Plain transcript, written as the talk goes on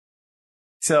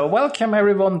So welcome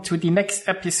everyone to the next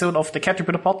episode of the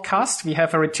Caterpillar Podcast. We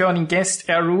have a returning guest,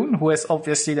 Arun, who has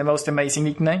obviously the most amazing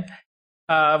nickname.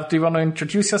 Do you want to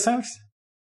introduce yourselves?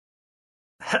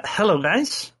 Hello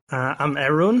guys, I'm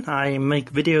Arun. I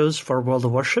make videos for World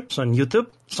of Warships on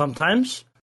YouTube, sometimes.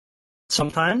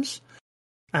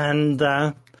 And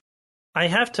I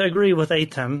have to agree with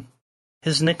Atem.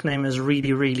 His nickname is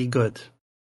really, really good.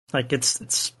 Like,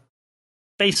 it's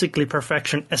basically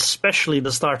perfection, especially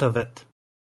the start of it.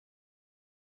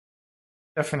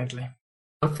 Definitely.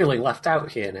 I'm feeling left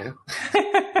out here now.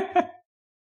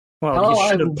 Well, you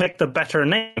should have picked a better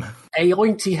name.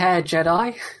 Aointy Hair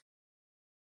Jedi?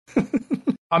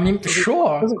 I mean,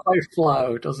 sure. It doesn't quite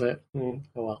flow, does it? Oh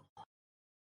well.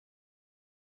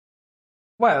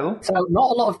 Well. So,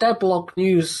 not a lot of devlog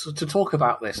news to talk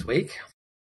about this week.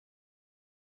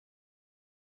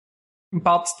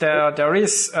 But there are the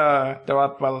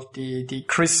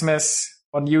Christmas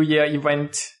or New Year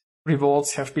event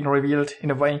rewards have been revealed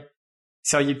in a way.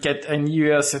 So you get a New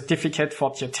Year certificate for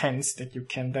tier 10s that you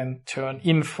can then turn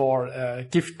in for a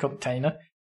gift container.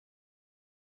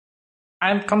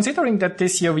 And considering that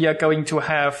this year we are going to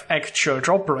have actual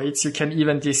drop rates, you can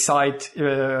even decide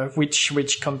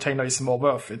which container is more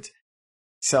worth it.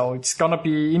 So it's gonna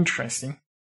be interesting.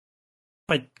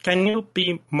 Wait, can you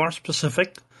be more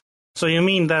specific? So you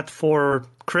mean that for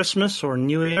Christmas or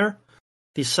New Year,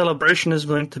 the celebration is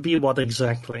going to be what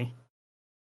exactly?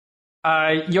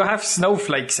 You have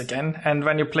snowflakes again, and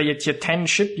when you play a tier 10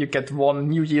 ship, you get one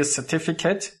New Year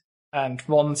certificate, and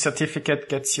one certificate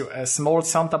gets you a small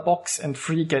Santa box, and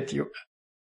 3 get you a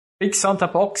big Santa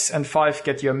box, and 5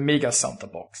 get you a mega Santa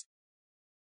box.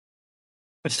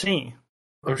 I see.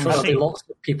 I'm sure there'll be lots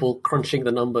of people crunching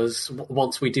the numbers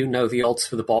once we do know the odds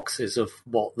for the boxes of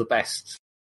what the best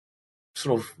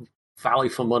sort of value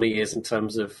for money is in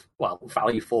terms of, well,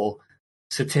 value for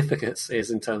certificates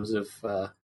is in terms of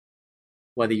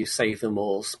whether you save them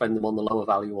or spend them on the lower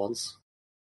value ones.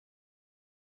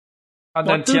 And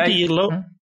what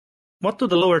do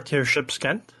the lower tier ships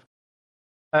get?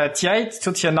 Tier 8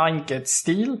 to tier 9 get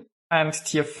steel, and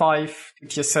tier 5 to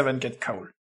tier 7 get coal.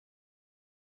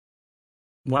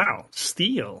 Wow,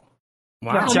 steel.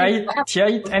 Wow. Yeah, tier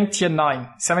 8 and tier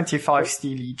 9, 75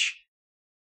 steel each.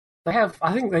 They have,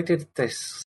 I think they did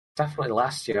this definitely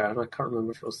last year, and I can't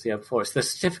remember if it was the year before. It's the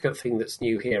certificate thing that's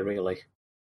new here, really.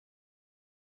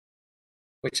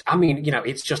 Which, I mean, you know,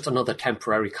 it's just another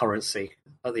temporary currency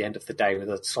at the end of the day with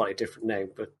a slightly different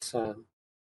name. But, the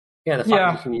fact that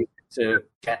you can use it to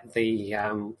get the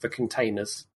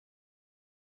containers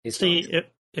is See,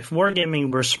 if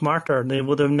Wargaming were smarter, they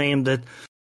would have named it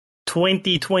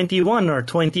 2021 or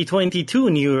 2022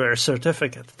 New Year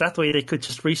certificate. That way they could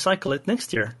just recycle it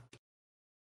next year.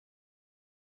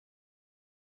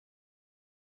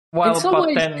 Well,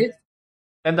 but then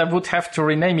they would have to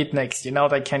rename it next. You know,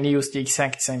 they can use the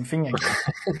exact same thing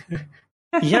again.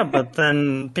 Yeah, but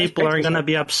then people are going to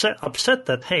be upset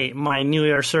that, hey, my New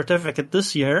Year certificate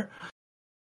this year,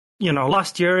 you know,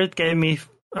 last year it gave me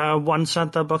 1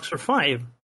 Santa box for 5.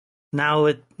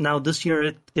 Now this year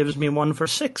it gives me 1 for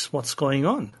 6. What's going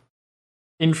on?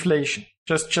 Inflation.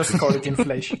 Just call it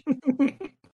inflation.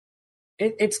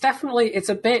 It's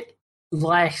a bit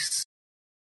less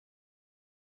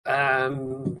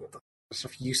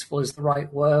sort of useful is the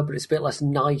right word, but it's a bit less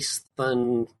nice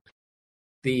than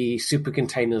the super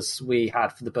containers we had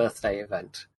for the birthday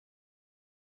event.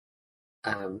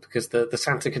 Because the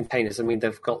Santa containers, I mean,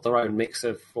 they've got their own mix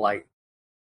of, like,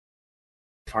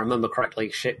 if I remember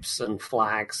correctly, ships and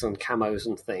flags and camos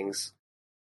and things.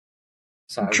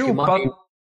 So true,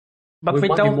 but we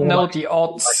don't know the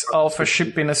odds of a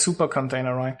ship in a super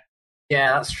container, right?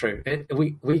 Yeah, that's true.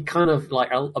 We kind of,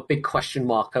 like, a big question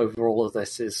mark over all of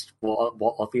this is what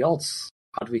are the odds?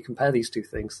 How do we compare these two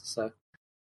things? So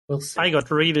we'll see. I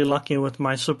got really lucky with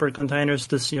my super containers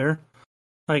this year.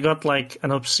 I got like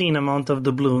an obscene amount of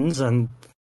doubloons and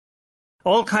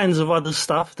all kinds of other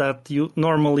stuff that you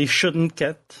normally shouldn't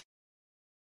get.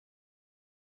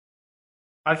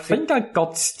 I think I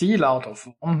got steel out of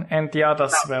one, and the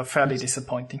others were fairly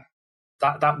disappointing.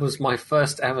 That was my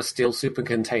first ever steel super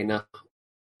container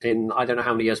in I don't know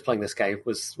how many years playing this game.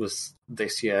 Was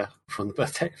this year from the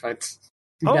birthday event.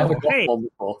 Never got one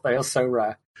before. They are so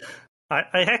rare. I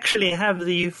actually have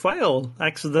the file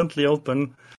accidentally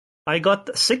open. I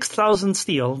got 6,000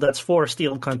 steel, that's 4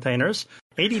 steel containers,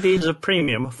 80 days of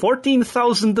premium,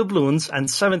 14,000 doubloons,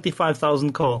 and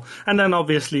 75,000 coal. And then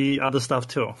obviously other stuff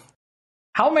too.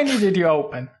 How many did you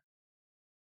open?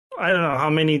 I don't know how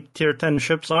many tier 10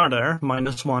 ships are there,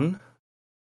 -1.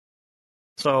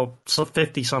 So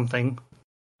 50 something.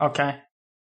 Okay.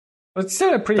 But it's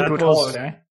still a pretty good haul,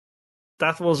 eh?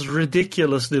 that was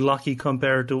ridiculously lucky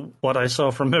compared to what I saw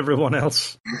from everyone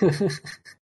else.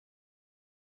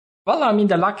 Well, I mean,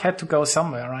 the luck had to go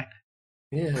somewhere, right?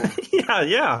 Yeah.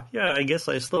 Yeah. I guess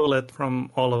I stole it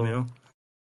from all of you.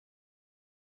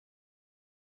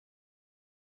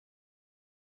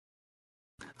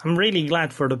 I'm really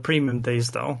glad for the premium days,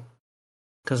 though,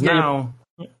 because now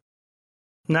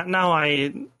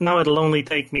it'll only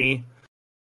take me.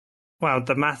 Wow,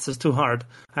 the maths is too hard.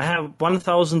 I have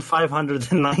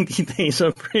 1,590 days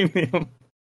of premium.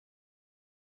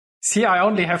 See, I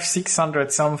only have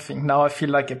 600 something. Now I feel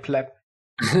like a pleb.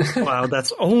 Wow,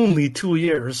 that's only 2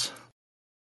 years.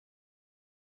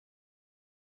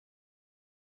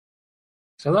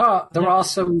 So there are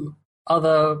some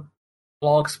other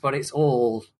blogs, but it's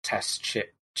all test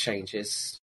chip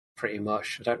changes, pretty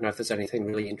much. I don't know if there's anything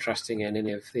really interesting in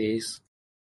any of these.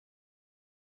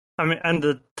 I mean, and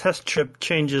the test chip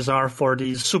changes are for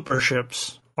these super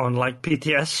ships on like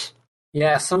PTS.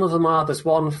 Yeah, some of them are. There's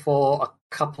one for a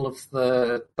couple of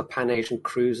the Pan-Asian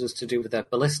cruisers to do with their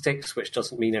ballistics, which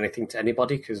doesn't mean anything to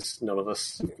anybody because none of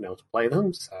us have been able to play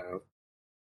them. So,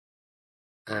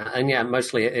 and yeah,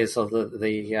 mostly it is of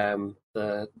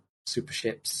the super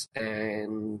ships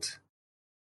and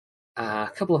a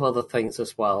couple of other things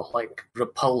as well. Like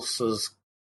Repulse has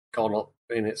gone up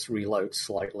in its reload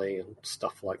slightly and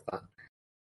stuff like that.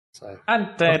 So, and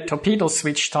the torpedo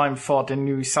switch time for the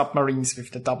new submarines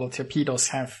with the double torpedoes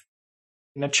have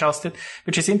been adjusted,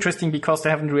 which is interesting because they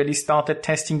haven't really started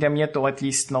testing them yet, or at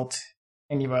least not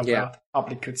anywhere where the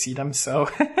public could see them. So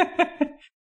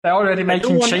they're already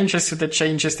making changes to the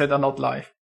changes that are not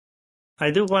live.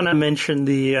 I do want to mention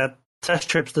the test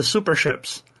ships, the super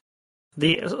ships.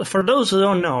 For those who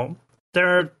don't know,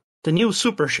 they're the new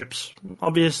super ships.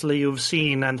 Obviously, you've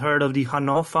seen and heard of the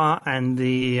Hanofa and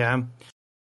the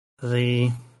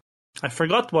I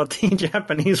forgot what the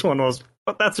Japanese one was,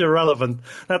 but that's irrelevant.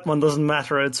 That one doesn't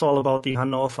matter. It's all about the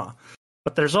Hanofa.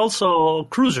 But there's also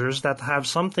cruisers that have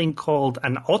something called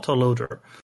an autoloader,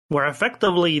 where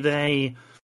effectively they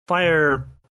fire,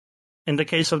 in the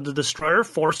case of the Destroyer,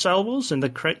 4 salvos, in the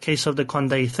case of the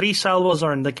Condé, 3 salvos,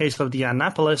 or in the case of the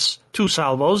Annapolis, 2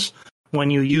 salvos when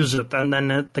you use it, and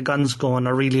then the guns go on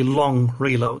a really long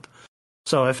reload.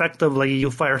 So effectively,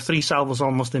 you fire 3 salvos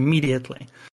almost immediately.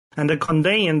 And the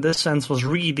Condé, in this sense, was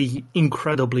really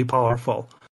incredibly powerful.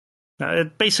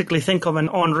 Basically, think of an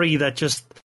Henri that just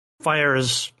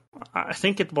fires, I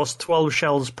think it was 12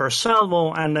 shells per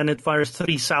salvo, and then it fires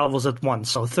 3 salvos at once,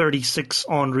 so 36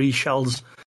 Henri shells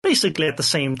basically at the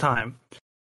same time.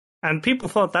 And people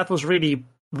thought that was really,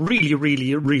 really,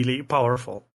 really, really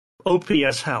powerful. OP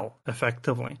as hell,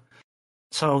 effectively.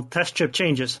 So, test chip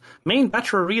changes. Main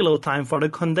battery reload time for the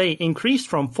Condé increased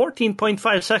from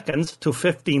 14.5 seconds to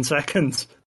 15 seconds.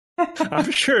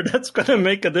 I'm sure that's going to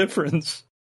make a difference.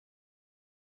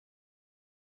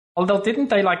 Although, didn't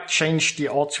they change the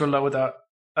autoloader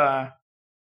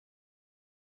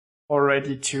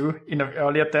already too in an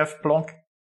earlier dev blog?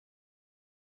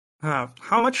 How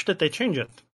much did they change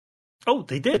it? Oh,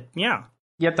 they did, yeah.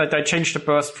 Yeah, they changed the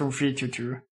burst from 3 to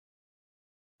 2.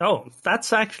 Oh,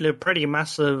 that's actually a pretty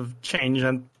massive change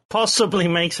and possibly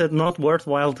makes it not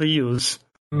worthwhile to use.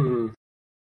 Mm.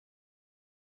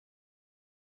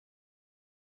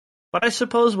 But I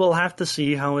suppose we'll have to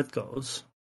see how it goes.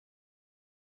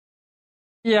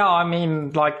 Yeah, I mean,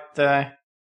 the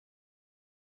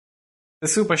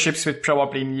super ships would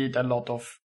probably need a lot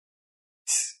of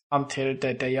until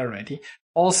they are ready.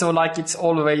 Also, it's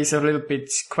always a little bit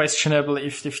questionable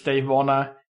if they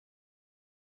wanna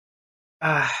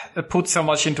put so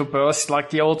much into burst. The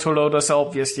autoloaders,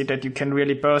 obviously, that you can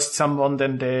really burst someone,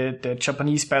 then the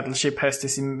Japanese battleship has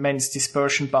this immense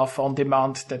dispersion buff on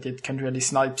demand that it can really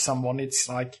snipe someone. It's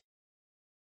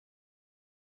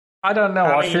I don't know.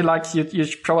 I feel like you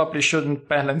probably shouldn't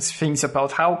balance things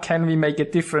about how can we make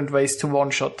it different ways to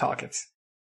one-shot targets.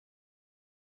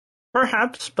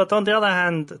 Perhaps, but on the other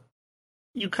hand,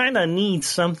 you kind of need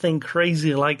something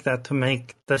crazy like that to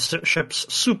make the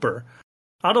ships super.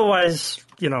 Otherwise,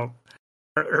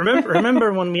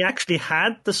 remember when we actually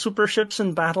had the super ships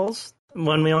in battles?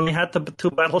 When we only had the 2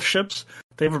 battleships?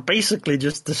 They were basically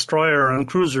just destroyer and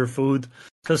cruiser food,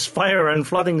 because fire and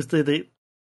flooding,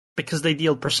 because they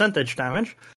deal percentage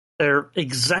damage, they're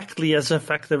exactly as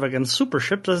effective against super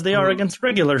ships as they are against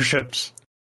regular ships.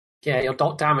 Yeah, your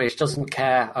dot damage doesn't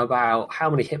care about how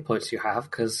many hit points you have,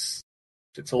 because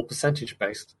it's all percentage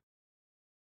based.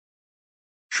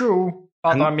 True.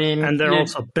 But and they're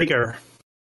also bigger.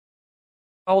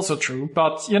 Also true,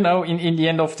 but in the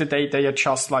end of the day, they are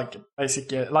just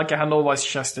basically like a Hanova is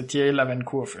just a tier 11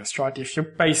 Kurfürst, right? If you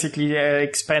basically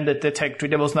expanded the tech tree,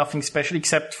 there was nothing special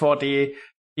except for the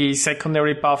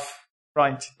secondary buff,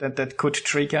 right? That could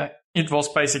trigger. It was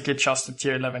basically just a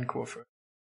tier 11 Kurfürst.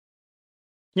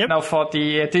 Yep. Now for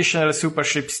the additional super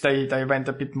ships, they went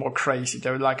a bit more crazy. They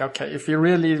were like, okay, if we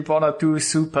really wanna do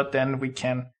super, then we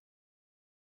can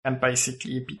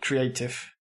basically be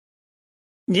creative.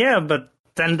 Yeah, but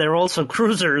then they're also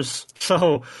cruisers.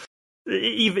 So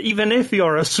even if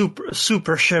you're a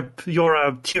super ship, you're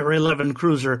a tier 11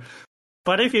 cruiser.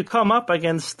 But if you come up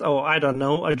against, I don't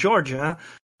know, a Georgia,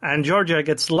 and Georgia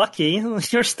gets lucky,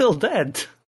 you're still dead.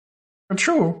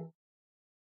 True.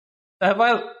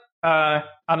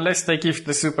 Unless they give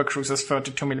the super cruisers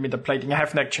 32mm plating. I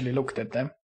haven't actually looked at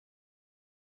them.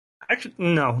 Actually,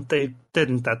 no, they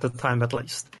didn't at the time, at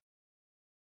least.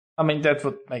 I mean, that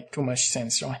would make too much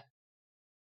sense, right?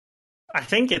 I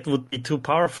think it would be too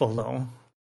powerful, though.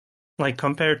 Like,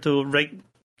 compared to...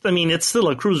 I mean, it's still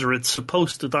a cruiser. It's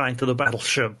supposed to die to the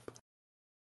battleship.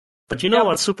 But you know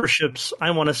what super ships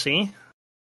I want to see?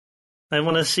 I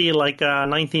want to see, like, a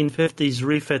 1950s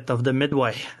refit of the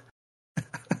Midway.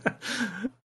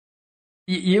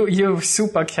 You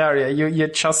super carrier. You're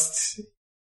just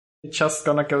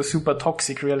gonna go super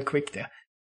toxic real quick there.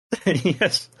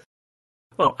 Yes.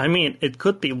 Well, I mean, it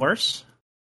could be worse.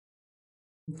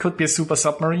 It could be a super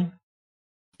submarine.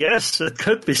 Yes, it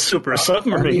could be super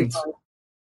submarines.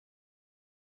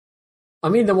 I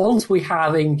mean, the ones we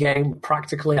have in game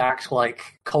practically act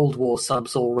like Cold War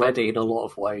subs already in a lot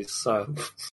of ways. So,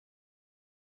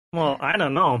 well, I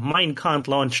don't know. Mine can't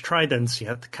launch tridents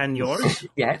yet. Can yours?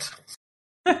 Yet.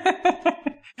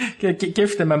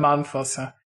 Give them a month or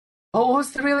so. Oh, what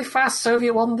was the really fast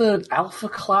Soviet one, the Alpha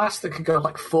class that could go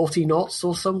like 40 knots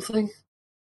or something?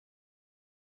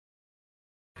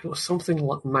 It was something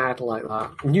mad like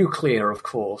that. Nuclear, of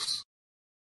course.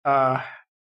 Yeah,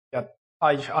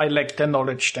 I lack the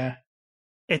knowledge there.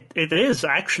 It is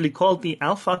actually called the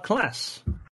Alpha class.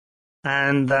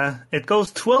 And it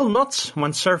goes 12 knots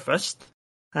when surfaced,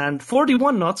 and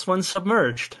 41 knots when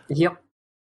submerged. Yep.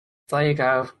 There you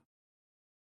go.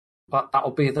 But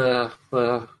that'll be the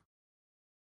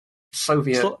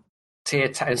Soviet tier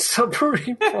 10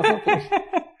 submarine, probably.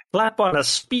 Slap on a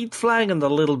speed flag and a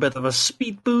little bit of a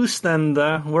speed boost, and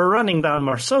we're running down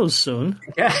Marceau soon.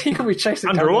 Yeah, you can be chasing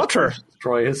underwater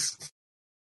destroyers.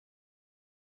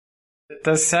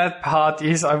 The sad part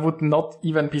is I would not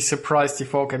even be surprised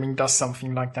if Wargaming does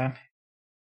something like that.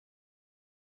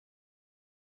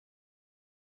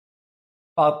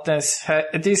 But this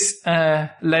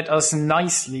led us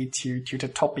nicely to the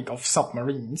topic of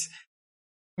submarines.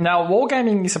 Now,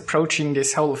 Wargaming is approaching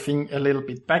this whole thing a little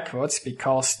bit backwards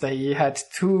because they had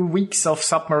 2 weeks of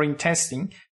submarine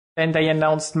testing. Then they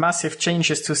announced massive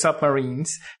changes to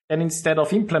submarines. Then instead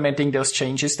of implementing those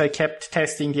changes, they kept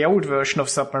testing the old version of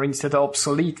submarines that are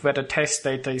obsolete, where the test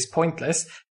data is pointless.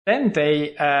 Then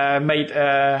they made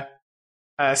a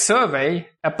survey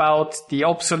about the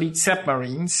obsolete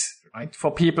submarines, right,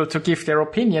 for people to give their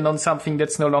opinion on something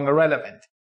that's no longer relevant.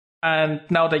 And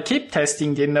now they keep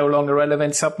testing the no longer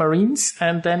relevant submarines,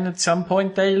 and then at some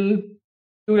point they'll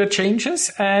do the changes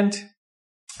and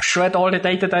shred all the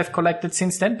data they've collected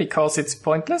since then because it's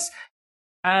pointless.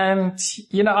 And,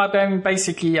 I mean,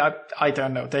 basically, I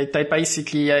don't know. They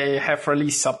basically have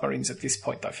released submarines at this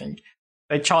point, I think.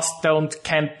 They just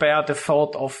can't bear the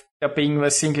thought of there being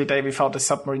a single day without a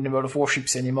submarine in World of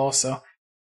Warships anymore, so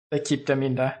they keep them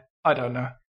in there. I don't know.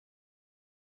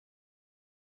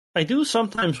 I do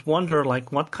sometimes wonder,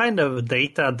 what kind of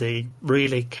data they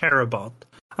really care about.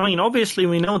 I mean, obviously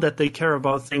we know that they care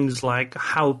about things like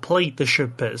how played the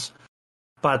ship is,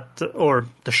 or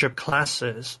the ship class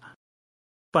is.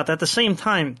 But at the same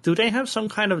time, do they have some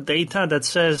kind of data that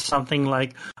says something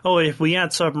like, if we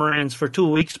had submarines for 2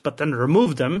 weeks, but then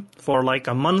remove them for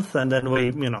a month, and then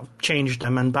we, change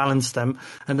them and balance them,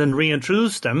 and then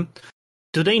reintroduce them,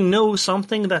 do they know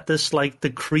something that this,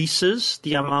 decreases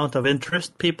the amount of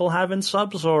interest people have in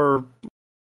subs? Or,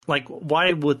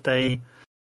 why would they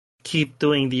keep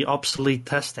doing the obsolete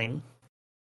testing?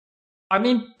 I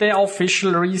mean, the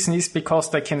official reason is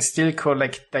because they can still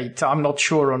collect data. I'm not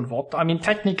sure on what. I mean,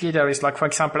 technically there is, for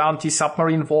example,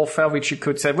 anti-submarine warfare, which you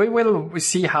could say, we will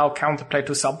see how counterplay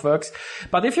to sub works.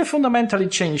 But if you fundamentally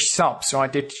change subs,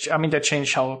 right, they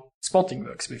change how spotting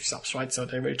works with subs, right? So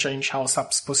they will change how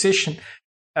subs position.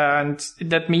 And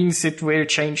that means it will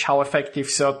change how effective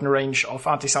certain range of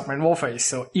anti-submarine warfare is.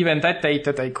 So even that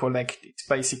data they collect is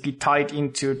basically tied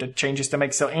into the changes they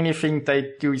make. So anything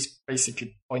they do is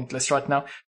basically pointless right now.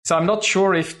 So I'm not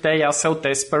sure if they are so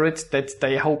desperate that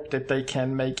they hope that they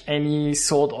can make any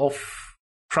sort of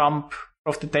crumb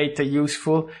of the data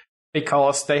useful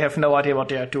because they have no idea what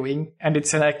they are doing and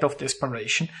it's an act of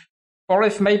desperation. Or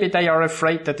if maybe they are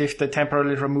afraid that if they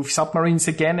temporarily remove submarines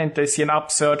again and they see an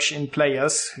upsurge in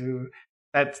players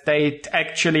that they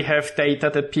actually have data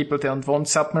that people don't want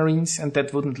submarines and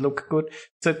that wouldn't look good.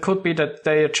 So it could be that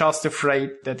they are just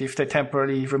afraid that if they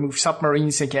temporarily remove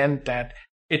submarines again, that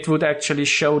it would actually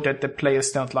show that the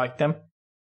players don't like them.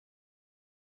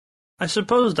 I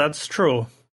suppose that's true.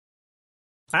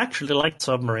 I actually liked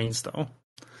submarines, though.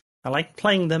 I liked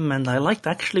playing them, and I liked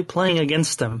actually playing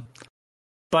against them.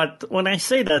 But when I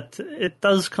say that, it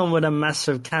does come with a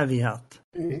massive caveat.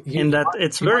 In that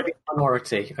it's very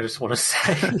minority, I just want to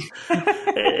say.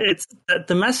 It's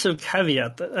the massive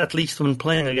caveat, at least when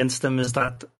playing against them, is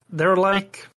that they're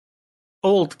like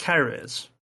old carriers,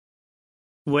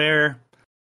 where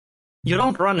you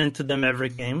don't run into them every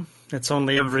game. It's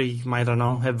only every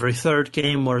third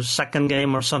game or second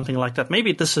game or something like that.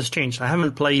 Maybe this has changed. I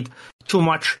haven't played too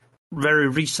much very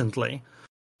recently.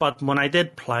 But when I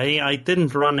did play, I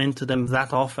didn't run into them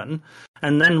that often.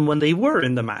 And then when they were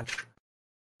in the match,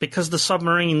 because the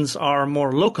submarines are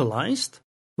more localized,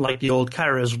 like the old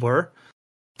carriers were,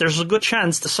 there's a good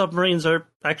chance the submarines are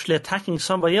actually attacking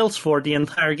somebody else for the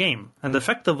entire game. And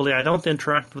effectively, I don't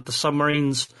interact with the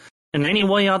submarines in any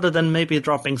way other than maybe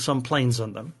dropping some planes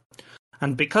on them.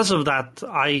 And because of that,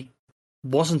 I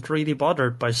wasn't really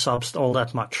bothered by subs all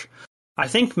that much. I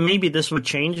think maybe this would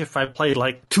change if I played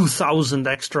like 2,000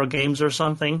 extra games or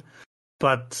something.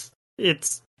 But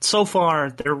it's so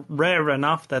far, they're rare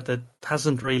enough that it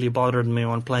hasn't really bothered me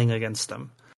when playing against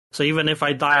them. So even if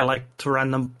I die like to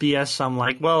random BS, I'm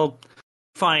like, well,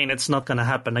 fine, it's not going to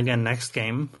happen again next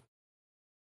game.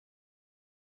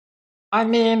 I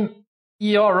mean,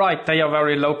 you're right, they are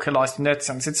very localized in that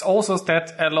sense. It's also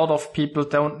that a lot of people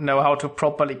don't know how to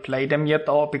properly play them yet,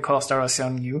 or because they are so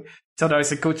new. So there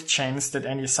is a good chance that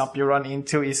any sub you run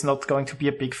into is not going to be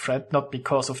a big threat, not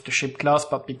because of the ship class,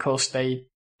 but because they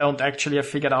don't actually have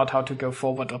figured out how to go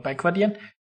forward or backward yet.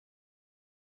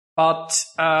 But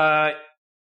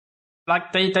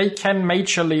like they can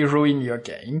majorly ruin your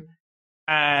game,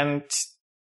 and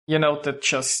you know that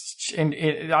just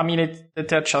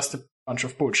they're just a bunch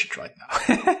of bullshit right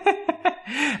now.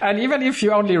 And even if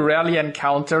you only rarely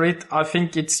encounter it, I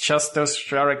think it's just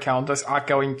those rare encounters are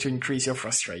going to increase your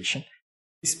frustration,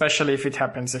 especially if it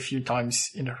happens a few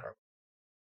times in a row.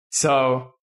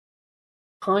 So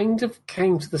kind of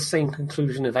came to the same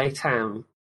conclusion of A-Town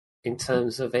in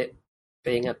terms of it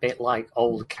being a bit like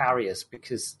old carriers,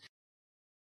 because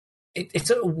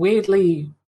it's a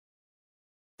weirdly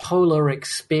polar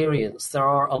experience. There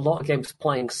are a lot of games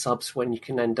playing subs when you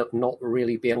can end up not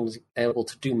really being able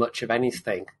to do much of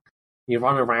anything. You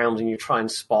run around and you try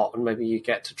and spot, and maybe you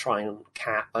get to try and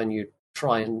cap, and you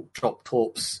try and drop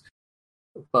torps,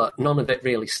 but none of it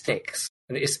really sticks.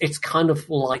 And it's kind of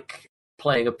like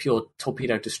playing a pure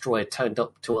torpedo destroyer turned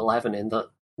up to 11, in that,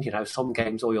 you know, some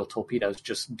games all your torpedoes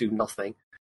just do nothing.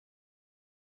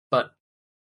 But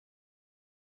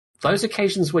those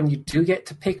occasions when you do get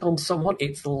to pick on someone,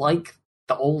 it's like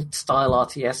the old style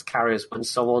RTS carriers when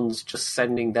someone's just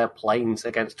sending their planes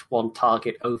against one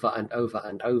target over and over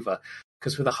and over.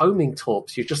 Because with the homing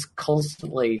torps, you're just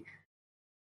constantly,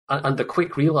 and the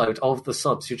quick reload of the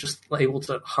subs, you're just able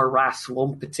to harass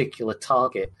one particular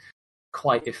target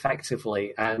quite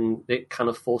effectively, and it kind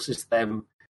of forces them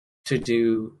to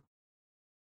do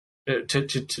to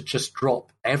just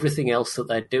drop everything else that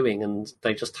they're doing, and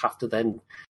they just have to then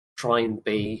try and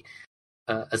be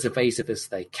as evasive as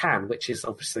they can, which is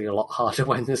obviously a lot harder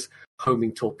when there's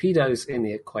homing torpedoes in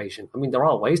the equation. I mean, there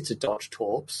are ways to dodge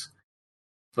torps,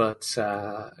 but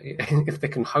if they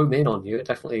can home in on you, it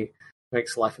definitely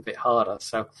makes life a bit harder.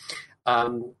 So,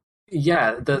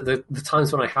 yeah, the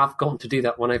times when I have gotten to do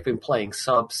that, when I've been playing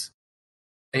subs,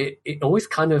 I always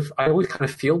kind of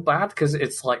feel bad, because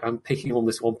it's like I'm picking on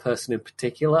this one person in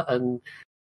particular, and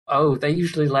they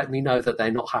usually let me know that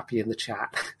they're not happy in the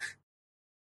chat.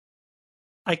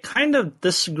 I kind of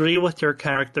disagree with your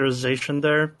characterization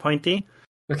there, Pointy.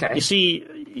 Okay. You see,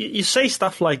 you say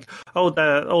stuff like,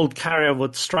 the old carrier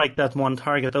would strike that one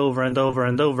target over and over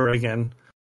and over again.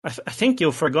 I think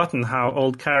you've forgotten how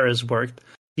old carriers worked.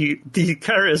 The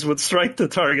carriers would strike the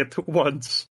target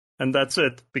once, and that's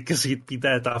it, because he'd be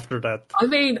dead after that. I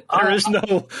mean, there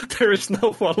is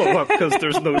no follow-up because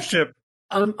there's no ship.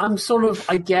 I'm sort of,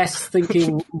 I guess,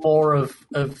 thinking more of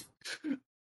a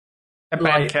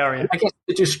bad carrier. I guess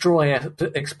the destroyer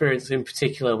experience in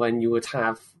particular, when you would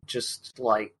have just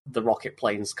like the rocket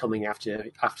planes coming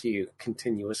after you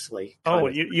continuously. Oh,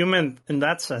 you meant in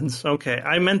that sense. Okay,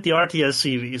 I meant the RTS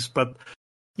series, but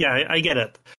yeah, I get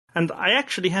it. And I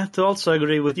actually have to also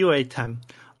agree with you, A10.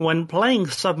 When playing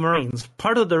submarines,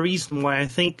 part of the reason why I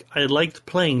think I liked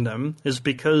playing them is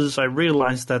because I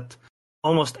realized that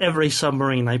almost every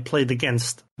submarine I played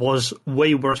against was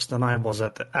way worse than I was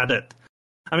at it.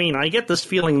 I mean, I get this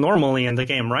feeling normally in the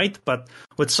game, right? But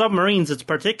with submarines, it's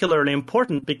particularly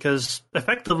important because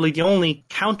effectively the only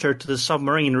counter to the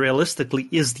submarine realistically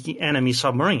is the enemy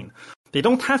submarine. They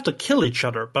don't have to kill each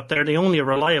other, but they're the only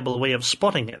reliable way of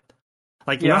spotting it.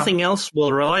 Like, nothing else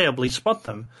will reliably spot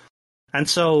them. And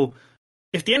so,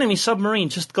 if the enemy submarine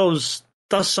just does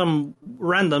some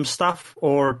random stuff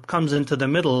or comes into the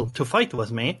middle to fight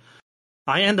with me,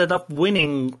 I ended up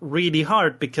winning really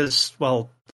hard because, well,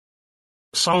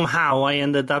 somehow I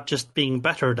ended up just being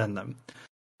better than them.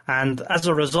 And as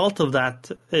a result of that,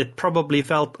 it probably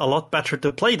felt a lot better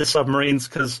to play the submarines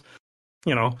because,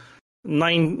 you know,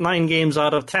 nine games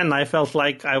out of 10, I felt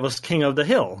like I was king of the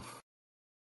hill.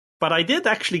 But I did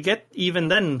actually get, even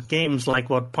then, games like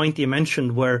what Pointy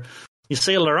mentioned, where you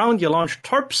sail around, you launch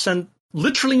torps, and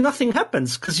literally nothing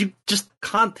happens, because you just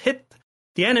can't hit.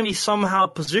 The enemy somehow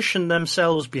position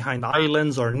themselves behind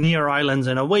islands or near islands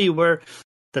in a way where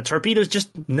the torpedoes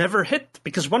just never hit.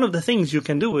 Because one of the things you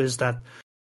can do is that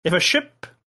if a ship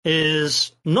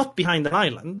is not behind an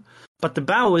island, but the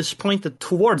bow is pointed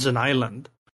towards an island,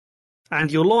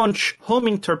 and you launch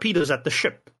homing torpedoes at the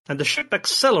ship, and the ship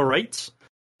accelerates,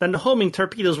 then the homing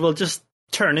torpedoes will just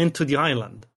turn into the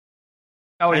island.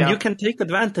 Oh, yeah. And you can take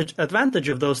advantage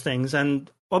of those things.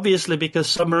 And obviously, because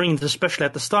submarines, especially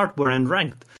at the start, were in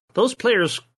ranked, those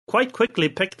players quite quickly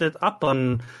picked it up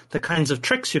on the kinds of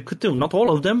tricks you could do. Not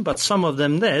all of them, but some of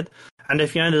them did. And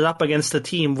if you ended up against a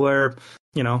team where,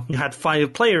 you know, you had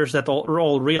 5 players that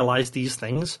all realized these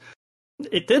things,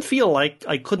 it did feel like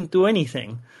I couldn't do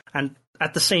anything. And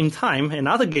at the same time, in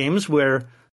other games where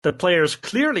the players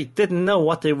clearly didn't know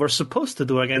what they were supposed to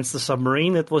do against the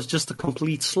submarine, it was just a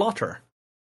complete slaughter.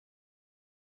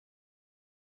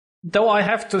 Though I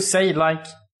have to say, like,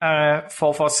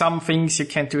 for some things you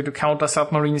can do to counter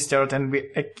submarines, there are then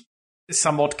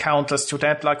somewhat counters to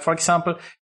that. Like, for example,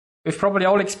 we've probably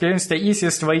all experienced the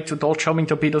easiest way to dodge homing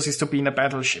torpedoes is to be in a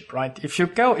battleship, right? If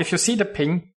you see the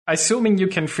ping, assuming you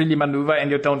can freely maneuver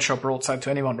and you don't show broadside to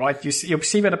anyone, right? You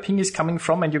see where the ping is coming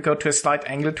from and you go to a slight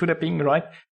angle to the ping, right?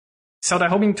 So the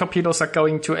homing torpedoes are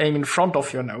going to aim in front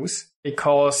of your nose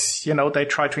because, you know, they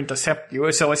try to intercept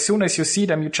you. So as soon as you see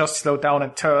them, you just slow down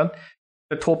and turn.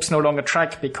 The torps no longer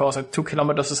track because at 2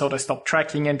 kilometers or so they stop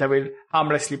tracking and they will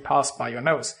harmlessly pass by your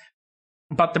nose.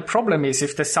 But the problem is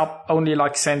if the sub only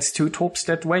like sends 2 torps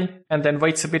that way and then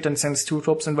waits a bit and sends 2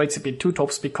 torps and waits a bit 2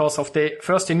 torps because of the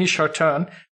first initial turn,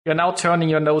 you're now turning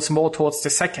your nose more towards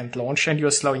the second launch and you're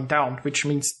slowing down, which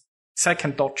means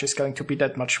second dodge is going to be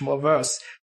that much more worse.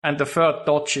 And the third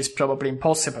dodge is probably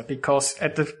impossible because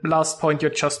at the last point you're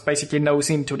just basically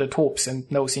nose into the torps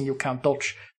and nosing you can't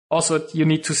dodge. Also, you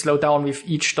need to slow down with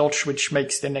each dodge, which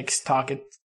makes the next target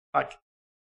like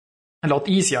a lot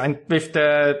easier. And with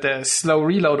the slow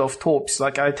reload of torps,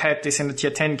 like I had this in the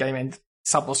tier 10 game and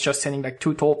sub was just sending like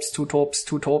 2 torps, 2 torps,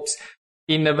 2 torps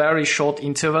in a very short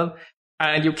interval.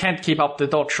 And you can't keep up the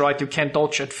dodge, right? You can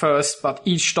dodge at first, but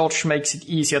each dodge makes it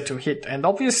easier to hit. And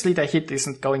obviously the hit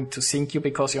isn't going to sink you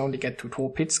because you only get 2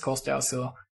 torp hits because they are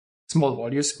so small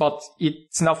values. But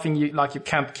it's nothing you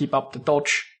can't keep up the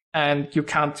dodge and you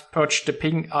can't purge the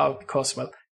ping because,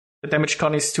 well, the damage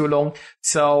con is too long.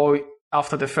 So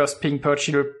after the first ping purge,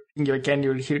 you'll ping you again,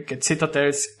 you'll get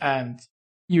citadels and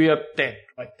you are dead,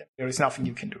 right? There is nothing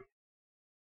you can do.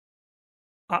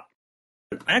 I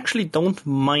actually don't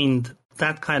mind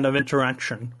that kind of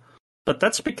interaction. But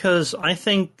that's because I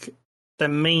think the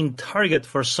main target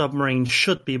for submarines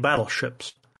should be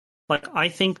battleships. Like, I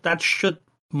think that should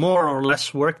more or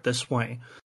less work this way.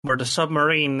 Where the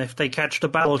submarine, if they catch the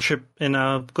battleship in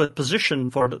a good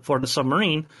position for the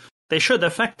submarine, they should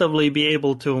effectively be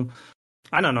able to,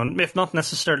 I don't know, if not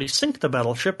necessarily sink the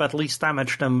battleship, at least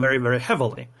damage them very, very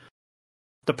heavily.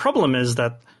 The problem is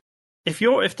that if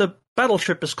the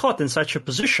battleship is caught in such a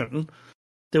position,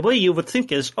 the way you would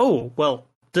think is, oh, well,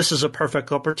 this is a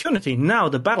perfect opportunity. Now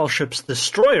the battleship's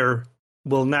destroyer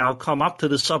will now come up to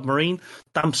the submarine,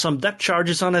 dump some depth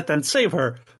charges on it, and save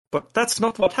her. But that's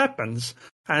not what happens.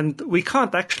 And we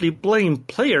can't actually blame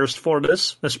players for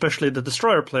this, especially the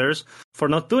destroyer players, for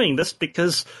not doing this,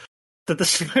 because the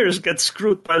destroyers get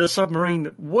screwed by the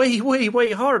submarine way, way,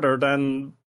 way harder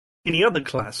than any other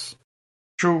class.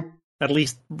 True. At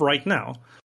least right now.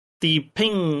 The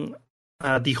ping,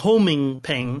 the homing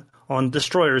ping on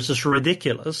destroyers is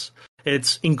ridiculous.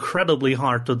 It's incredibly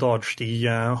hard to dodge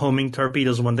the homing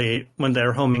torpedoes when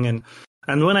they're homing in.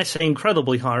 And when I say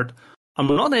incredibly hard, I'm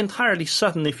not entirely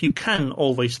certain if you can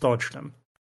always dodge them,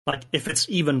 like if it's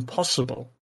even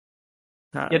possible.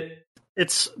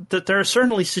 There are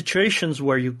certainly situations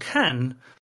where you can,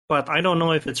 but I don't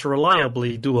know if it's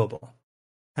reliably doable.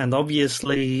 And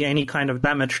obviously, any kind of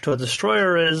damage to a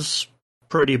destroyer is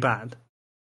pretty bad.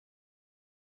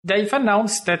 They've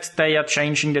announced that they are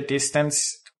changing the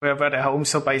distance wherever they home,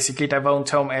 so basically they won't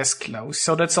home as close.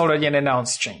 So that's already an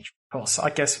announced change, because I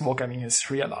guess Wargaming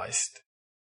has realized.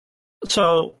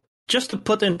 So, just to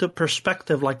put into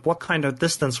perspective, like what kind of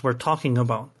distance we're talking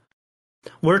about.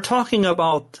 We're talking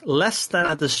about less than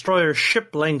a destroyer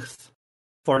ship length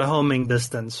for the homing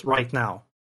distance right now.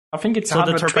 I think it's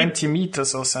 120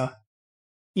 meters or so.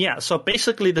 Yeah, so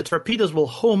basically the torpedoes will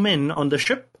home in on the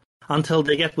ship until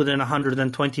they get within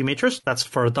 120 meters. That's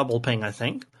for a double ping, I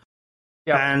think.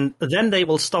 Yeah. And then they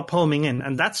will stop homing in,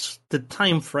 and that's the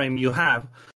time frame you have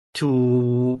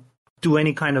to do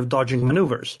any kind of dodging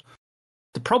maneuvers.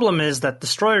 The problem is that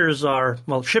destroyers are,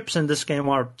 well, ships in this game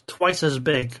are twice as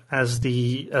big as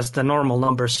the normal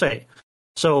numbers say.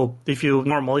 So if you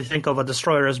normally think of a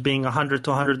destroyer as being 100 to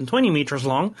 120 meters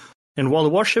long, in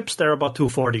World warships they're about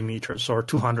 240 meters or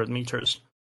 200 meters.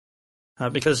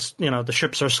 Because, the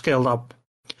ships are scaled up.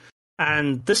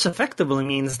 And this effectively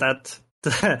means that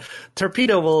the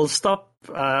torpedo will stop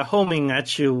homing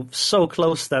at you so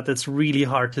close that it's really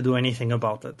hard to do anything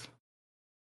about it.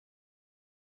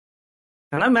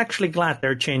 And I'm actually glad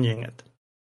they're changing it.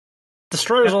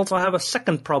 Destroyers also have a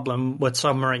second problem with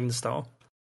submarines, though.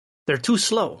 They're too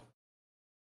slow.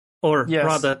 Or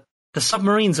rather, the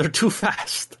submarines are too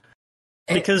fast.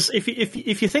 Because if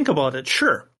you think about it,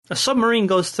 sure, a submarine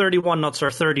goes 31 knots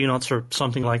or 30 knots or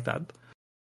something like that.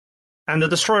 And the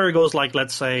destroyer goes like,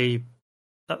 let's say,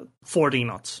 40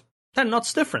 knots. 10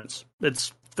 knots difference.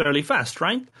 It's fairly fast,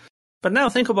 right? But now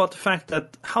think about the fact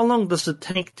that how long does it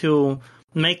take to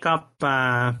make up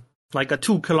like a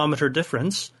 2-kilometer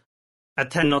difference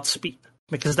at 10 knots speed?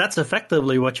 Because that's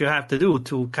effectively what you have to do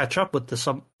to catch up with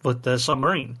the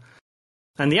submarine.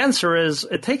 And the answer is,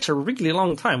 it takes a really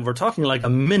long time. We're talking like a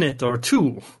minute or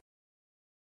two.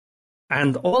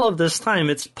 And all of this time,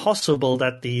 it's possible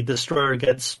that the destroyer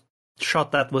gets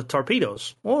shot at with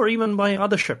torpedoes, or even by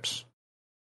other ships.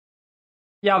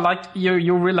 Yeah, like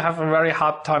you will have a very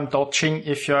hard time dodging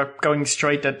if you're going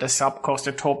straight at the sub, because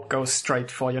the torp goes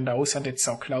straight for your nose and it's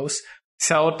so close.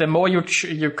 So the more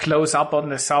you close up on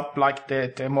the sub, like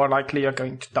the more likely you're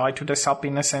going to die to the sub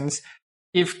in a sense,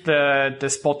 if the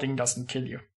spotting doesn't kill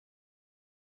you.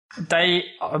 By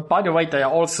the way, they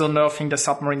are also nerfing the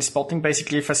submarine spotting.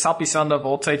 Basically, if a sub is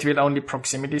underwater, it will only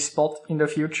proximity spot in the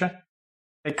future.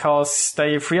 Because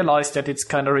they've realized that it's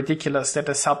kind of ridiculous that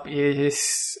a sub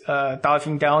is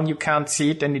diving down, you can't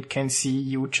see it, and it can see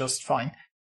you just fine.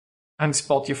 And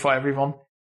spot you for everyone.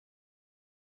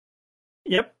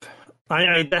 Yep.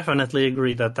 I definitely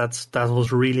agree that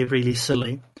was really, really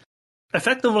silly.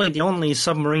 Effectively, the only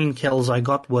submarine kills I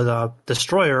got with a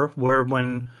destroyer were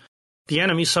when the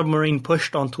enemy submarine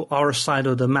pushed onto our side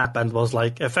of the map and was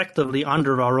like effectively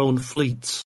under our own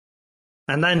fleets.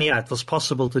 And then, it was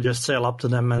possible to just sail up to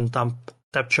them and dump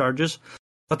depth charges.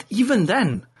 But even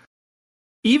then,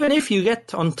 even if you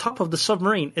get on top of the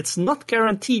submarine, it's not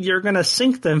guaranteed you're going to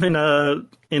sink them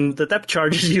in the depth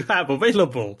charges you have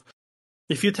available.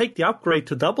 If you take the upgrade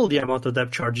to double the amount of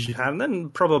depth charges you have, then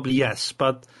probably yes.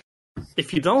 But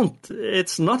if you don't,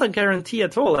 it's not a guarantee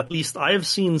at all. At least I've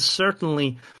seen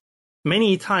certainly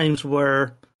many times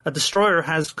where a destroyer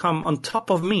has come on top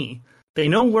of me. They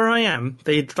know where I am,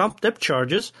 they drop depth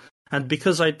charges, and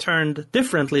because I turned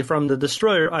differently from the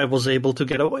destroyer, I was able to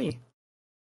get away.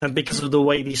 And because of the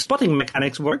way the spotting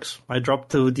mechanics works, I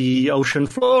dropped to the ocean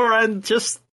floor and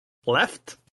just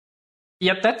left.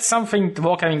 Yeah, that's something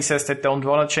Wargaming says they don't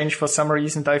want to change for some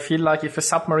reason. I feel like if a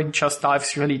submarine just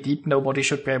dives really deep, nobody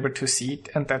should be able to see it,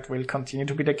 and that will continue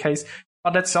to be the case.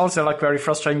 But that's also like very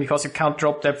frustrating because you can't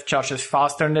drop depth charges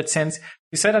faster in that sense.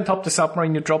 You set on top of the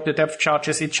submarine, you drop the depth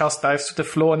charges, it just dives to the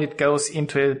floor and it goes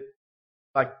into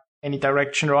like any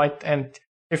direction, right? And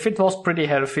if it was pretty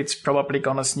healthy, it's probably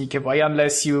gonna sneak away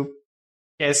unless you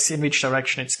guess in which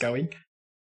direction it's going.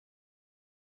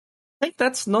 I think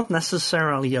that's not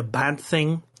necessarily a bad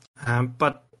thing,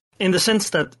 but in the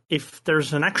sense that if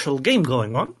there's an actual game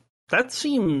going on, that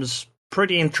seems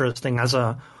pretty interesting as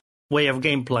a way of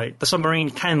gameplay. The submarine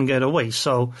can get away,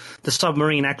 so the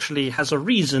submarine actually has a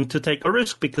reason to take a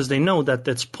risk because they know that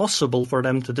it's possible for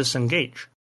them to disengage.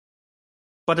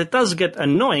 But it does get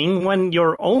annoying when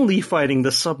you're only fighting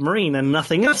the submarine and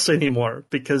nothing else anymore,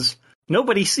 because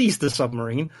nobody sees the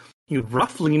submarine. You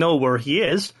roughly know where he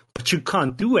is, but you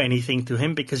can't do anything to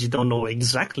him because you don't know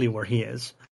exactly where he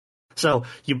is. So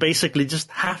you basically just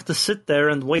have to sit there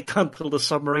and wait until the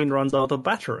submarine runs out of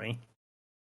battery.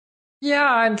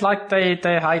 Yeah, and like they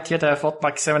hide here, they have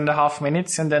like 7.5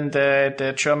 minutes, and then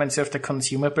the Germans have the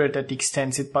consumable that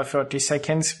extends it by 30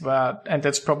 seconds, and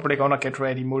that's probably gonna get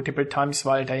ready multiple times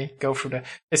while they go through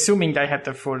assuming they had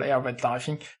the full air vent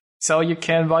diving. So you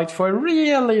can wait for a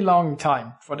really long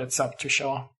time for that sub to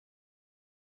show.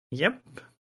 Yep.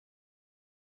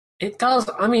 It does.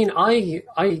 I mean,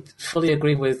 I fully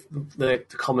agree with the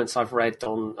comments I've read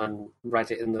on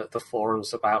Reddit in the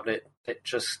forums about it. It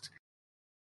just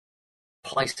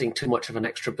placing too much of an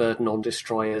extra burden on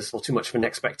destroyers, or too much of an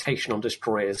expectation on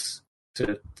destroyers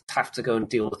to have to go and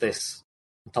deal with this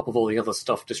on top of all the other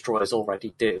stuff destroyers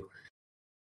already do.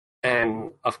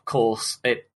 And of course,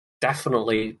 it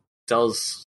definitely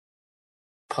does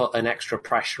put an extra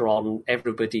pressure on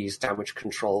everybody's damage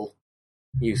control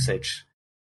usage.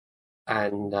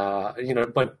 And,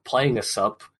 when playing a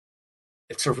sub,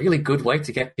 it's a really good way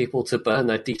to get people to burn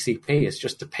their DCP, is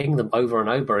just to ping them over and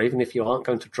over, even if you aren't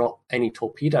going to drop any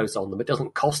torpedoes on them. It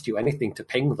doesn't cost you anything to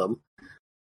ping them.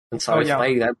 And so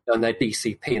they then burn their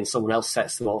DCP and someone else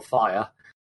sets them on fire.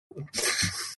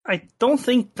 I don't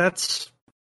think that's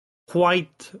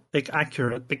quite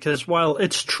accurate, because while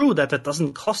it's true that it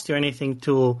doesn't cost you anything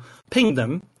to ping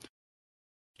them,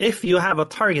 if you have a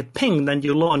target pinged and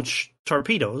you launch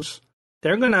torpedoes,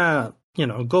 they're gonna,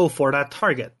 go for that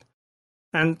target.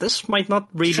 And this might not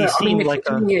really seem like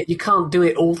you can't do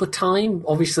it all the time.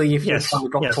 Obviously, if you're trying to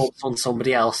drop torps on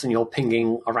somebody else and you're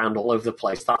pinging around all over the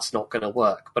place, that's not going to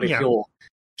work. But if you're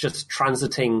just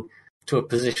transiting to a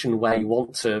position where you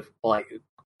want to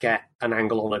get an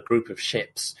angle on a group of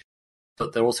ships,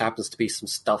 but there also happens to be some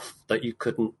stuff that you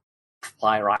couldn't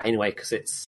fly right anyway because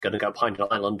it's going to go behind an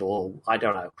island, or I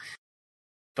don't know.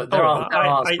 But there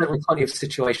are certainly plenty of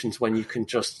situations when you can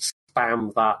just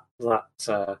spam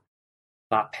that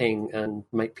ping and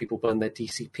make people burn their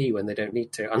DCP when they don't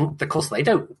need to. And of course they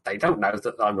don't know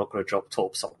that I'm not going to drop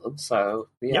torps on them. So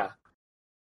yeah.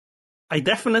 I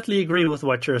definitely agree with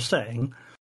what you're saying.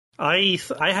 I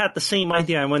had the same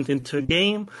idea. I went into a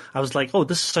game. I was like, oh,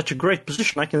 this is such a great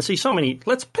position. I can see so many.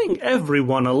 Let's ping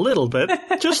everyone a little bit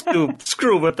just to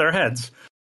screw with their heads.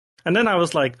 And then I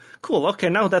was like, cool, okay,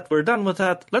 now that we're done with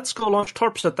that, let's go launch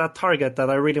torps at that target that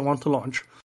I really want to launch.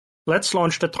 Let's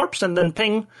launch the torps and then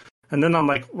ping. And then I'm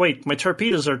like, wait, my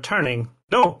torpedoes are turning.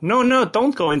 No,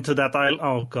 don't go into that island.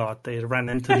 Oh, God, they ran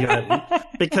into the island.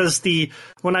 Because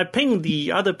when I pinged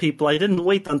the other people, I didn't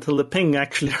wait until the ping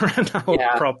actually ran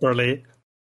out properly.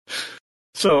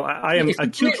 So I am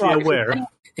acutely aware.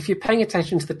 If you're paying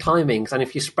attention to the timings and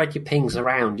if you spread your pings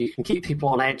around, you can keep people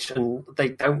on edge and they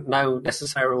don't know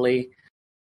necessarily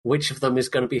which of them is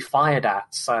going to be fired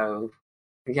at. So,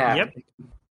 yeah. Yep.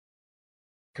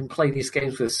 Can play these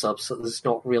games with subs that there's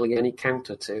not really any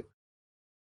counter to.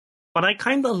 But I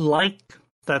kind of like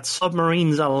that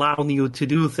submarines allow you to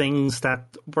do things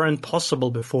that weren't possible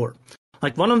before.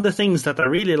 Like, one of the things that I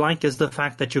really like is the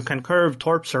fact that you can curve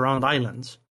torps around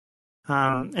islands.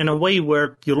 In a way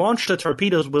where you launch the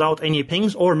torpedoes without any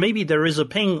pings, or maybe there is a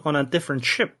ping on a different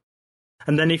ship.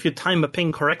 And then if you time a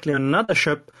ping correctly on another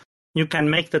ship, you can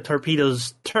make the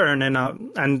torpedoes turn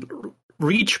and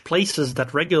reach places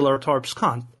that regular torps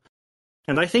can't.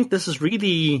 And I think this is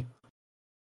really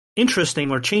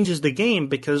interesting, or changes the game,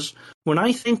 because when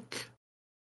I think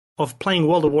of playing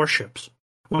World of Warships,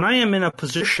 when I am in a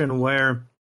position where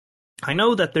I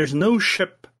know that there's no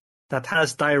ship that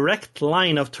has direct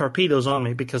line of torpedoes on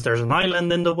me because there's an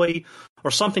island in the way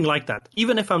or something like that,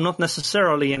 even if I'm not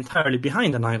necessarily entirely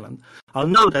behind an island, I'll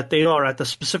know that they are at a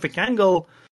specific angle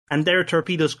and their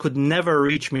torpedoes could never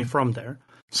reach me from there.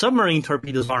 Submarine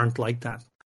torpedoes aren't like that.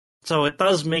 So it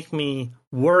does make me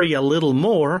worry a little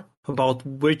more about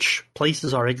which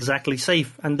places are exactly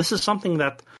safe. And this is something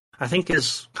that I think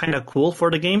is kind of cool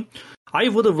for the game. I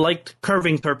would have liked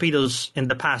curving torpedoes in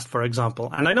the past, for example.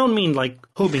 And I don't mean like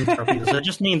hubing torpedoes. I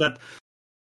just mean that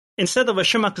instead of a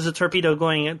Shimakaze torpedo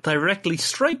going directly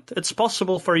straight, it's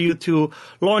possible for you to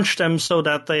launch them so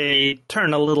that they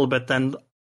turn a little bit, and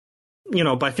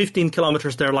by 15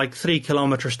 kilometers, they're like 3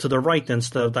 kilometers to the right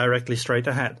instead of directly straight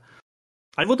ahead.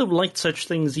 I would have liked such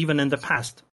things even in the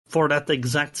past for that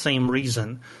exact same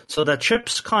reason, so that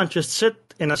ships can't just sit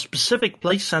in a specific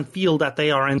place and feel that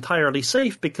they are entirely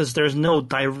safe because there's no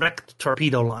direct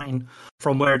torpedo line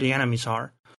from where the enemies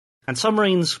are. And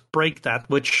submarines break that,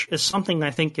 which is something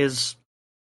I think is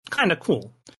kind of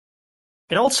cool.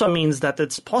 it also means that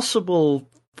it's possible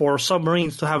for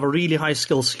submarines to have a really high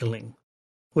skill ceiling,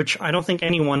 which I don't think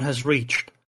anyone has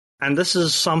reached. And this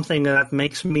is something that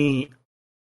makes me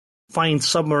find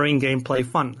submarine gameplay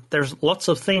fun. There's lots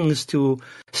of things to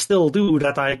still do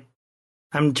that I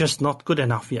am just not good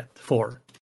enough yet for.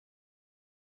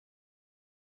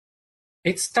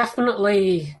 It's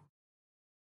definitely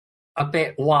a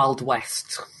bit Wild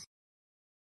West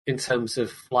in terms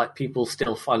of like people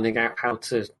still finding out how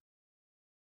to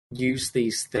use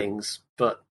these things,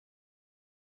 but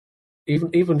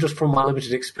even just from my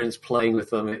limited experience playing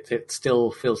with them, it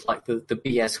still feels like the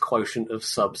BS quotient of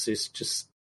subs is just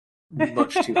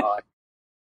much too high.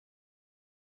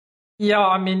 Yeah,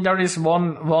 I mean, there is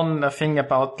one thing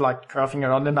about like driving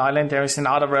around an island. There is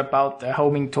another about a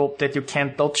homing top that you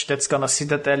can't dodge. That's gonna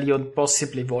citadel you and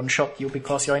possibly one-shot you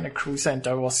because you're in a cruiser and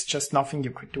there was just nothing you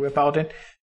could do about it.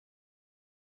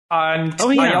 And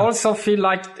I also feel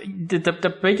like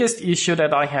the biggest issue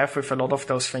that I have with a lot of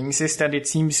those things is that it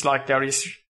seems like there is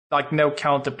like no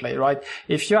counterplay, right?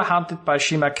 If you're hunted by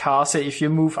Shimakaze, if you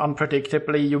move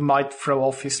unpredictably, you might throw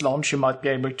off his launch. You might be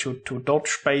able to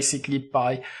dodge basically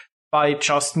by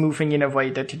just moving in a way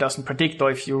that he doesn't predict, or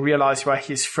if you realize where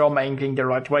he's from, angling the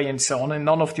right way and so on. And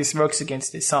none of this works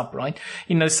against the sub, right?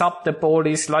 In a sub, the ball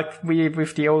is like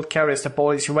with the old carriers, the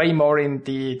ball is way more in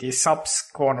the sub's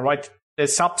corner, right? The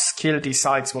sub skill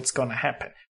decides what's going to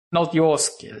happen, not your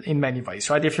skill in many ways,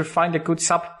 right? If you find a good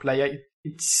sub player,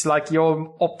 it's like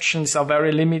your options are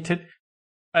very limited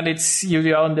and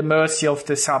you're on the mercy of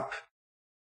the sub.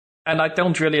 And I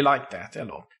don't really like that a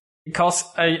lot. Because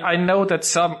I know that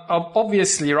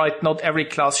obviously, right, not every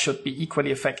class should be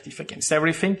equally effective against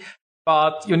everything,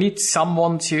 but you need some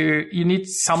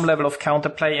level of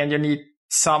counterplay and you need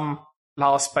some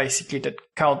class basically that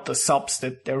counter subs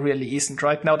that there really isn't.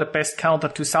 Right now, the best counter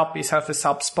to sub is have a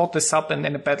sub spot the sub and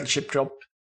then a battleship drop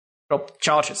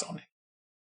charges on it.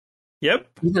 Yep.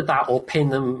 Either that or pin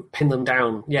them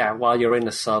down, while you're in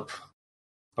a sub.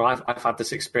 Or I've had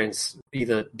this experience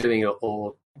either doing it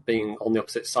or being on the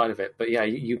opposite side of it. But yeah,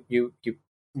 you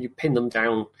pin them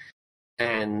down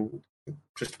and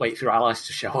just wait for your allies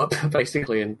to show up,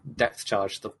 basically, and depth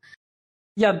charge them.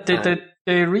 Yeah,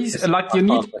 the reason, like, you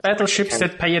need battleships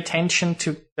that pay attention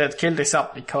to that kill this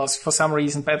up, because for some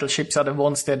reason battleships are the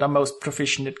ones that are most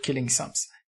proficient at killing subs.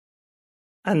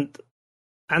 And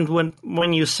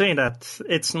when you say that,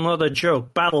 it's not a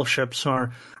joke. Battleships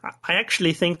are... I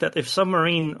actually think that if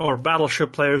submarine or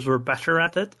battleship players were better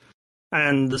at it,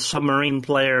 and the submarine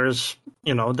players,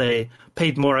 they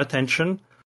paid more attention,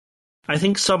 I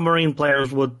think submarine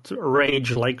players would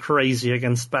rage like crazy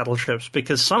against battleships,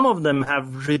 because some of them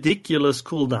have ridiculous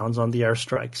cooldowns on the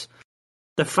airstrikes.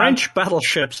 The French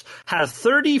battleships have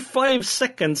 35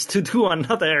 seconds to do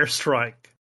another airstrike.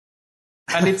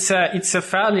 And it's a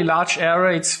fairly large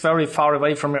area. It's very far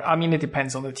away from. I mean, it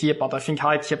depends on the tier, but I think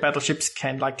high tier battleships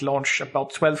can like launch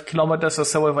about 12 kilometers or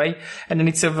so away, and then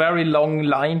it's a very long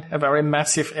line, a very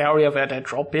massive area where they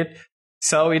drop it.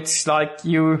 So it's like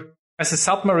as a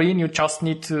submarine, you just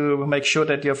need to make sure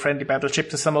that your friendly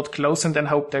battleship is somewhat close, and then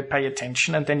hope they pay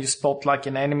attention, and then you spot like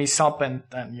an enemy sub, and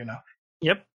then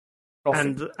Yep.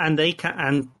 And they can.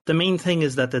 And the main thing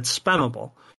is that it's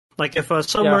spammable. Like, if a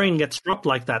submarine gets dropped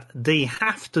like that, they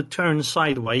have to turn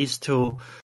sideways to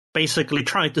basically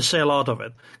try to sail out of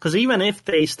it. Because even if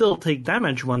they still take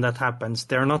damage when that happens,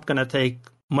 they're not going to take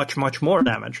much, much more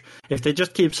damage. If they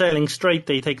just keep sailing straight,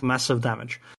 they take massive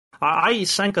damage. I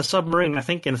sank a submarine, I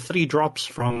think, in 3 drops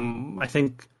from, I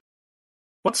think...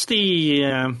 What's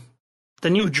the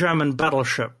new German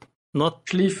battleship? Not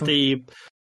Schlieffen.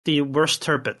 the worst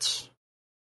Tirpitz.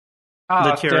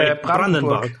 The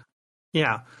Brandenburg.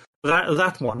 Yeah.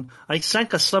 That one, I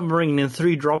sank a submarine in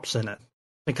 3 drops in it,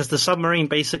 because the submarine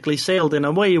basically sailed in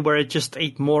a way where it just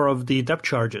ate more of the depth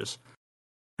charges.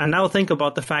 And now think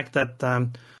about the fact that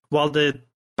while the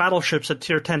battleships at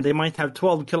tier 10, they might have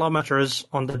 12 kilometers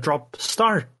on the drop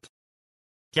start,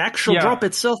 the actual drop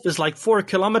itself is like 4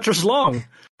 kilometers long.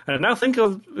 And now think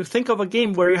of a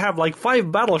game where you have like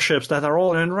 5 battleships that are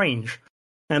all in range,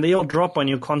 and they all drop on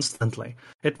you constantly.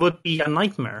 It would be a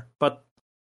nightmare, but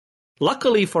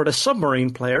luckily for the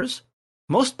submarine players,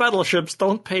 most battleships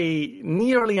don't pay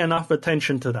nearly enough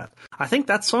attention to that. I think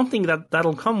that's something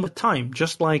that'll come with time,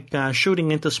 just like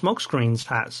shooting into smokescreens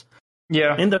has.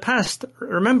 Yeah. In the past,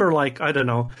 remember,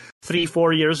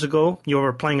 3-4 years ago, you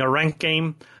were playing a ranked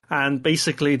game, and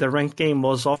basically the ranked game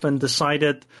was often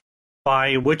decided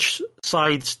by which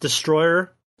side's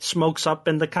destroyer smokes up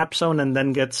in the cap zone and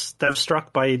then gets dev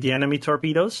struck by the enemy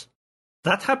torpedoes.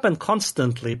 That happened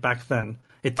constantly back then.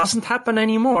 It doesn't happen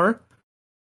anymore.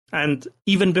 And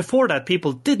even before that,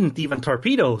 people didn't even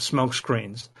torpedo smoke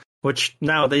screens, which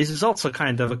nowadays is also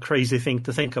kind of a crazy thing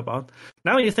to think about.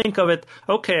 Now you think of it,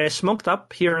 okay, I smoked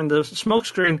up here in the smoke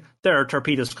screen, there are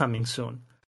torpedoes coming soon.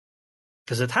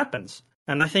 Because it happens.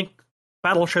 And I think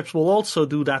battleships will also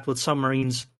do that with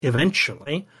submarines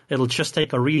eventually. It'll just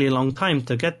take a really long time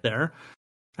to get there.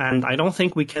 And I don't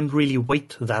think we can really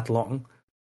wait that long.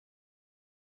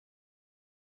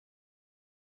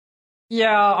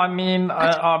 Yeah, I mean,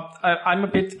 I'm a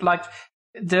bit like,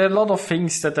 there are a lot of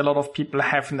things that a lot of people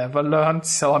have never learned,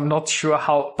 so I'm not sure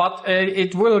how, but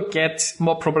it will get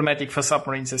more problematic for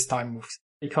submarines as time moves,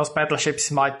 because battleships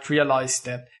might realize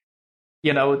that,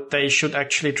 you know, they should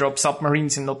actually drop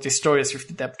submarines and not destroyers with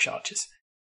the depth charges.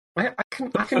 I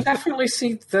can definitely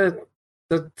see the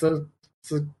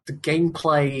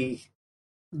gameplay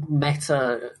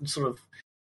meta sort of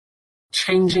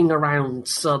changing around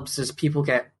subs as people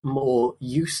get more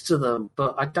used to them,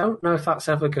 but I don't know if that's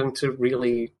ever going to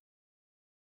really...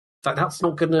 That's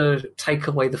not going to take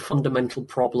away the fundamental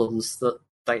problems that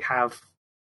they have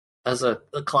as a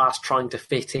class trying to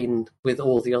fit in with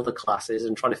all the other classes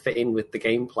and trying to fit in with the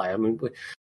gameplay. I mean,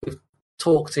 we've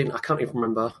talked in... I can't even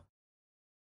remember.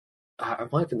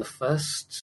 It might have been the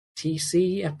first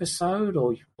TC episode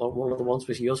or one of the ones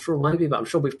with yours maybe, but I'm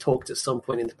sure we've talked at some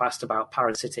point in the past about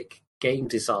parasitic game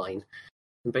design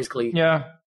and basically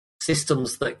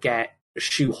systems that get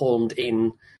shoehorned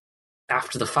in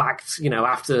after the fact, you know,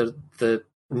 after the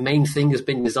main thing has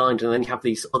been designed, and then you have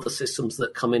these other systems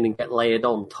that come in and get layered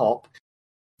on top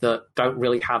that don't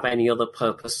really have any other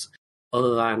purpose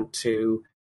other than to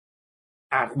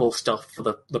add more stuff for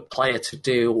the player to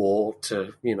do, or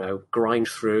to, you know, grind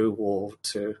through, or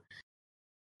to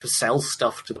sell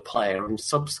stuff to the player. And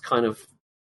subs kind of,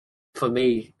 for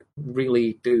me,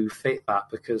 really do fit that,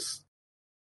 because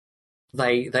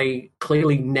they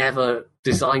clearly never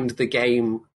designed the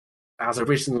game as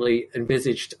originally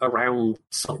envisaged around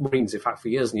submarines. In fact, for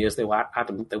years and years they were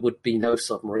adamant there would be no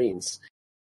submarines.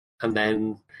 And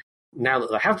then now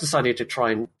that they have decided to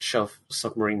try and shove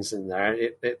submarines in there,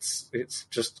 it's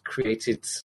just created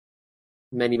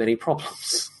many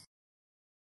problems.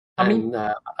 I don't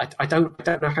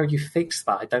know how you fix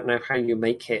that. I don't know how you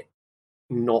make it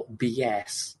not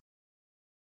BS.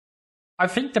 I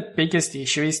think the biggest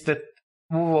issue is that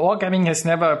Wargaming has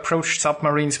never approached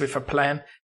submarines with a plan.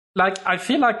 Like, I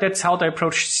feel like that's how they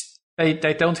approach. They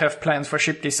don't have plans for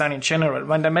ship design in general.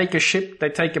 When they make a ship, they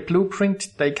take a blueprint,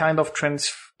 they kind of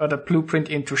transfer the blueprint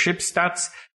into ship stats,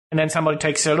 and then somebody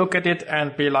takes a look at it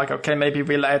and be like, okay, maybe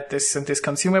we'll add this and this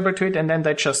consumable to it, and then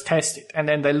they just test it. And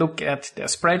then they look at their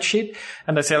spreadsheet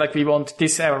and they say, like, we want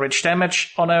this average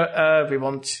damage on we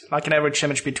want like an average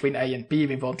damage between A and B,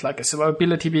 we want like a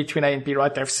survivability between A and B,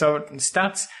 right? They have certain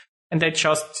stats, and they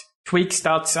just tweak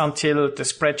stats until the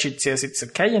spreadsheet says it's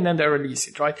okay, and then they release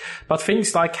it, right? But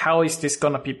things like, how is this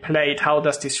gonna be played? How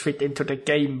does this fit into the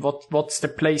game? What's the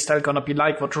playstyle gonna be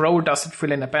like? What role does it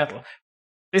fill in a battle?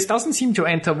 This doesn't seem to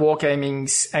enter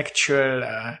Wargaming's actual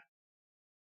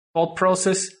thought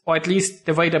process, or at least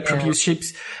the way they produce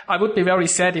ships. I would be very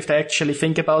sad if they actually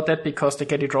think about that, because they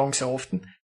get it wrong so often.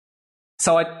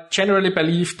 So I generally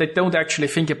believe they don't actually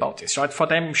think about this, right? For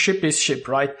them, ship is ship,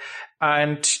 right?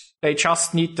 And they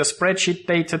just need the spreadsheet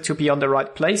data to be on the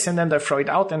right place, and then they throw it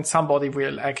out, and somebody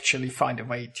will actually find a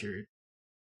way to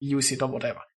use it or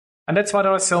whatever. And that's why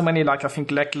there are so many, like, I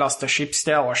think, lackluster ships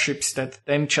there, or ships that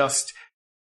then just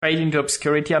fade into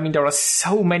obscurity. I mean, there are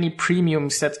so many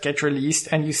premiums that get released,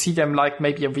 and you see them like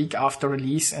maybe a week after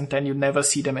release, and then you never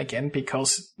see them again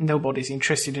because nobody's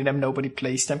interested in them, nobody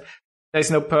plays them.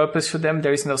 There's no purpose for them,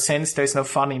 there is no sense, there's no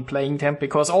fun in playing them,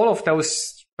 because all of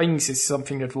those things is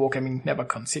something that Wargaming never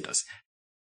considers.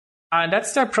 And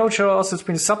that's the approach also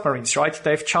with submarines, right?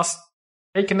 They've just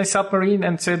taken a submarine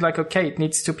and said, like, okay, it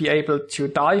needs to be able to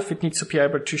dive, it needs to be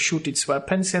able to shoot its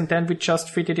weapons, and then we just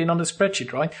fit it in on the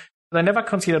spreadsheet, right? But I never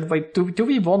considered, wait, do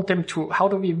we want them to, who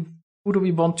do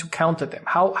we want to counter them?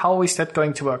 How is that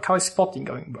going to work? How is spotting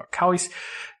going to work? How is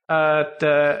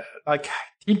the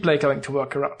team play going to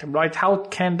work around them, right? How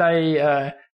can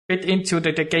they fit into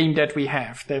the game that we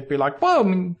have? They'd be like, well, I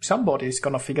mean, somebody's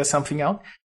gonna figure something out.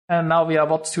 And now we are,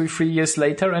 2-3 years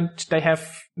later, and they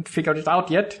haven't figured it out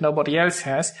yet. Nobody else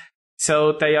has.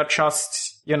 So they are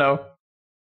just,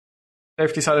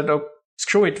 they've decided, oh,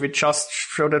 screw it, we just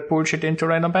throw that bullshit into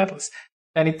random battles.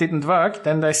 And it didn't work.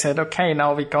 Then they said, okay,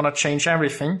 now we're gonna change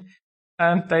everything.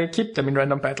 And they keep them in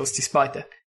random battles despite that.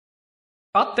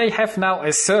 But they have now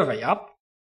a survey up,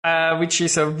 which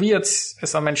is a weird,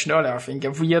 as I mentioned earlier, I think,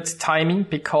 a weird timing,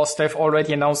 because they've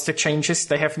already announced the changes.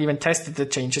 They haven't even tested the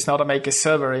changes. Now they make a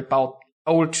survey about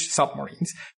old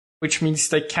submarines. which means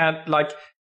they can't, like,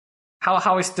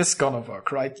 how is this gonna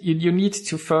work, right? You need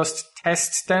to first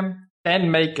test them,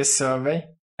 then make a survey,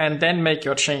 and then make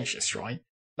your changes, right?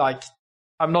 Like,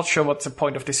 I'm not sure what's the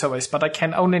point of the surveys, but I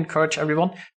can only encourage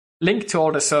everyone, link to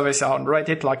all the surveys on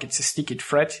Reddit like it's a sticky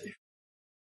thread.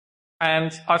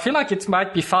 And I feel like it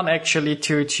might be fun actually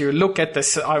to look at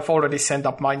this. I've already sent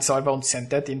up mine, so I won't send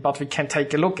that in, but we can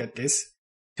take a look at this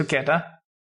together.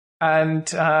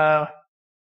 And I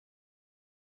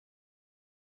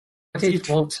did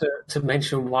want to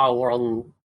mention while we're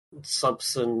on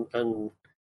subs and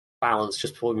balance,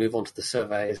 just before we move on to the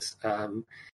surveys,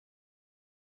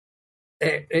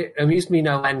 it amused me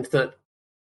no end that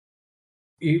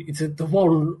the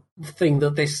one thing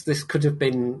that this could have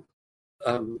been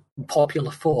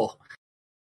popular for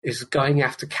is going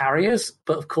after carriers,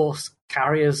 but of course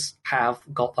carriers have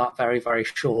got that very, very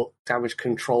short damage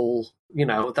control,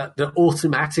 that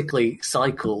automatically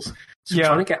cycles. So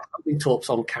trying to get homing torps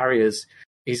on carriers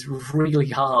is really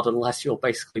hard unless you're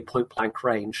basically point blank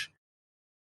range.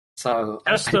 So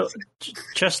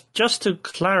just to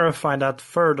clarify that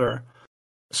further.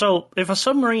 So if a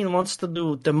submarine wants to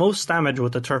do the most damage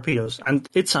with the torpedoes, and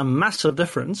it's a massive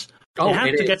difference, they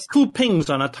have to get 2 pings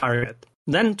on a target.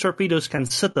 Then torpedoes can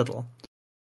citadel.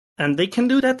 And they can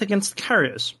do that against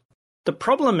carriers. The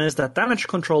problem is that damage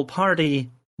control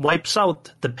party wipes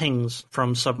out the pings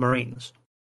from submarines.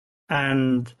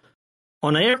 And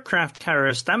on aircraft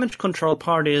carriers, damage control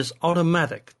party is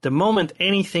automatic. The moment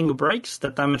anything breaks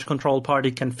that damage control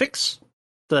party can fix,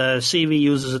 the CV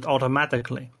uses it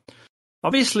automatically.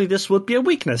 Obviously, this would be a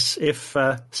weakness if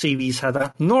CVs had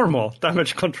a normal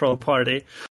damage control party.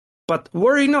 But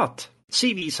worry not.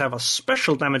 CVs have a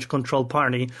special damage control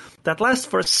party that lasts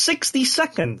for 60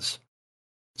 seconds.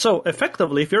 So,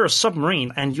 effectively, if you're a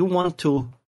submarine and you want to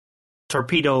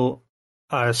torpedo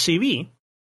a CV,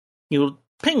 you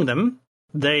ping them,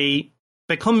 they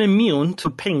become immune to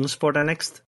pings for the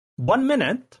next 1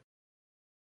 minute.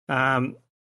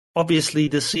 Obviously,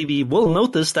 the CV will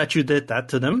notice that you did that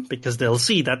to them, because they'll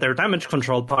see that their damage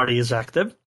control party is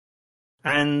active.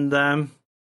 And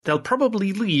they'll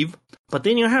probably leave, but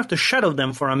then you have to shadow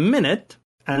them for a minute,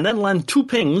 and then land 2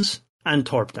 pings and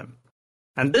torp them.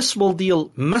 And this will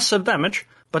deal massive damage,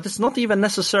 but it's not even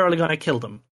necessarily going to kill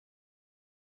them.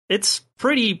 It's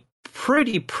pretty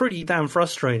damn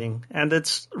frustrating, and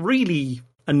it's really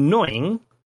annoying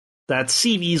that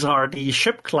CVs are the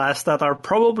ship class that are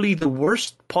probably the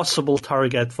worst possible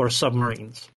target for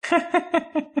submarines.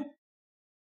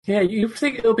 Yeah, you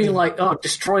think it'll be like,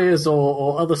 destroyers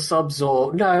or other subs,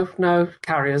 or no,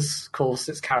 carriers. Of course,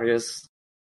 it's carriers.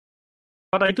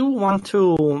 But I do want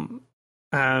to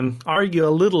argue a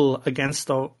little against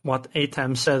what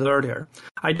Atam said earlier.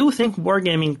 I do think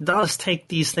wargaming does take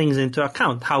these things into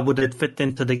account. How would it fit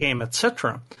into the game,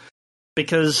 etc.?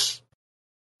 Because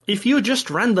if you just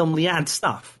randomly add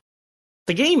stuff,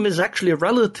 the game is actually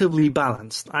relatively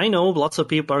balanced. I know lots of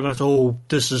people are going to say, oh,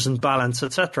 this isn't balanced,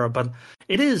 etc., but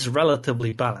it is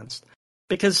relatively balanced.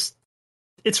 Because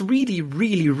it's really,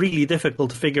 really, really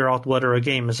difficult to figure out whether a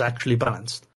game is actually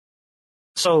balanced.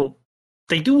 So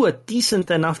they do a decent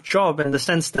enough job in the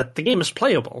sense that the game is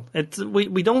playable.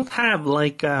 We don't have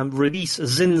like release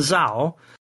Xin Zhao,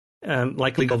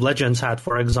 like League of Legends had,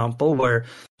 for example, where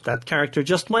that character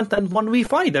just went and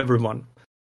 1v5'd everyone.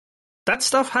 That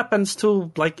stuff happens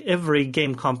to like every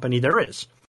game company there is.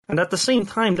 And at the same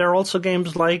time, there are also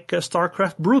games like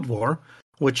StarCraft Brood War,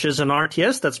 which is an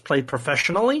RTS that's played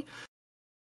professionally.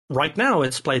 Right now,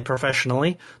 it's played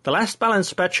professionally. The last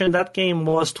balance patch in that game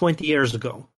was 20 years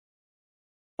ago.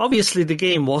 Obviously, the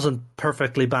game wasn't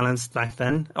perfectly balanced back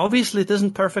then. Obviously, it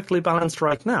isn't perfectly balanced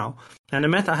right now. And the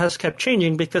meta has kept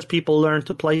changing because people learn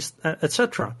to play,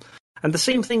 etc. And the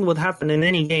same thing would happen in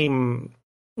any game,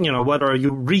 whether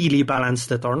you really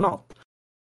balanced it or not.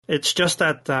 It's just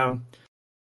that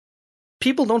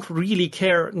people don't really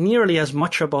care nearly as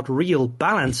much about real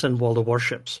balance in World of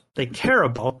Warships. They care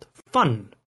about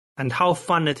fun and how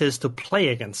fun it is to play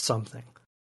against something.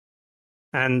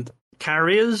 And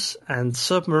carriers and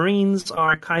submarines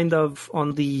are kind of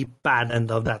on the bad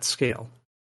end of that scale.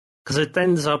 Because it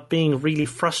ends up being really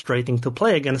frustrating to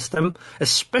play against them,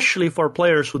 especially for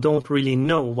players who don't really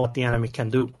know what the enemy can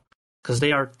do. Because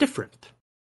they are different.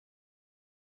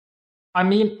 I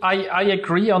mean, I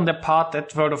agree on the part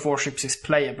that World of Warships is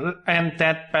playable, and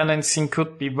that balancing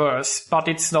could be worse, but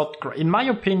it's not great. In my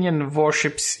opinion,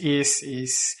 Warships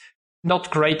is not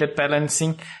great at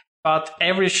balancing, but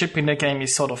every ship in the game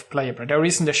is sort of playable. There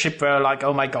isn't a ship where like,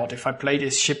 oh my god, if I play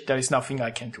this ship, there is nothing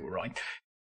I can do, right?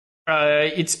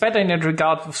 It's better in that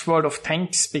regard with World of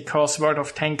Tanks, because World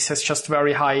of Tanks has just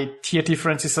very high tier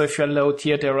differences. So if you're low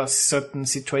tier, there are certain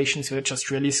situations where you're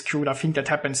just really screwed. I think that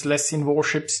happens less in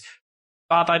warships.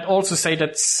 But I'd also say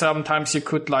that sometimes you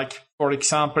could, like, for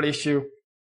example, if you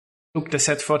took the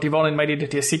Z-41 and made it a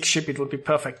tier 6 ship, it would be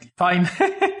perfectly fine.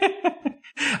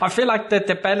 I feel like that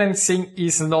the balancing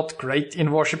is not great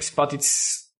in warships, but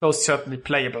it's most certainly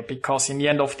playable, because in the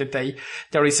end of the day,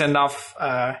 there is enough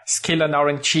skill and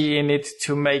RNG in it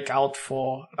to make out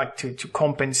for, like, to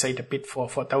compensate a bit for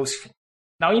those things.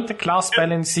 Now, interclass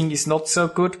balancing is not so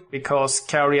good, because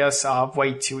carriers are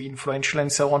way too influential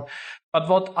and so on. But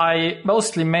what I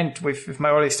mostly meant with my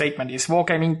earlier statement is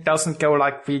wargaming doesn't go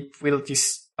like we will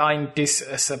design this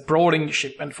as a brawling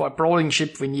ship. And for a brawling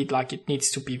ship, we need, like, it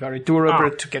needs to be very durable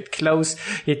to get close.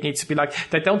 It needs to be like,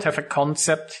 they don't have a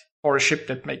concept or a ship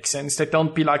that makes sense. They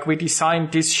don't be like, we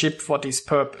designed this ship for this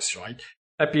purpose, right?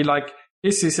 They'd be like,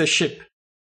 this is a ship.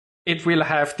 It will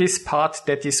have this part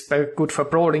that is good for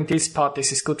brawling, this part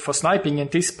this is good for sniping,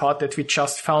 and this part that we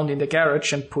just found in the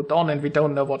garage and put on and we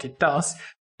don't know what it does.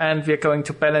 And we're going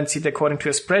to balance it according to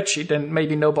a spreadsheet, and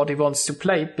maybe nobody wants to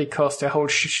play it because the whole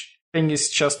thing is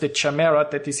just a chimera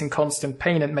that is in constant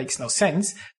pain and makes no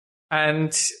sense.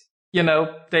 And you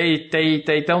know,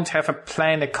 they don't have a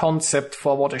plan, a concept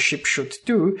for what a ship should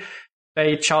do.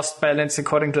 They just balance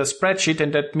according to a spreadsheet,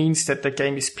 and that means that the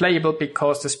game is playable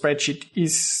because the spreadsheet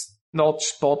is not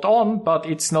spot on, but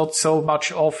it's not so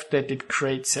much off that it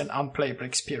creates an unplayable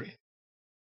experience.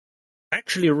 I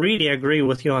actually really agree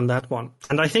with you on that one.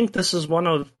 And I think this is kind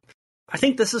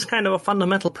of a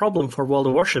fundamental problem for World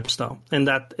of Warships, though, in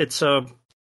that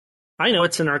I know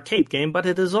it's an arcade game, but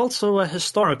it is also a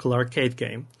historical arcade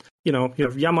game. You know,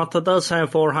 Yamato does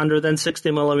have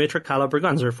 460mm caliber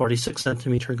guns, or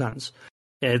 46cm guns.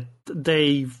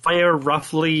 They fire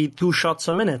roughly 2 shots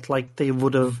a minute, like they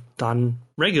would have done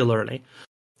regularly.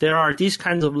 There are these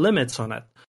kinds of limits on it.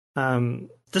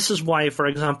 This is why, for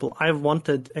example, I've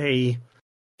wanted a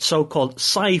so-called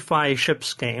sci-fi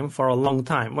ships game for a long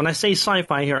time. When I say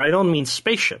sci-fi here, I don't mean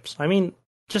spaceships. I mean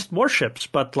just warships,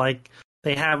 but like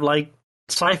they have like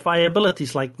sci-fi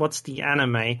abilities, like what's the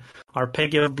anime?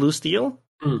 Arpeggio of Blue Steel?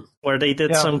 Where they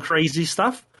did some crazy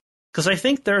stuff. Because I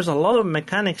think there's a lot of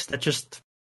mechanics that just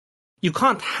you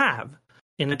can't have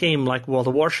in a game like World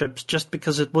of Warships just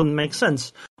because it wouldn't make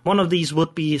sense. One of these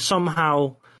would be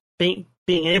somehow being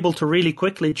able to really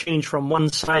quickly change from one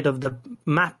side of the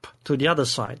map to the other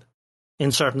side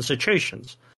in certain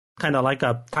situations. Kind of like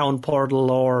a town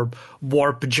portal or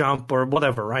warp jump or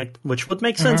whatever, right? Which would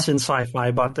make sense in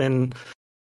sci-fi, but in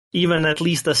even at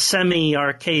least a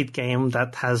semi-arcade game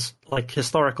that has like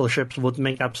historical ships would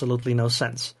make absolutely no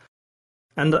sense.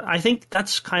 And I think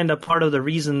that's kind of part of the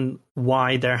reason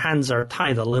why their hands are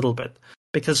tied a little bit.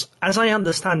 Because as I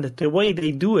understand it, the way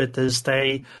they do it is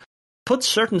they put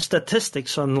certain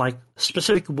statistics on like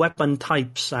specific weapon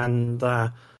types and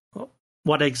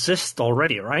what exists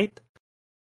already, right?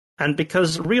 And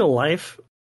because real life,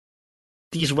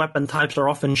 these weapon types are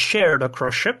often shared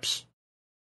across ships.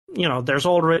 You know, there's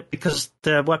already, because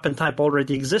the weapon type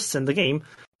already exists in the game,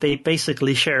 they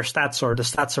basically share stats, or the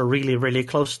stats are really, really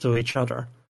close to each other.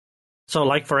 So,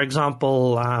 like, for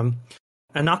example, an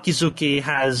Akizuki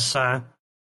has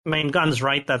main guns,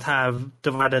 right, that have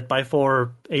divided by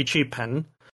 4 HE pen.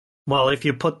 Well, if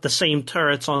you put the same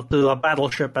turrets onto a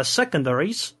battleship as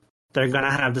secondaries, they're going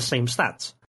to have the same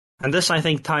stats. And this, I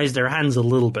think, ties their hands a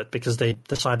little bit because they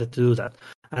decided to do that.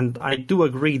 And I do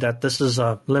agree that this is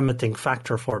a limiting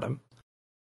factor for them,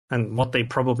 and what they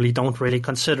probably don't really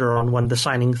consider on when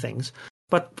designing things.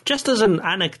 But just as an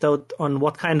anecdote on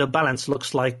what kind of balance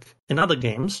looks like in other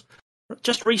games,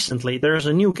 just recently there's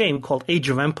a new game called Age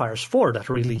of Empires 4 that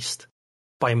released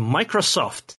by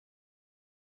Microsoft.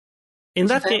 In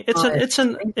that game, it's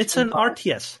an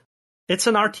RTS. It's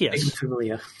an RTS.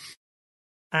 Familiar.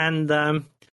 And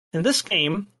in this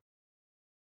game,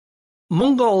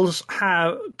 Mongols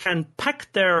can pack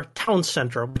their town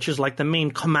center, which is like the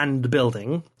main command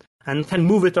building, and can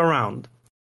move it around.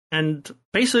 And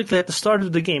basically at the start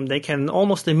of the game, they can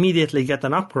almost immediately get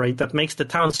an upgrade that makes the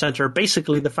town center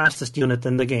basically the fastest unit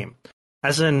in the game.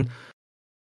 As in,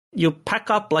 you pack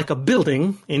up like a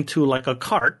building into like a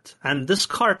cart, and this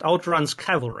cart outruns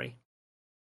cavalry.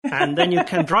 And then you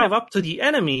can drive up to the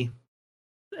enemy's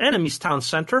town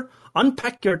center,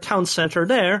 unpack your town center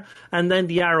there, and then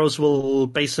the arrows will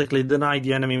basically deny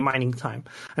the enemy mining time.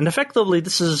 And effectively,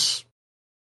 this is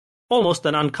almost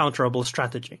an uncounterable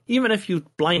strategy. Even if you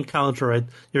blind counter it,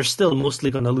 you're still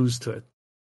mostly going to lose to it.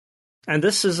 And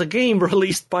this is a game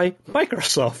released by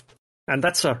Microsoft. And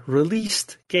that's a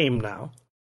released game now.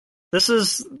 this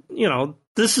is,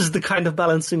 this is the kind of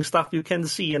balancing stuff you can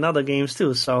see in other games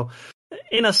too. So,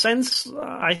 in a sense,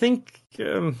 I think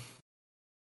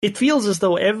it feels as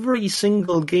though every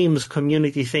single games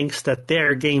community thinks that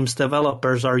their games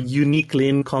developers are uniquely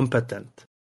incompetent.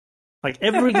 Like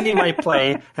every game I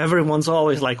play, everyone's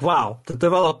always like, wow, the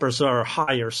developers are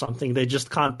high or something. They just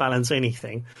can't balance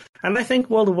anything. And I think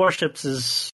World of Warships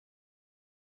is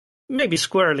maybe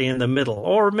squarely in the middle,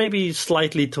 or maybe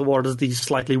slightly towards the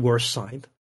slightly worse side.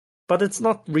 But it's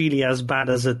not really as bad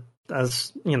as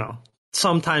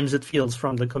sometimes it feels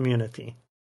from the community.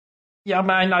 Yeah,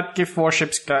 I'd give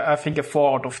Warships, I think, a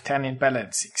 4 out of 10 in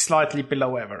balancing, slightly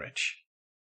below average.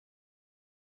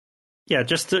 Yeah,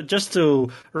 just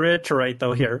to reiterate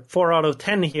though here, 4 out of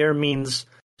 10 here means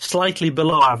slightly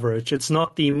below average. It's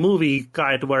not the movie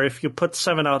guide where if you put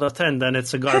 7 out of 10, then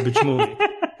it's a garbage movie.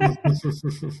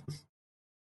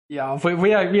 Yeah,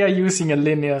 we are using a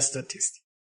linear statistic.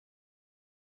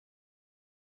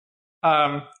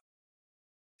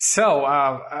 So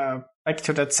back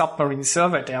to that submarine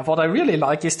survey there. What I really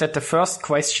like is that the first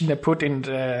question they put in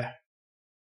the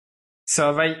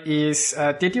survey is,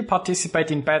 did you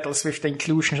participate in battles with the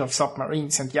inclusion of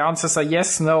submarines? And the answers are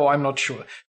yes, no, I'm not sure.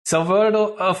 So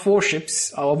World of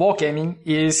Warships, or Wargaming,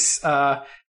 is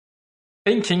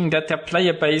thinking that their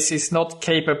player base is not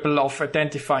capable of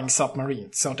identifying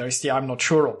submarines. So there's the I'm not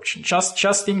sure option.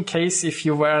 Just in case if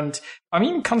you weren't,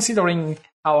 considering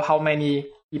how many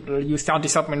people use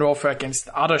anti-submarine warfare against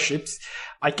other ships,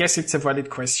 I guess it's a valid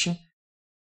question.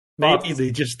 Maybe they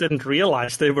just didn't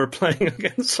realize they were playing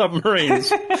against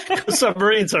submarines. Because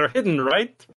submarines are hidden,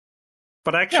 right?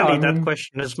 But actually, that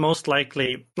question is most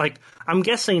likely, I'm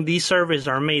guessing these surveys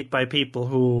are made by people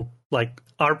who,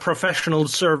 are professional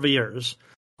surveyors.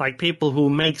 Like people who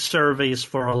make surveys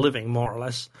for a living, more or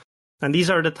less. And these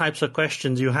are the types of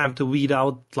questions you have to weed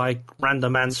out,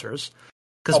 random answers.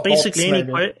 Because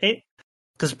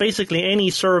basically any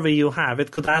survey you have,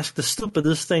 it could ask the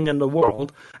stupidest thing in the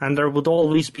world, and there would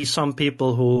always be some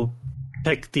people who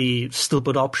pick the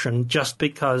stupid option just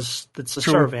because it's a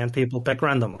survey and people pick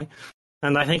randomly.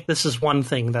 And I think this is one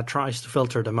thing that tries to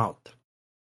filter them out.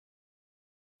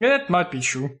 Yeah, that might be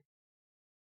true.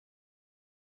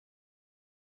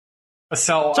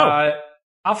 So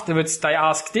afterwards they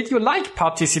ask, did you like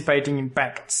participating in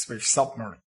battles with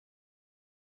submarines?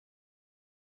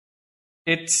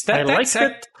 I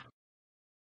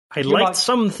liked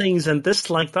some things and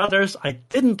disliked others. I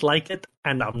didn't like it,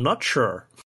 and I'm not sure.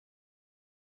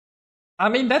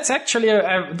 That's actually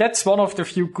that's one of the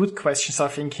few good questions, I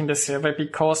think, in the survey,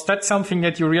 because that's something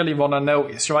that you really want to know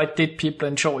is, right, did people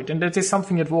enjoy it? And that is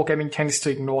something that Wargaming tends to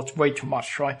ignore way too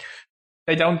much, right?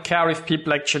 They don't care if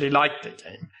people actually like the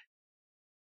game.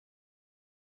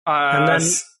 And then,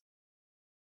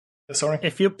 sorry?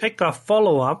 If you pick a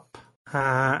follow-up,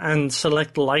 and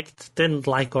select liked, didn't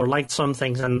like, or liked some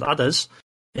things and others,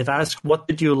 it asks, what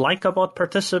did you like about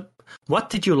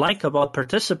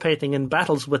participating in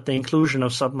battles with the inclusion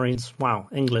of submarines? Wow,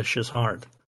 English is hard.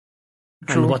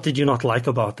 True. And what did you not like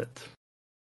about it?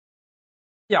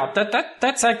 Yeah,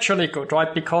 that's actually good,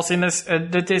 right? Because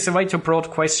that is a way to broad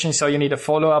question, so you need a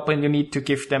follow-up and you need to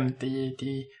give them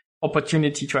the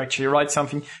opportunity to actually write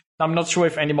something. I'm not sure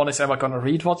if anyone is ever going to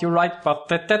read what you write, but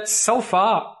that's so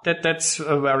far, that's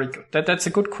very good. That's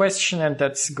a good question, and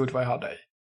that's a good way how they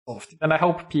solved it. And I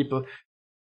hope people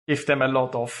give them a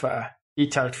lot of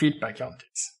detailed feedback on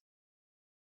this.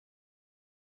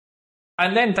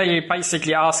 And then they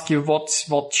basically ask you what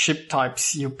ship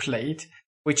types you played,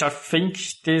 which I think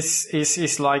this is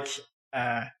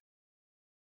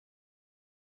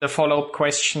the follow-up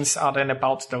questions are then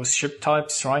about those ship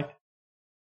types, right?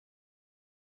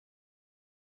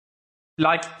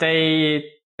 They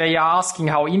are asking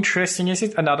how interesting is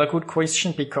it? Another good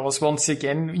question, because once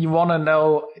again, you want to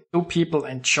know, do people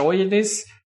enjoy this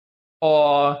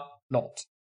or not?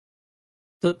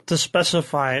 To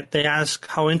specify, they ask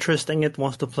how interesting it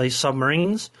was to play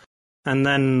submarines, and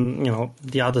then,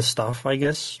 the other stuff, I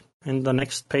guess, in the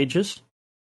next pages.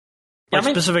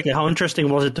 Specifically, how interesting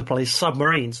was it to play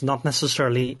submarines, not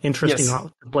necessarily interesting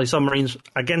how to play submarines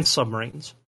against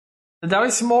submarines. There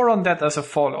is more on that as a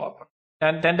follow-up.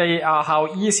 And then they are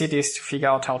how easy it is to figure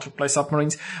out how to play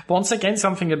submarines. Once again,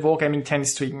 something that Wargaming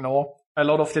tends to ignore a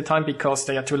lot of the time because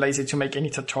they are too lazy to make any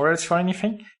tutorials for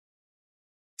anything.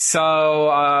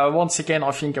 So, once again, I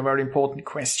think a very important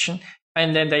question.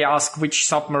 And then they ask which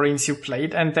submarines you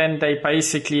played. And then they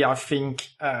basically, I think,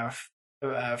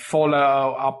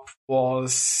 follow-up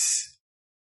was...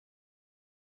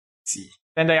 Let's see.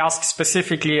 Then they ask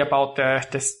specifically about the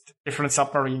different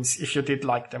submarines, if you did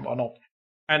like them or not.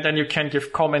 And then you can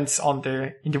give comments on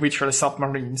the individual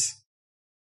submarines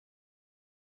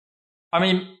I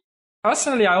mean,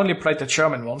 personally, I only played the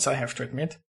German ones, I have to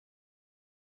admit.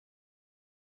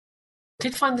 I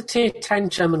did find the Tier 10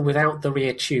 German without the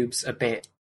rear tubes a bit,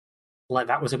 like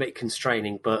that was a bit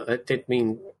constraining, but it did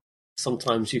mean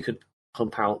sometimes you could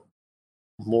pump out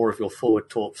more of your forward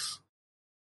torps.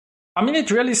 I mean, it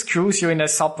really screws you in a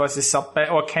sub versus sub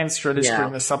battle, or can really screw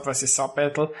in a sub versus sub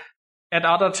battle. At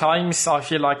other times, I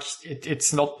feel like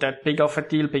it's not that big of a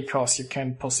deal because you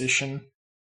can position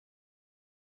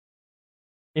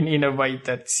in a way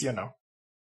that's,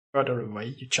 further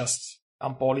away. You just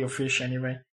dump all your fish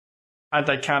anyway. And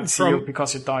they can't see you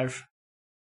because you dive.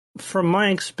 From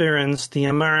my experience, the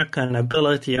American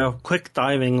ability of quick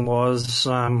diving was...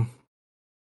 I'm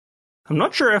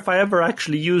not sure if I ever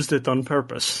actually used it on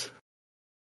purpose.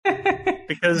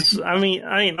 Because, I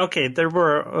mean, okay, there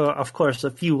were, of course, a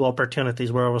few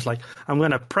opportunities where I was like, I'm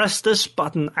going to press this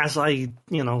button as I,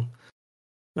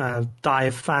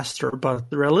 dive faster. But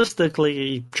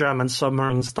realistically, German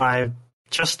submarines dive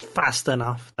just fast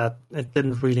enough that it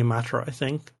didn't really matter, I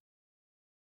think.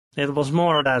 It was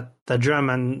more that the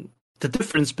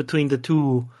difference between the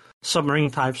two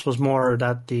submarine types was more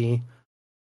that the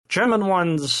German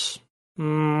ones,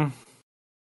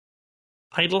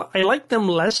 I liked them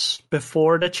less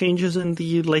before the changes in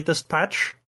the latest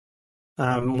patch,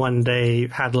 when they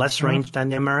had less range than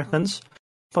the Americans.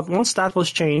 But once that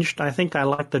was changed, I think I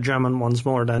like the German ones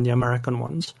more than the American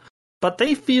ones. But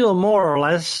they feel more or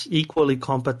less equally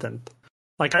competent.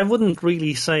 Like, I wouldn't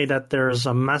really say that there's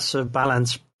a massive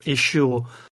balance issue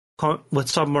with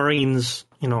submarines,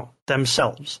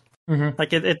 themselves. Mm-hmm.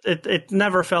 Like, it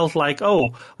never felt like,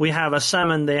 oh, we have a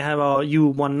Salmon, they have a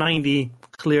U-190,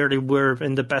 clearly we're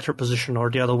in the better position, or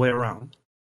the other way around.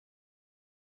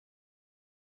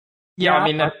 Yeah, I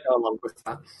mean, I'd go along with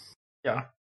that. Yeah,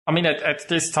 I mean, at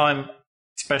this time,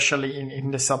 especially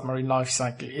in the submarine life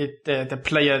cycle, the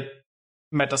player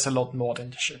matters a lot more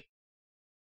than the ship.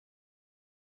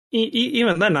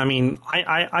 Even then, I mean,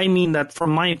 I mean that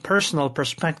from my personal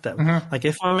perspective. Mm-hmm. Like,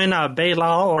 if I'm in a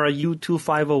Beilao or a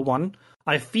U-2501,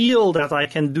 I feel that I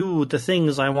can do the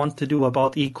things I want to do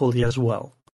about equally as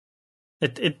well.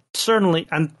 It certainly,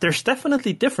 and there's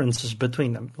definitely differences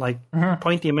between them. Like,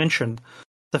 point you mentioned,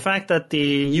 the fact that the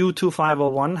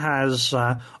U-2501 has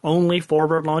only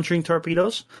forward-launching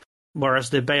torpedoes, whereas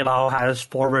the Beilao has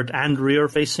forward and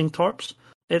rear-facing torps,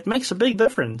 it makes a big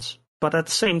difference. But at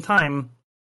the same time,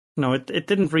 it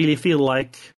didn't really feel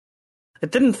like...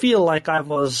 It didn't feel like I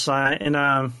was in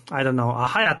a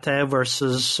Hayate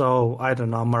versus,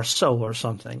 Marceau or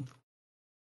something.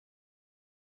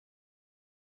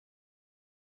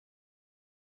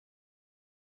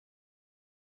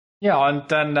 Yeah, and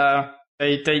then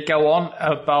they go on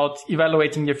about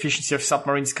evaluating the efficiency of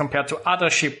submarines compared to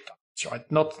other ship types,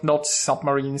 right? Not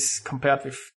submarines compared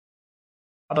with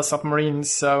other submarines.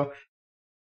 So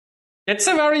that's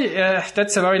a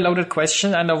very loaded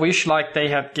question, and I wish they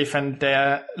had given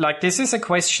this is a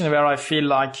question where I feel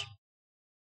like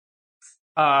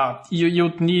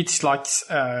you'd need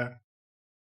something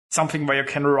where you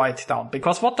can write down,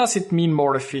 because what does it mean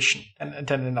more efficient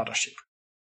than another ship?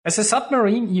 As a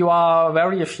submarine, you are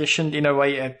very efficient in a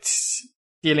way at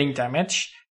dealing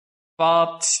damage,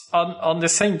 but on the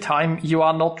same time,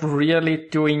 you're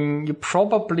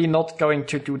probably not going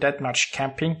to do that much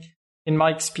camping, in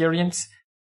my experience.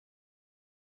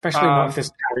 Especially not if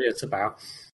this carrier's about.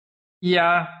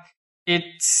 Yeah,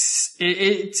 it's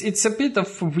a bit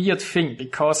of a weird thing,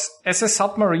 because as a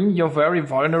submarine, you're very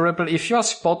vulnerable. If you're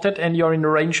spotted and you're in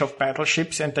range of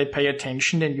battleships and they pay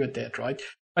attention, then you're dead, right?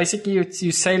 Basically,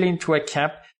 you sail into a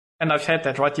cap, and I've had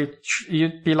that, right?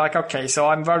 You'd be like, okay, so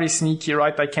I'm very sneaky,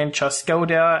 right? I can just go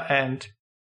there and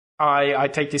I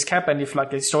take this cap, and if a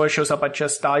destroyer shows up, I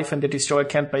just dive, and the destroyer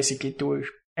can't basically do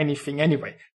anything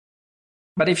anyway.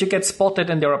 But if you get spotted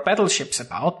and there are battleships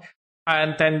about,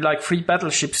 and then 3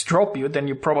 battleships drop you, then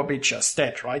you're probably just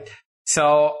dead, right?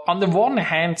 So on the one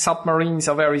hand, submarines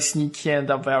are very sneaky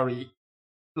and are very,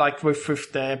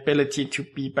 with the ability to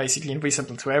be basically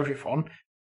invisible to everyone.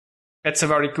 That's a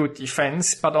very good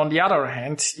defense. But on the other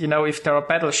hand, if there are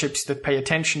battleships that pay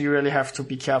attention, you really have to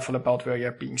be careful about where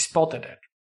you're being spotted at.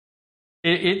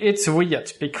 It's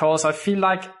weird, because I feel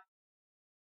like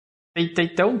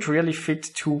they don't really fit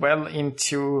too well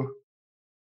into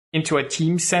a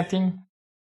team setting.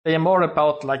 They are more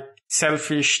about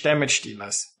selfish damage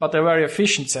dealers, but they're very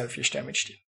efficient selfish damage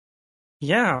dealers.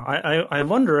 Yeah, I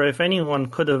wonder if anyone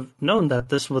could have known that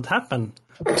this would happen.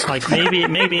 Maybe a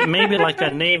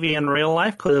Navy in real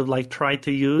life could have tried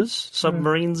to use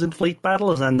submarines in fleet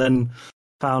battles and then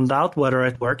found out whether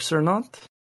it works or not.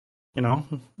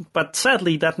 But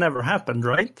sadly that never happened,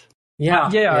 right?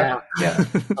 Yeah, yeah. as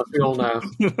we all know.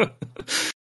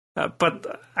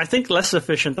 But I think less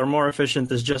efficient or more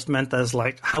efficient is just meant as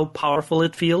like how powerful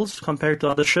it feels compared to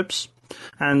other ships.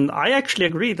 And I actually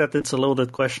agree that it's a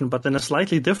loaded question, but in a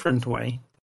slightly different way.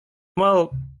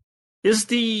 Well, is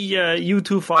the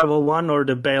U-2501 or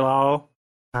the Beilao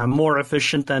more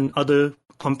efficient than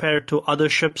compared to other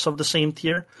ships of the same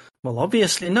tier? Well,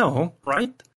 obviously no,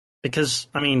 right? Because,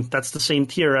 I mean, that's the same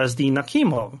tier as the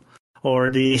Nakhimov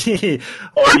or the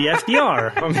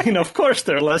FDR. I mean, of course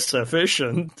they're less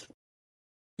efficient.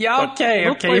 Yeah, okay.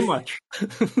 Not by much.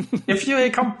 If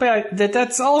you compare,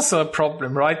 that's also a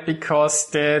problem, right? Because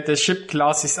the ship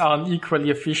classes aren't equally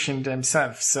efficient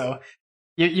themselves. So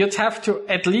you'd have to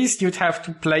place you'd have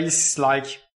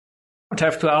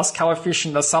to ask how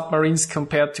efficient are submarines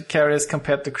compared to carriers,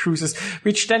 compared to cruisers,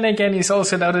 which then again is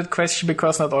also another question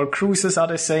because not all cruisers are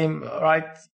the same, right?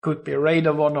 Could be a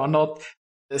radar one or not.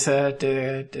 There's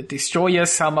the destroyers,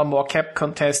 some are more cap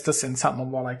contesters and some are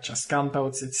more like just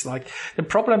gunboats. It's like, the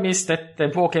problem is that the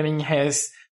Wargaming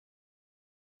has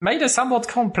made a somewhat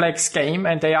complex game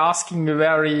and they're asking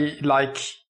very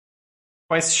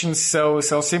questions so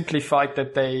simplified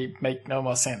that they make no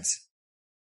more sense.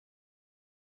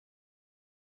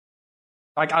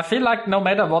 I feel like no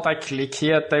matter what I click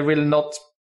here, they will not.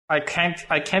 I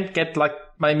can't get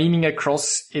my meaning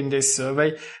across in this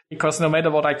survey because no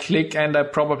matter what I click, and I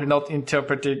probably not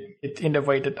interpreting it in the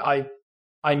way that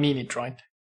I mean it, right?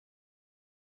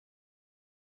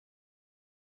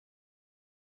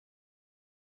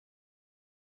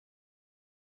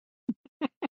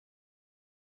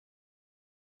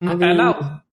 I mean,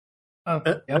 now,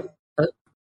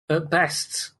 at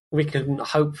best, we can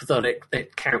hope that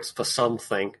it counts for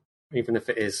something, even if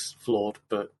it is flawed,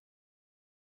 but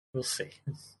we'll see.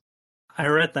 I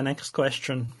read the next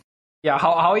question. Yeah,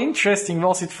 how interesting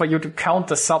was it for you to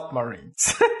counter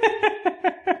submarines?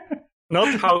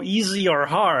 Not how easy or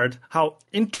hard, how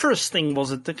interesting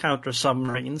was it to counter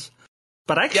submarines?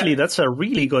 But actually, that's a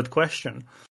really good question.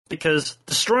 Because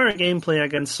destroyer gameplay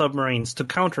against submarines, to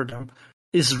counter them,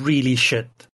 is really shit.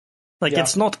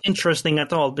 It's not interesting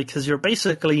at all, because you're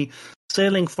basically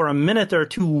sailing for a minute or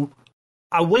two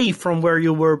away from where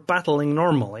you were battling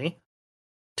normally,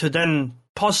 to then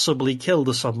possibly kill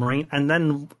the submarine, and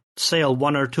then sail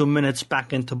 1 or 2 minutes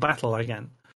back into battle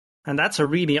again. And that's a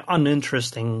really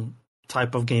uninteresting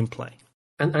type of gameplay.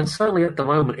 And certainly at the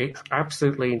moment, it's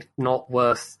absolutely not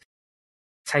worth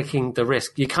taking the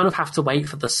risk. You kind of have to wait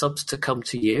for the subs to come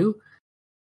to you,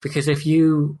 because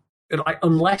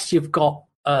unless you've got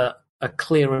a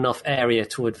clear enough area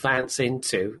to advance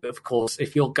into, of course,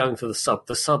 if you're going for the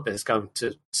sub is going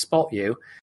to spot you,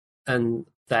 and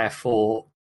therefore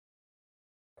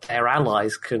their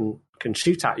allies can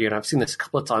shoot at you. And I've seen this a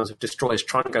couple of times with destroyers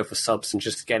trying to go for subs and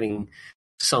just getting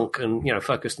sunk and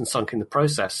focused and sunk in the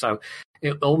process. So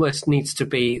it almost needs to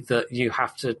be that you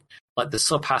have to, the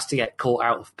sub has to get caught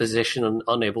out of position and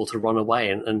unable to run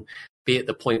away, and be at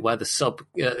the point where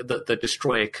the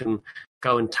destroyer can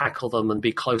go and tackle them and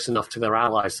be close enough to their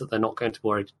allies that they're not going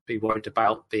to be worried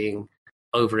about being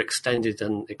overextended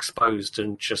and exposed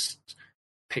and just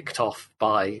picked off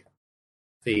by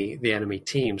the enemy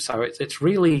team. So it's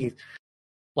really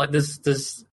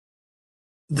there's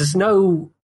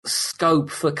no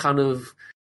scope for kind of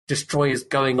destroyers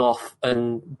going off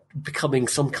and becoming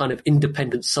some kind of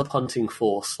independent sub-hunting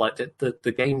force.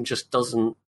 The game just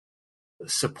doesn't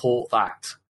support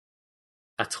that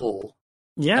at all.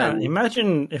 Yeah,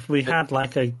 imagine if we had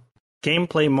a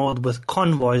gameplay mode with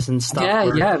convoys and stuff.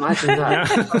 Yeah, imagine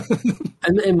that.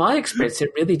 And in my experience,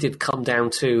 it really did come down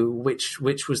to which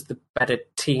was the better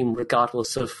team,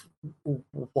 regardless of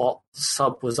what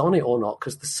sub was on it or not.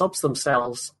 Because the subs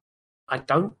themselves, I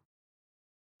don't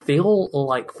feel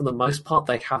like, for the most part,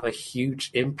 they have a huge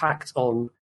impact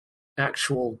on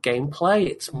actual gameplay.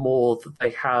 It's more that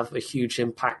they have a huge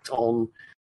impact on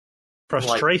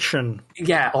frustration.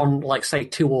 On say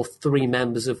 2 or 3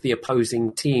 members of the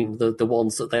opposing team, the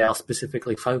ones that they are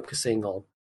specifically focusing on.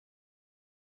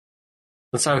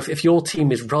 And so if your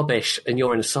team is rubbish and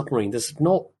you're in a submarine, there's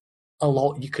not a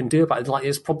lot you can do about it.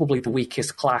 It's probably the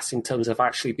weakest class in terms of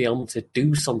actually being able to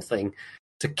do something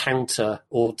to counter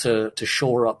or to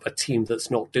shore up a team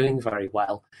that's not doing very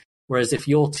well. Whereas if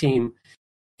your team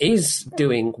is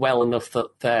doing well enough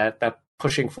that they're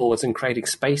pushing forwards and creating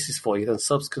spaces for you, then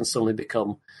subs can suddenly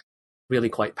become really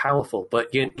quite powerful.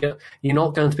 But you're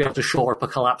not going to be able to shore up a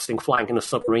collapsing flank in a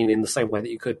submarine in the same way that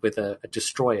you could with a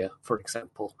destroyer, for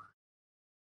example.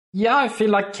 Yeah, I feel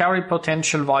like carry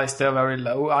potential-wise, they're very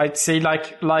low. I'd say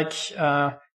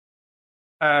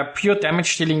pure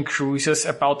damage-dealing cruisers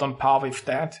about on par with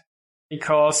that.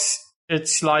 Because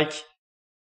it's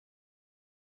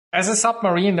As a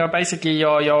submarine, basically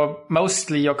your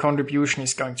mostly your contribution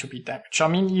is going to be damage. I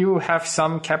mean, you have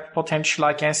some cap potential,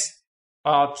 I guess,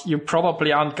 but you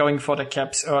probably aren't going for the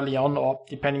caps early on, or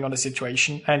depending on the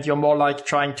situation, and you're more like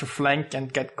trying to flank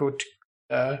and get good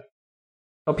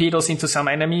torpedoes into some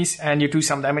enemies, and you do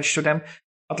some damage to them.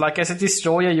 But like as a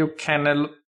destroyer, you can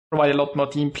provide a lot more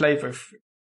team play with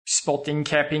spotting,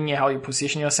 capping, how you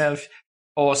position yourself,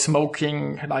 or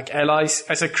smoking like allies.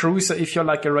 As a cruiser, if you're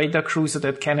like a radar cruiser,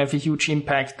 that can have a huge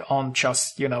impact on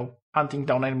just, hunting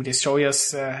down enemy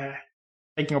destroyers,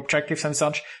 taking objectives and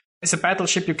such. As a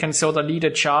battleship, you can sort of lead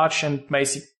a charge and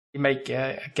basically make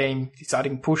a game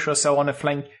deciding push or so on a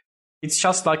flank. It's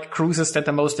just like cruisers that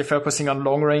are mostly focusing on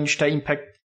long range. The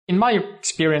impact, in my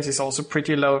experience, is also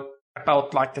pretty low,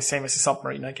 about like the same as a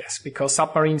submarine, I guess, because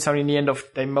submarines are in the end of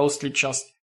the day mostly just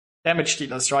damage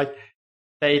dealers, right?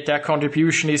 Their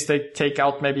contribution is they take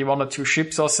out maybe one or two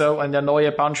ships or so and annoy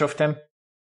a bunch of them,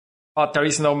 but there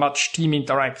is no much team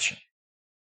interaction.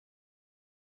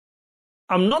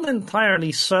 I'm not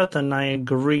entirely certain I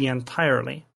agree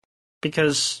entirely,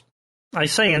 because I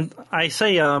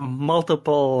say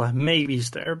multiple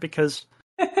maybes there, because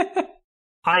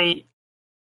I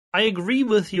agree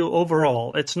with you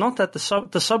overall. It's not that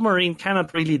the submarine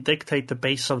cannot really dictate the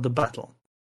base of the battle.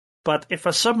 But if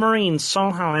a submarine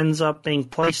somehow ends up being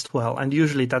placed well, and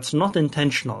usually that's not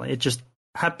intentional, it just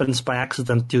happens by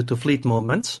accident due to fleet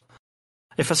movements.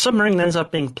 If a submarine ends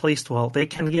up being placed well, they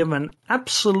can give an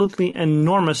absolutely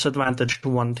enormous advantage to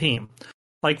one team.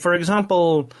 Like, for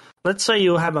example, let's say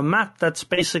you have a map that's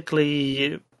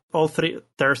basically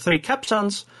there are 3 cap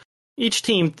zones. Each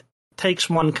team takes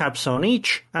 1 cap zone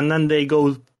each, and then they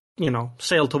go,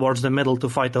 sail towards the middle to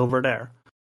fight over there.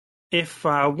 If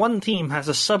one team has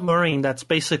a submarine that's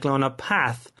basically on a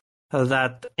path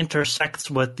that intersects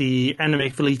with the enemy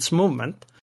fleet's movement,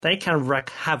 they can wreak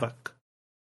havoc.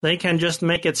 They can just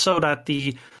make it so that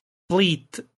the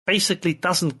fleet basically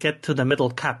doesn't get to the middle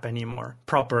cap anymore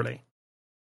properly.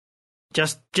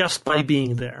 Just by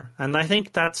being there. And I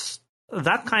think that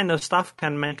kind of stuff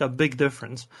can make a big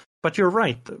difference. But you're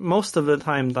right. Most of the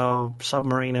time, though,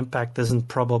 submarine impact isn't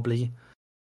probably...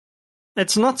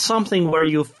 It's not something where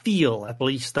you feel, at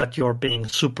least, that you're being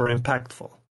super impactful.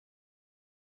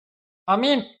 I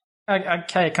mean,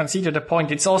 I concede the point.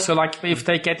 It's also like if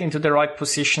they get into the right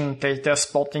position, their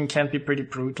spotting can be pretty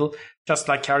brutal, just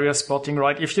like carrier spotting,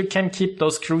 right? If you can keep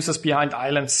those cruisers behind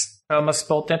islands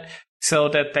spotted so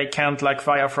that they can't like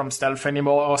fire from stealth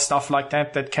anymore or stuff like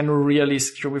that, that can really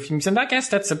screw with teams. And I guess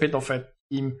that's a bit of a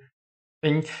team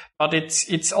thing, but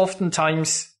it's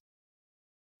oftentimes...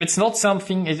 It's not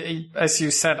something, as you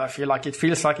said, I feel like it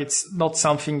feels like it's not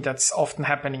something that's often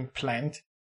happening planned.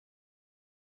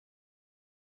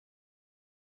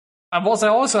 And what I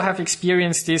also have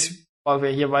experienced is, while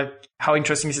we're here, like how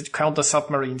interesting is it to counter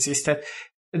submarines, is that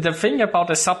the thing about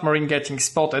a submarine getting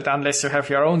spotted, unless you have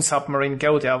your own submarine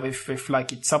go there with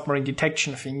like its submarine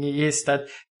detection thing, is that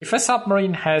if a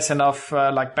submarine has enough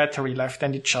like battery left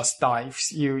and it just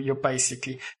dives, you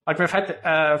basically, like we've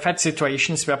had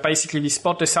situations where basically we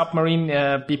spot the submarine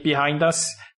behind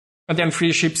us, and then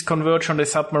 3 ships converge on the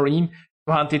submarine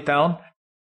to hunt it down.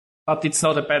 But it's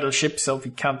not a battleship, so we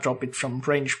can't drop it from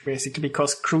range basically,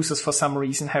 because cruisers for some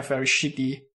reason have very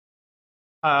shitty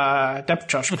depth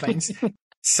charge planes.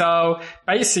 So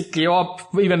basically, or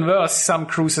even worse, some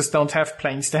cruisers don't have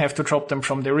planes. They have to drop them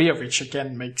from the rear, which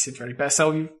again makes it very bad.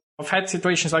 So I've had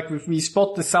situations like we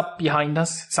spot the sub behind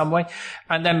us some way,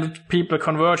 and then people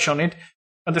converge on it,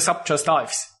 and the sub just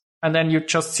dives. And then you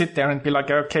just sit there and be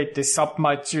like, okay, this sub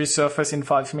might resurface in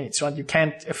 5 minutes, right? You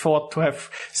can't afford to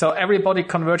have... So everybody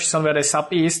converges on where the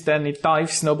sub is, then it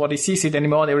dives, nobody sees it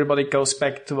anymore, and everybody goes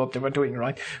back to what they were doing,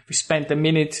 right? We spent a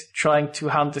minute trying to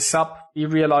hunt the sub, we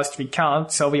realized we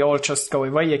can't, so we all just go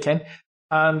away again.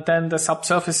 And then the sub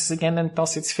surfaces again and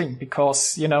does its thing,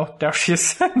 because, there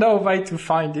is no way to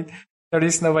find it. There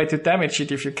is no way to damage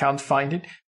it if you can't find it.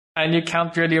 And you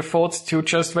can't really afford to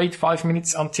just wait 5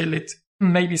 minutes until it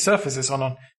maybe surfaces or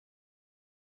not.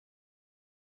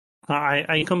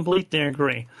 I completely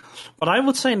agree. But I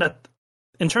would say that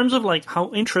in terms of like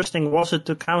how interesting was it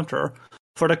to counter,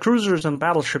 for the cruisers and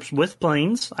battleships with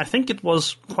planes, I think it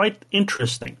was quite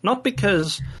interesting. Not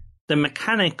because the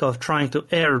mechanic of trying to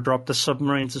airdrop the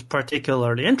submarines is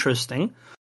particularly interesting,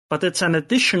 but it's an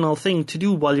additional thing to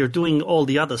do while you're doing all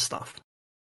the other stuff.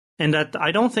 And that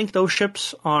I don't think those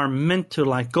ships are meant to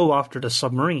like go after the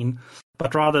submarine,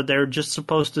 but rather they're just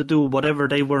supposed to do whatever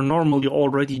they were normally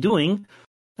already doing.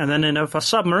 And then if a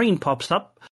submarine pops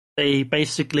up, they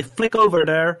basically flick over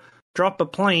there, drop a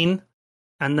plane,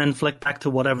 and then flick back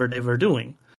to whatever they were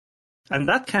doing. And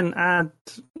that can add,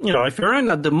 if you're in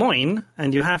a Des Moines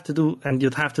and you'd have to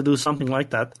do something like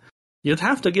that, you'd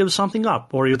have to give something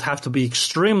up, or you'd have to be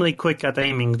extremely quick at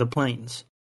aiming the planes.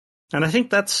 And I think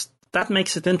that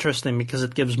makes it interesting because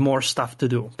it gives more stuff to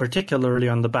do, particularly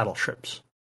on the battleships.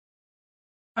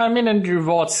 I mean, and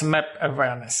rewards map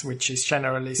awareness, which is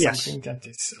generally something that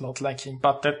is a lot lacking.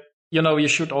 But that, you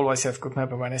should always have good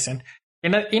map awareness. And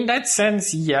in that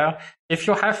sense, yeah, if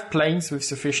you have planes with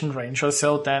sufficient range or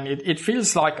so, then it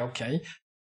feels like okay.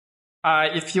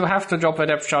 If you have to drop the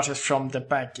depth charges from the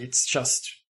back, it's just...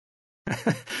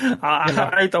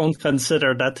 I don't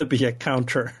consider that to be a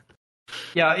counter.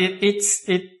 Yeah, it's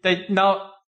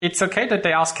okay that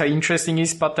they ask how interesting it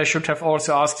is, but they should have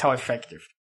also asked how effective.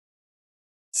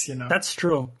 That's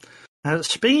true.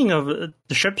 Speaking of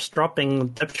the ships dropping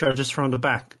depth charges from the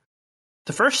back,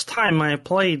 the first time I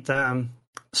played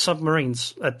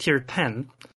submarines at tier 10,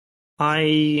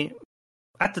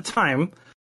 at the time,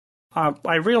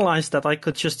 I realized that I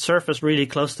could just surface really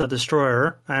close to the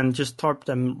destroyer and just torp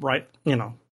them right,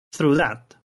 through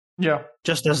that. Yeah.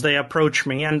 Just as they approach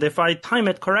me, and if I time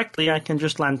it correctly, I can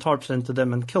just land torps into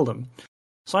them and kill them.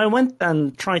 So I went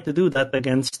and tried to do that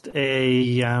against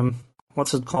a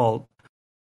what's it called?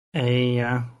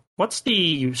 What's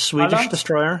the Swedish Alarm?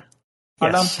 Destroyer?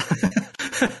 Yes.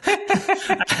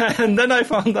 And then I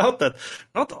found out that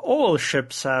not all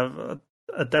ships have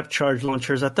a depth charge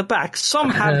launchers at the back. Some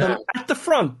have them at the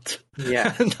front.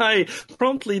 Yeah. And I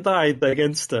promptly died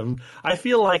against them. I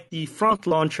feel like the front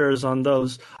launchers on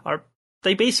those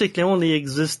they basically only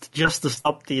exist just to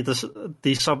stop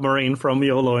the submarine from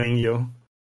YOLOing you.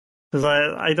 Because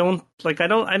I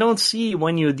don't see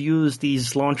when you'd use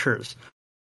these launchers.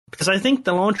 Because I think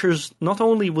the launchers, not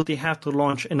only would they have to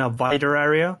launch in a wider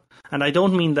area, and I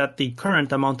don't mean that the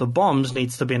current amount of bombs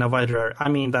needs to be in a wider area, I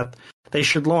mean that they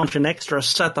should launch an extra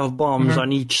set of bombs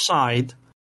on each side,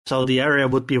 so the area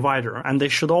would be wider. And they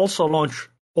should also launch,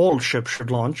 all ships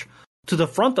should launch, to the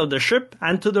front of the ship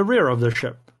and to the rear of the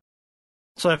ship.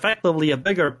 So effectively a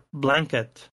bigger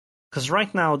blanket. Because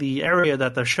right now the area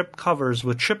that the ship covers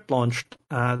with ship-launched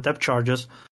depth charges,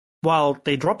 while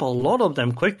they drop a lot of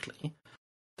them quickly,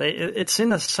 it's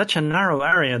in such a narrow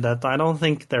area that I don't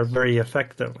think they're very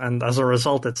effective. And as a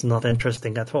result, it's not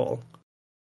interesting at all.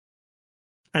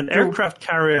 And aircraft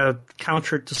carrier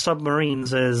counter to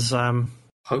submarines is...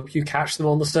 hope you catch them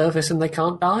on the surface and they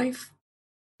can't dive?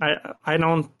 I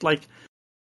don't,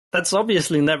 that's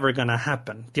obviously never going to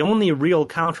happen. The only real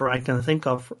counter I can think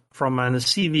of from an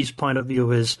CV's point of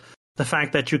view is the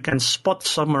fact that you can spot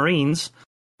submarines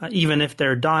even if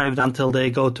they're dived until they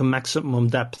go to maximum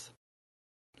depth.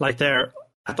 Like they're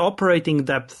at operating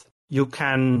depth, you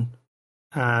can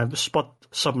spot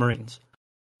submarines.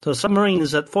 So a submarine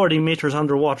is at 40 meters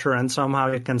underwater, and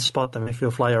somehow you can spot them if you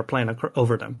fly your plane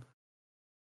over them.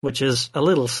 Which is a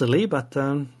little silly, but...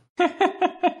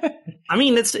 I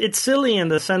mean, it's silly in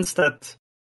the sense that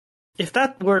if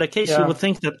that were the case, you would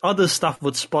think that other stuff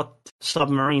would spot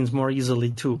submarines more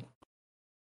easily too.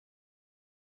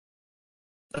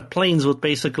 The planes would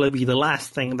basically be the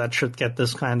last thing that should get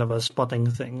this kind of a spotting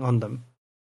thing on them.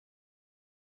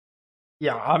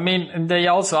 Yeah, I mean, they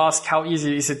also ask how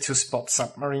easy is it to spot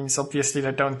submarines. Obviously,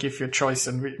 they don't give you a choice,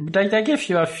 and they give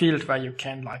you a field where you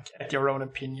can add your own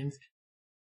opinions.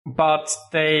 But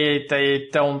they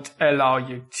don't allow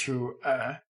you to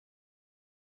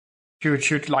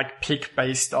pick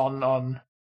based on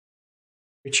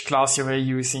which class you were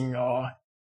using or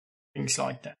things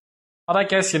like that. But I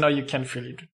guess you can feel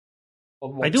it.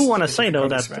 I do want to say though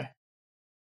that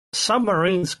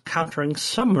submarines countering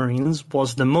submarines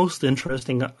was the most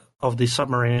interesting of the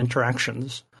submarine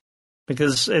interactions.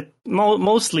 Because it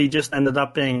mostly just ended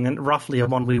up being roughly a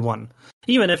 1v1.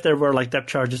 Even if there were depth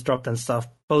charges dropped and stuff,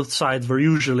 both sides were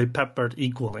usually peppered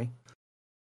equally.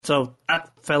 So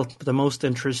that felt the most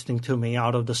interesting to me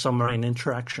out of the submarine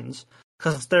interactions.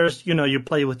 Because there's, you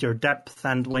play with your depth,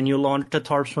 and when you launch the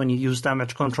torps, when you use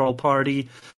damage control party,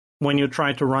 when you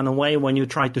try to run away, when you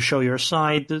try to show your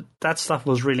side, that stuff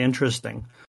was really interesting.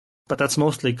 But that's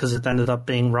mostly because it ended up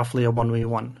being roughly a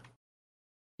 1v1.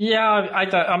 Yeah,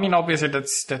 I mean, obviously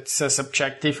that's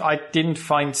subjective. I didn't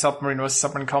find submarine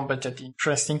combat that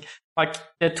interesting.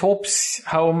 The torps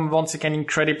home once again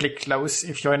incredibly close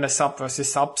if you're in a sub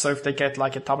versus sub. So if they get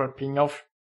a double ping off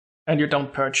and you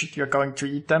don't purge it, you're going to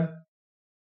eat them.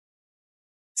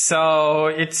 So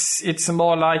it's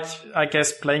more I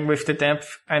guess, playing with the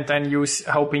depth and then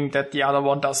hoping that the other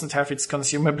one doesn't have its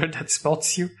consumable that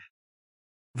spots you.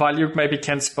 While you maybe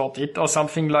can spot it or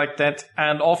something like that.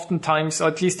 And oftentimes, or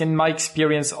at least in my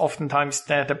experience, oftentimes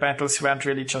the battles weren't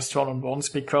really just one-on-ones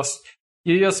because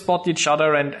You just spot each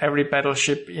other and every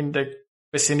battleship in the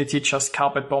vicinity just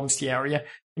carpet bombs the area.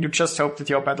 And you just hope that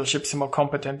your battleships are more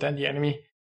competent than the enemy.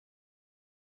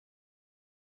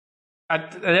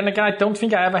 Then again, I don't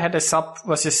think I ever had a sub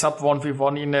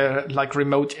 1v1 in a like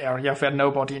remote area where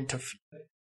nobody interfered.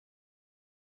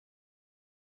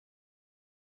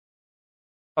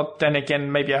 But then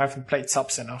again, maybe I haven't played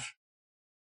subs enough.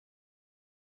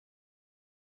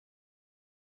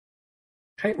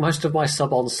 Okay, most of my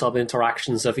sub-on-sub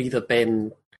interactions have either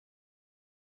been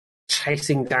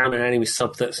chasing down an enemy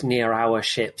sub that's near our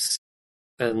ships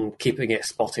and keeping it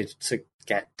spotted to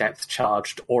get depth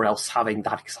charged, or else having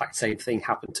that exact same thing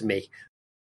happen to me.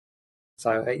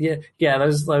 So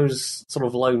those sort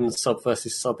of lone sub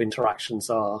versus sub interactions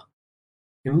are,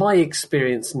 in my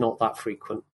experience, not that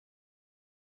frequent.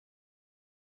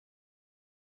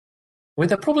 I mean,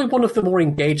 they're probably one of the more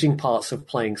engaging parts of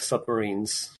playing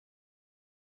submarines.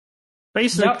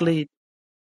 Basically,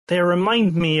 they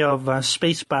remind me of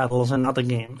space battles in other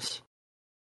games.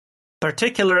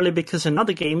 Particularly because in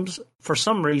other games, for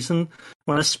some reason,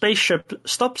 when a spaceship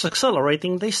stops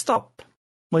accelerating, they stop.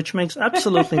 Which makes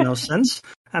absolutely no sense,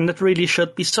 and it really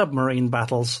should be submarine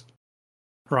battles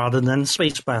rather than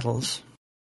space battles.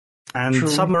 And True.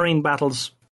 submarines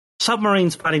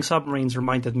fighting submarines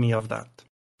reminded me of that.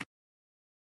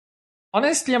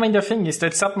 Honestly, I mean, the thing is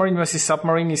that submarine versus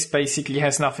submarine is basically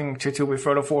has nothing to do with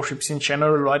World of Warships in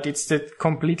general, right? It's that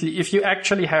completely, if you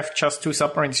actually have just two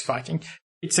submarines fighting,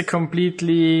 it's a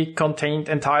completely contained,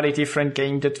 entirely different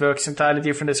game that works entirely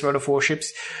different as World of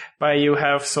Warships, where you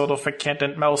have sort of a cat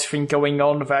and mouse thing going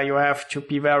on, where you have to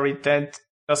be very dead.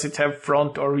 Does it have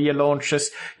front or rear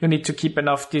launches? You need to keep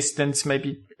enough distance,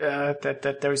 maybe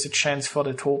that there is a chance for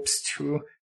the torps to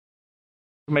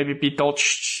maybe be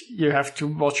dodged. You have to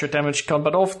watch your damage count,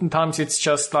 but oftentimes it's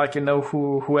just like,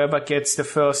 whoever gets the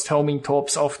first homing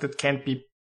torps off that can't be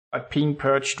ping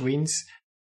perched wins.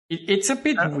 It's a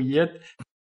bit weird.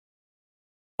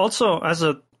 Also,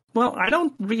 I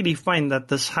don't really find that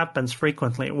this happens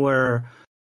frequently, where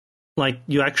like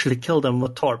you actually kill them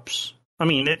with torps. I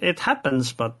mean, it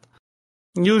happens, but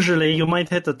usually you might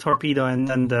hit a torpedo and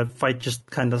then the fight just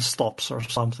kind of stops or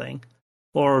something.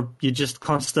 Or you just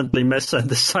constantly miss and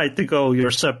decide to go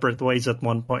your separate ways at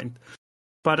one point.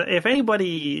 But if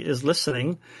anybody is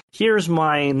listening, here's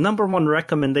my number one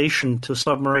recommendation to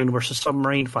submarine versus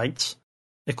submarine fights.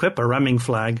 Equip a ramming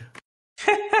flag.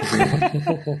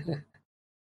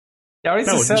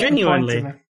 Genuinely.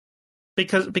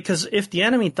 Because if the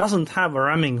enemy doesn't have a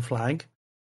ramming flag,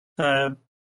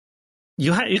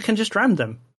 you can just ram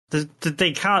them.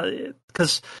 They can't,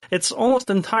 because it's almost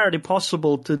entirely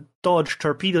possible to dodge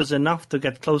torpedoes enough to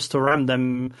get close to ram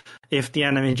them if the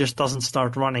enemy just doesn't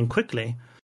start running quickly.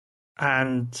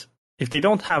 And if they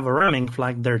don't have a ramming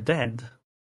flag, they're dead.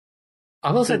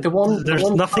 I will say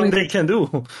there's nothing they can do.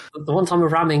 The one time a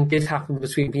ramming did happen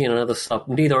between me and another sub.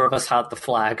 Neither of us had the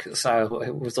flag, so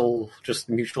it was all just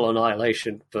mutual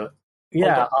annihilation. But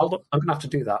yeah, I'm going to have to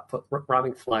do that, put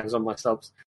ramming flags on my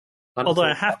subs. Although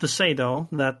I have to say, though,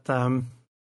 that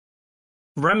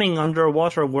ramming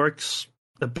underwater works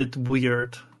a bit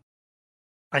weird.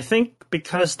 I think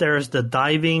because there's the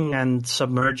diving and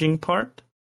submerging part,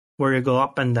 where you go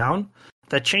up and down,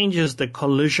 that changes the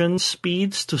collision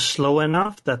speeds to slow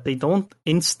enough that they don't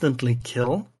instantly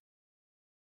kill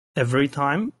every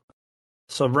time.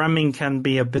 So ramming can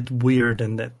be a bit weird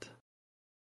in that.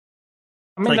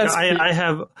 I mean, like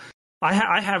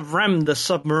I have rammed the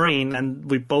submarine, and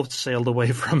we both sailed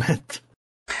away from it.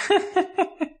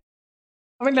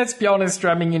 I mean, let's be honest,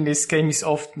 ramming in this game is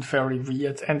often very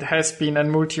weird, and has been,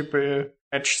 and multiple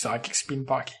match cycles been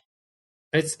buggy.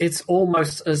 It's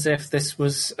almost as if this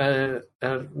was a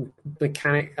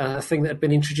mechanic, a thing that had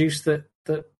been introduced that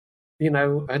that's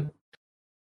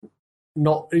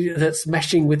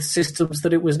meshing with systems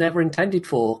that it was never intended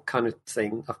for, kind of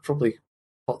thing. I've probably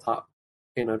put that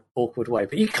in an awkward way,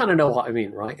 but you kind of know what I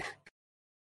mean, right?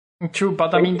 True,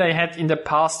 but I mean, they had in the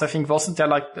past, I think, wasn't there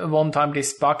like one time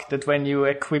this bug that when you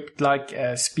equipped like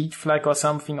a speed flag or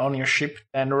something on your ship,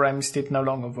 then rams did no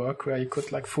longer work, where you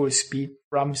could like full speed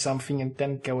ram something and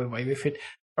then go away with it.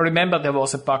 I remember there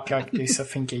was a bug like this, I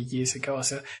think 8 years ago or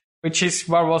so, which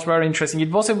was very interesting.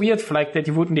 It was a weird flag that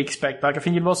you wouldn't expect. Like, I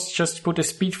think it was just put a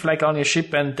speed flag on your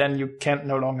ship and then you can't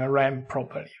no longer ram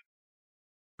properly.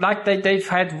 Like, they've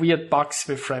had weird bugs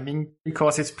with ramming,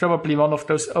 because it's probably one of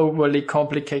those overly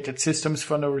complicated systems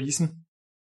for no reason.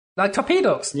 Like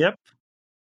torpedoes. Yep.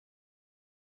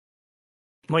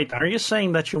 Wait, are you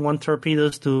saying that you want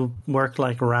torpedoes to work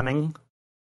like ramming?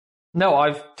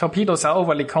 No, torpedoes are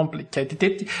overly complicated.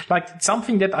 It's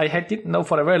something that I didn't know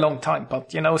for a very long time.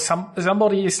 But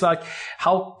somebody is like,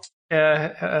 how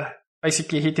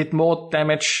basically he did more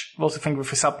damage, was I think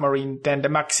with a submarine, than the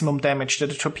maximum damage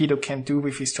that a torpedo can do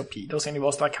with his torpedoes. And he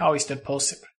was like, how is that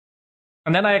possible?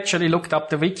 And then I actually looked up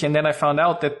the wiki, and then I found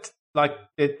out that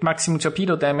that maximum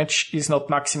torpedo damage is not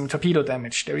maximum torpedo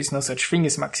damage. There is no such thing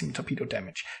as maximum torpedo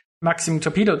damage. Maximum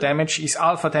torpedo damage is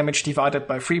alpha damage divided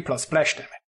by 3 plus splash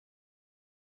damage.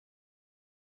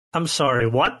 I'm sorry,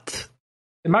 what?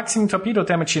 The maximum torpedo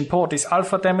damage in port is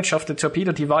alpha damage of the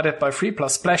torpedo divided by 3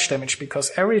 plus splash damage,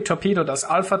 because every torpedo does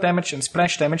alpha damage and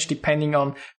splash damage depending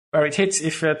on where it hits.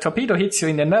 If a torpedo hits you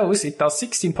in the nose, it does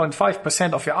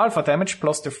 16.5% of your alpha damage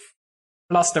plus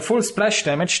the full splash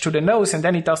damage to the nose, and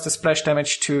then it does the splash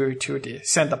damage to the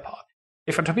center part.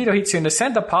 If a torpedo hits you in the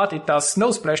center part, it does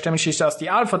no splash damage, it does the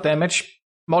alpha damage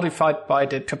modified by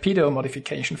the torpedo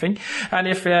modification thing. And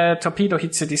if a torpedo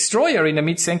hits a destroyer in the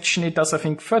midsection, it does, I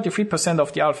think, 33%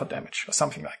 of the alpha damage or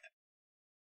something like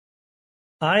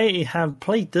that. I have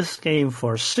played this game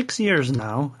for 6 years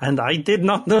now, and I did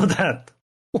not know that.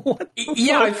 What?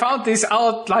 Yeah, I found this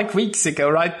out like weeks ago,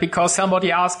 right? Because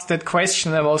somebody asked that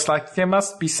question, and I was like, there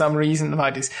must be some reason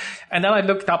why this. And then I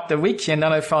looked up the wiki, and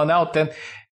then I found out that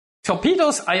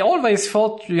torpedoes, I always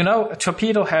thought, a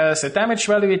torpedo has a damage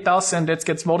value it does, and that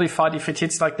gets modified. If it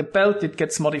hits like the belt, it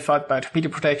gets modified by torpedo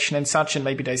protection and such, and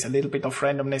maybe there's a little bit of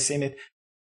randomness in it.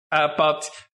 But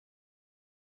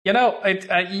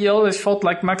you always thought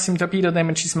like maximum torpedo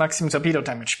damage is maximum torpedo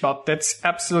damage, but that's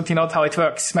absolutely not how it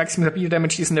works. Maximum torpedo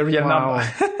damage isn't a real number.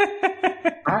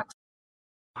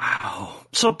 Wow.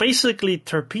 So basically,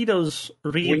 torpedoes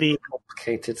really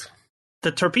complicated.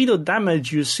 The torpedo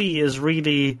damage you see is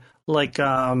really like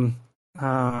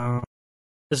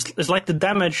is like the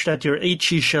damage that your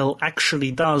HE shell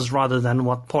actually does rather than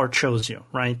what port shows you,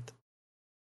 right?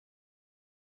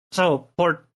 So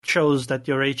port shows that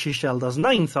your HE shell does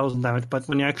 9,000 damage, but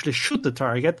when you actually shoot the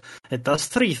target, it does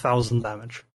 3,000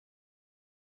 damage.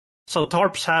 So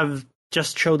torps have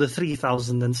just show the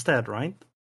 3,000 instead, right?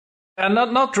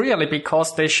 Not really,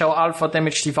 because they show alpha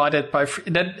damage divided by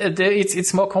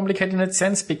it's more complicated in that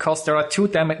sense, because there are two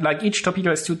damage, like each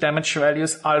torpedo has two damage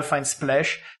values, alpha and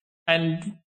splash,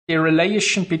 and the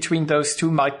relation between those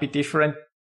two might be different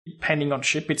depending on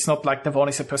ship. It's not like the one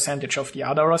is a percentage of the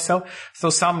other or so. So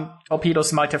some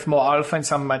torpedoes might have more alpha and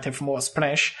some might have more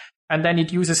splash, and then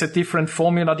it uses a different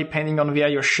formula depending on where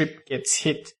your ship gets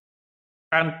hit.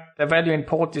 And the value in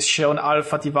port is shown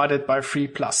alpha divided by 3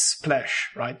 plus splash,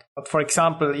 right? But for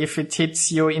example, if it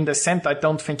hits you in the center, I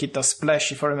don't think it does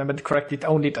splash. If I remember it correctly, it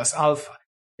only does alpha.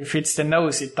 If it's the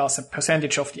nose, it does a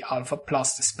percentage of the alpha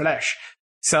plus the splash.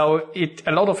 So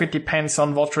a lot of it depends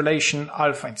on what relation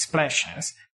alpha and splash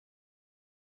has.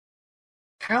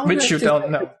 Which you don't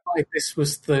know. This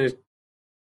was the...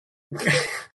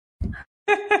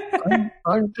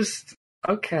 I'm just...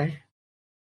 Okay.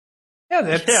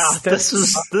 Yeah, this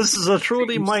is a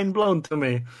truly mind blown to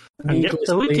me. And yet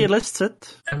the wiki lists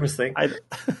it. Everything. Why?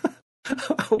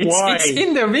 It's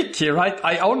in the wiki, right?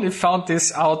 I only found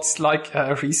this out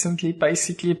recently,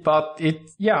 basically. But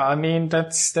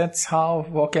that's how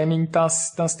wargaming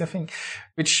does the thing.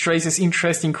 Which raises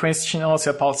interesting question also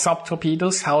about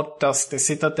sub-torpedoes. How does the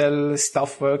Citadel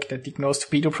stuff work that ignores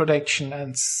torpedo protection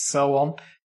and so on?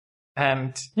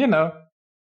 And,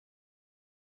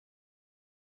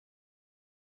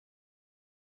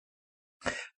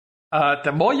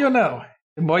 the more you know,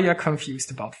 the more you're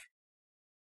confused about.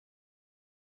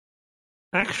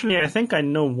 Actually, I think I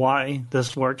know why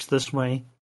this works this way.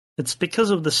 It's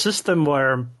because of the system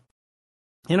where,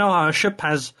 how a ship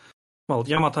has,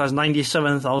 Yamato has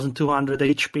 97,200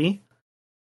 HP.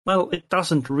 Well, it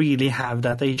doesn't really have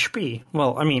that HP.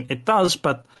 Well, I mean, it does,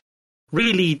 but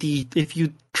really, if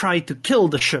you try to kill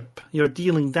the ship, you're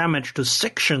dealing damage to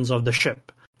sections of the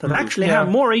ship that actually have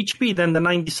more HP than the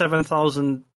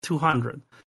 97,200.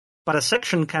 But a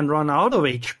section can run out of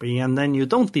HP, and then you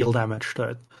don't deal damage to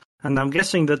it. And I'm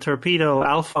guessing the torpedo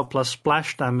alpha plus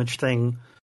splash damage thing,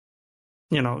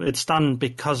 it's done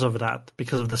because of that,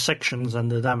 because of the sections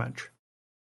and the damage.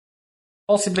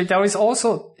 Possibly. There is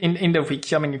also, in the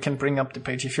wiki, you can bring up the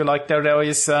page if you like, there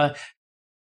was, I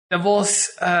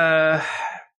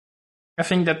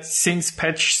think that since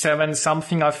patch 7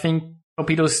 something, I think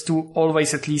torpedoes do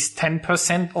always at least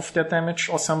 10% of their damage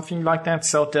or something like that.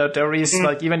 So there is,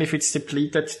 even if it's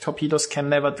depleted, torpedoes can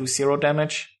never do 0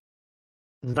 damage.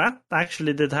 That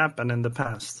actually did happen in the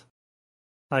past.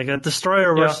 Like a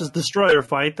destroyer versus destroyer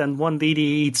fight, and one DD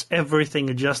eats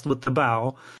everything just with the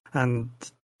bow, and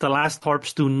the last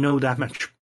torps do no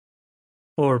damage.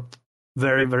 Or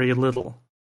very, very little.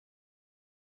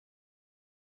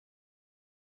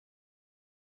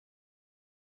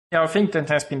 Yeah, I think that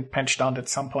has been patched down at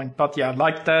some point. But yeah,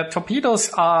 like the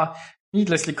torpedoes are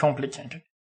needlessly complicated.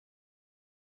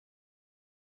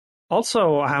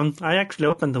 Also, I actually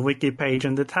opened the wiki page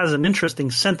and it has an interesting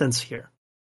sentence here.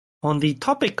 On the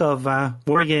topic of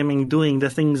wargaming doing the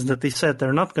things that they said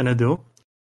they're not going to do,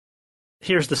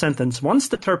 here's the sentence. Once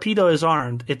the torpedo is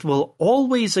armed, it will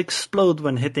always explode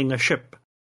when hitting a ship.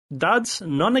 Duds,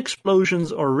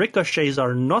 non-explosions, or ricochets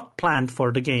are not planned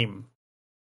for the game.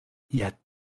 Yet.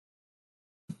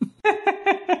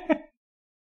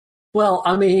 Well,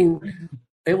 I mean,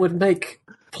 it would make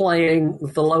playing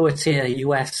the lower tier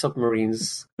US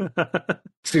submarines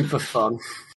super fun.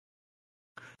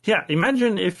 Yeah,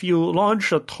 imagine if you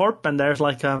launch a torp and there's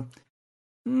like a,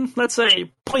 let's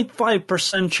say,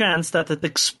 0.5% chance that it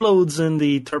explodes in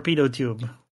the torpedo tube.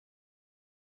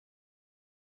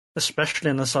 Especially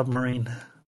in a submarine.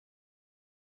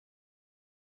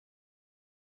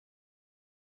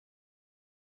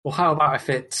 Well, how about if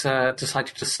it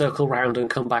decided to circle round and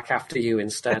come back after you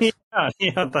instead?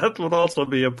 Yeah, that would also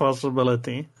be a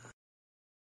possibility.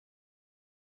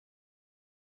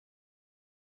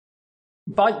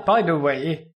 By the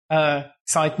way,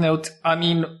 side note, I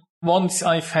mean, once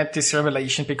I've had this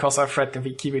revelation because I've read the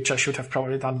wiki, which I should have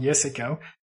probably done years ago,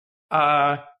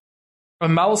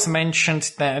 Mouse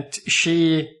mentioned that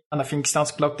she, and I think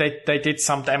Stansblog, they did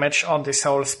some damage on this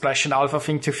whole Splash and Alpha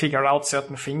thing to figure out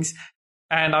certain things.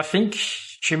 And I think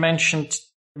she mentioned,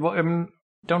 don't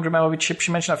remember which ship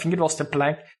she mentioned, I think it was the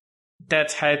Black,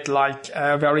 that had like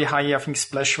a very high, I think,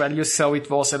 splash value, so it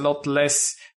was a lot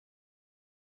less,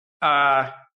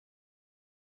 but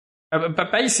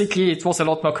basically it was a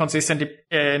lot more consistent,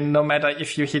 no matter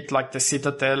if you hit like the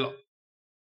Citadel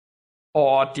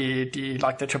or the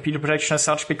torpedo protection as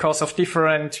such, because of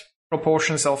different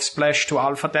proportions of splash to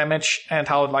alpha damage and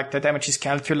how like the damage is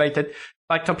calculated.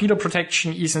 Like torpedo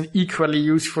protection isn't equally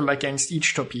useful against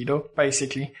each torpedo,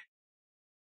 basically.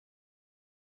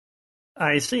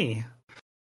 I see.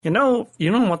 You know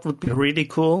what would be really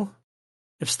cool?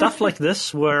 If stuff like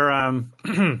this were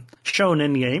shown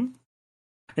in game,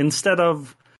 instead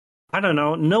of, I don't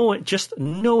know, just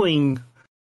knowing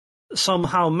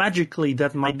somehow magically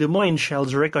that my Des Moines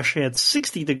shells ricochet at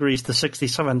 60 degrees to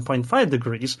 67.5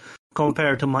 degrees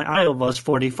compared to my Iowa's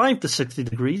 45 to 60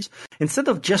 degrees. Instead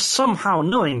of just somehow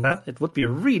knowing that, it would be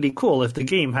really cool if the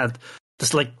game had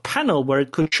this like panel where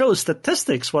it could show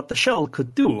statistics what the shell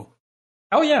could do.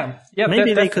 Oh yeah,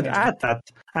 maybe they could add that,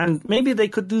 and maybe they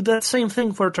could do that same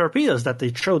thing for torpedoes, that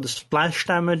they show the splash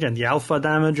damage and the alpha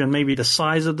damage and maybe the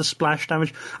size of the splash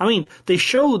damage. I mean, they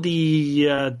show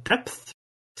the depth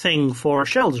thing for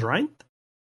shells, right?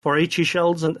 For HE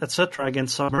shells and etc.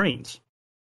 against submarines.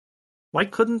 Why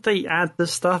couldn't they add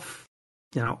this stuff,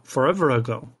 forever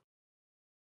ago?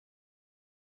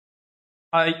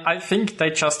 I think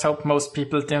they just hope most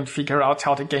people didn't figure out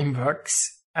how the game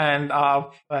works and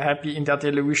are happy in their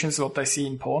delusions what they see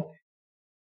in porn.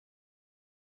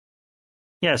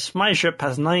 Yes, my ship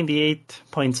has 98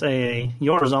 points AA.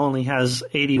 Yours only has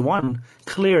 81.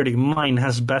 Clearly, mine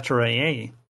has better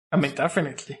AA. I mean,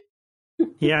 definitely.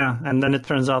 Yeah, and then it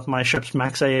turns out my ship's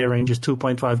max AA range is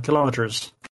 2.5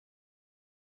 kilometers.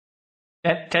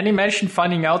 Can you imagine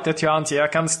finding out that your anti-air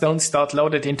guns don't start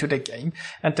loaded into the game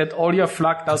and that all your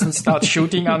flak doesn't start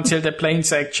shooting until the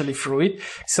planes are actually through it?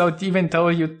 So even though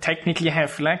you technically have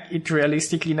flak, it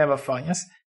realistically never fires.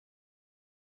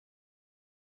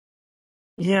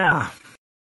 Yeah.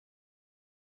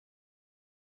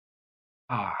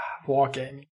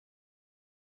 Wargaming.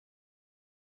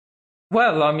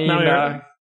 Well, I mean,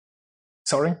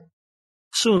 sorry?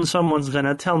 Soon someone's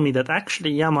gonna tell me that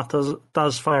actually Yamato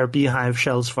does fire beehive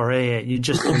shells for AA. You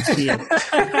just don't see it.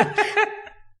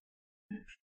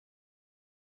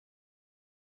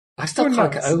 I still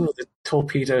can't get over the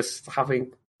torpedoes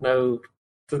having the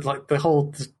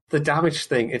damage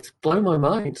thing. It's blown my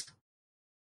mind.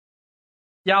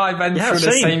 Yeah, I went through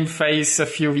the same phase a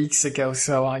few weeks ago,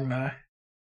 so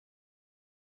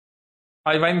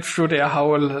I went through the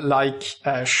whole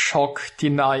shock,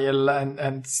 denial,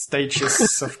 and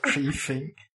stages of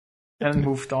grieving, and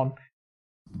moved on.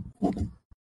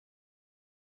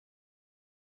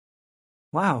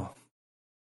 Wow!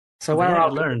 So where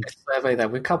are we in this survey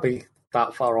then? We can't be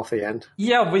that far off the end.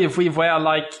 Yeah, we were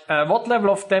what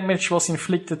level of damage was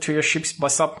inflicted to your ships by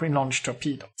submarine launched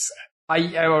torpedoes?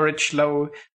 High, average, low.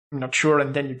 I'm not sure,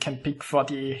 and then you can pick for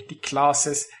the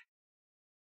classes.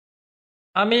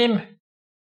 I mean,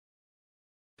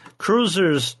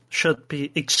 cruisers should be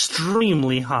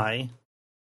extremely high.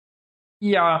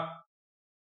 Yeah.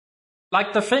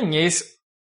 Like, the thing is,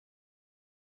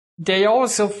 They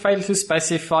also fail to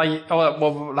specify,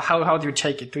 well, how do you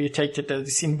take it? Do you take it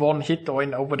as in one hit or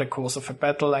in over the course of a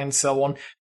battle and so on?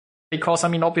 Because, I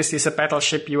mean, obviously as a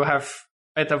battleship, you have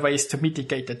better ways to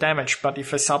mitigate the damage, but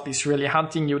if a sub is really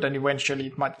hunting you, then eventually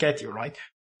it might get you, right?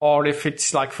 Or if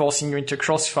it's like forcing you into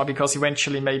crossfire because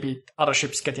eventually maybe other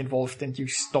ships get involved and you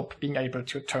stop being able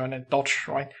to turn and dodge,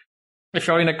 right? If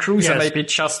you're in a cruiser, maybe it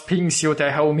just pings you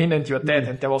their home in and you're dead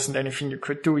and there wasn't anything you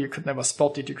could do. You could never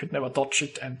spot it. You could never dodge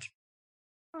it. And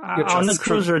on the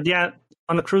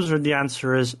cruiser, the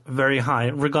answer is very high,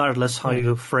 regardless how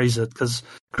you phrase it, because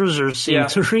cruisers seem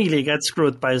to really get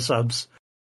screwed by subs.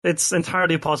 It's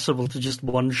entirely possible to just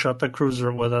one-shot a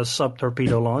cruiser with a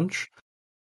sub-torpedo launch.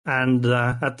 And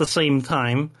at the same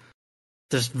time,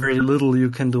 there's very little you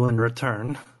can do in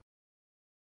return.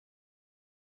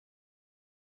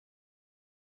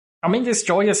 I mean,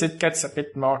 destroyers, it gets a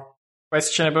bit more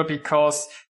questionable because,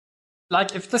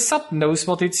 like, if the sub knows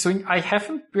what it's doing, I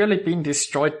haven't really been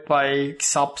destroyed by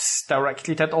subs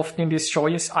directly that often in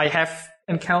destroyers. I have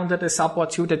encountered a sub or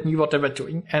two that knew what they were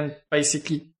doing, and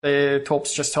basically the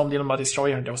torps just homed in on my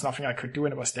destroyer and there was nothing I could do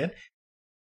and I was dead.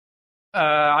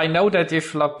 I know that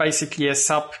if like, basically a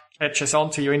sub catches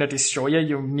onto you in a destroyer,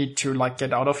 you need to like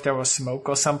get out of there or smoke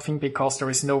or something because there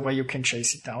is no way you can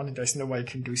chase it down and there's no way you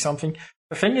can do something.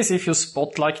 The thing is, if you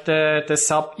spot like the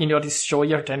sub in your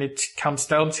destroyer, then it comes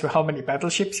down to how many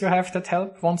battleships you have that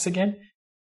help once again.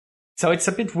 So it's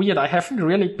a bit weird. I haven't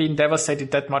really been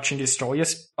devastated that much in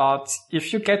destroyers, but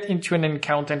if you get into an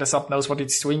encounter and the sub knows what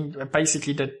it's doing,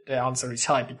 basically the answer is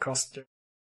high because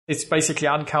it's basically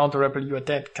uncounterable, you're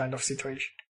dead kind of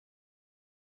situation.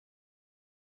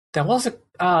 There was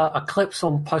a clip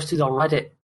someone posted on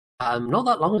Reddit not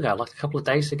that long ago, like a couple of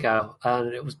days ago,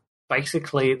 and it was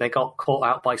basically they got caught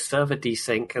out by server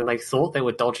desync and they thought they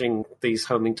were dodging these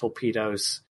homing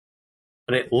torpedoes.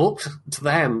 And it looked to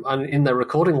them, and in their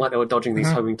recording, like they were dodging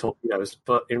these homing torpedoes,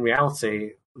 but in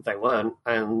reality, they weren't.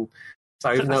 And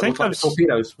so even though it looked like the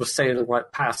torpedoes were sailing right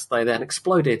past, they then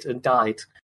exploded and died.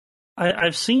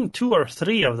 I've seen 2 or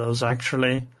 3 of those,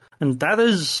 actually. And that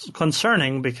is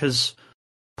concerning because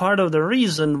part of the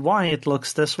reason why it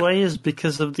looks this way is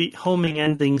because of the homing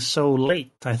ending so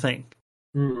late, I think.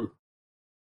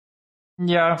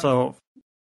 Yeah. So,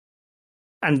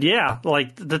 and yeah,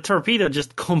 like the torpedo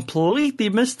just completely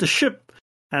missed the ship,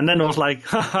 and then it was like,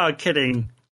 haha, kidding.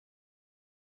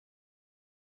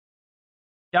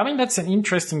 Yeah, I mean, that's an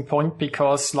interesting point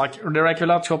because like the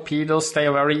regular torpedoes, they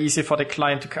are very easy for the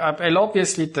client to, well,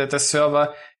 obviously the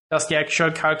server does the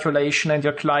actual calculation and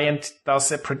your client does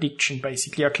a prediction,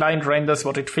 basically. Your client renders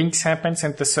what it thinks happens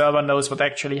and the server knows what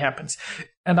actually happens.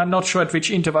 And I'm not sure at which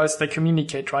intervals they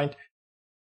communicate, right?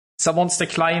 So once the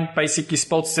client basically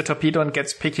spots the torpedo and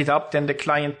gets picked up, then the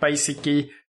client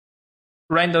basically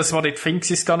renders what it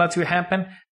thinks is gonna to happen.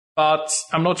 But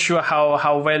I'm not sure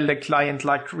how well the client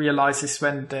like realizes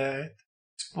when the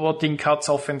spotting cuts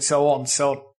off and so on.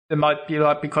 So there might be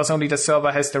like, because only the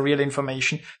server has the real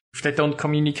information. If they don't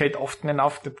communicate often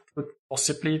enough, that could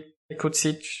possibly they could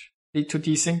lead to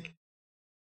desync.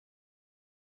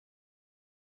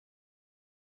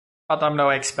 But I'm no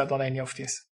expert on any of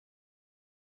this.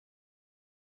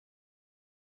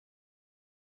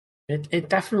 It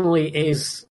definitely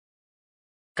is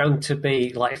going to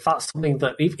be like if that's something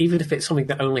that even if it's something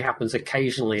that only happens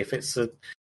occasionally, if it's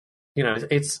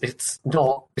it's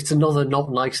another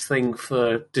not nice thing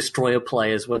for destroyer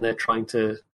players when they're trying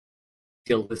to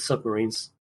deal with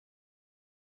submarines.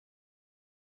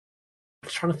 I'm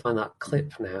trying to find that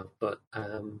clip now, but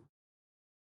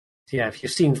yeah, if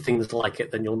you've seen things like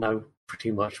it, then you'll know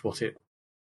pretty much what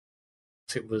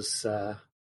was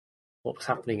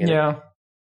happening in it.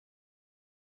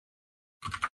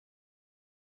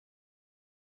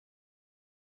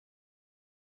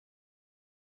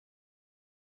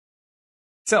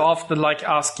 So after like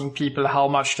asking people how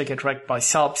much they get wrecked by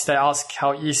subs, they ask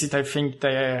how easy they think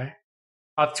they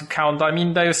are to count. I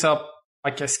mean, those are,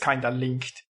 I guess, kind of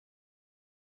linked.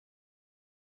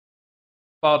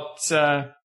 But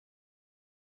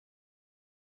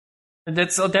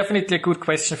that's definitely a good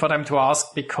question for them to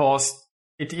ask because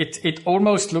it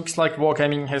almost looks like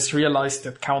Wargaming has realized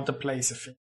that counterplay is a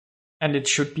thing. And it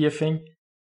should be a thing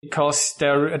because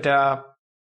their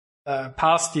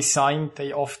past design,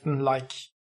 they often like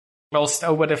glossed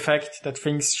over the fact that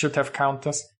things should have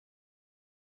counters.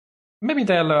 Maybe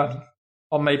they're learning,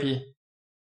 or maybe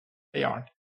they aren't.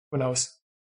 Who knows?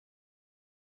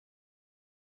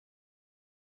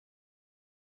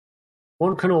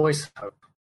 One can always hope.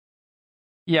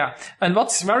 Yeah, and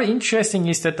what's very interesting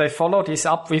is that they follow this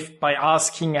up by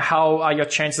asking how are your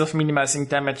chances of minimizing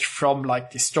damage from like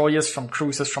destroyers, from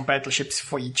cruisers, from battleships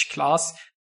for each class,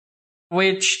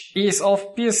 which is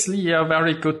obviously a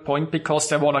very good point because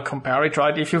they want to compare it,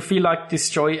 right? If you feel like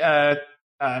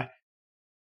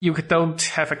you don't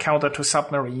have a counter to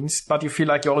submarines, but you feel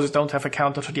like you also don't have a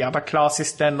counter to the other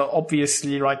classes, then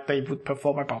obviously, right, they would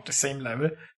perform about the same level.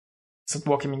 That's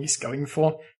what Wargaming is going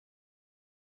for.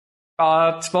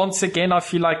 But once again, I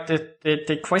feel like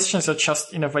the questions are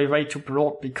just in a way too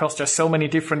broad because there's so many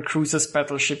different cruisers,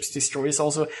 battleships, destroyers.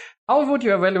 Also, how would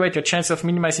you evaluate your chance of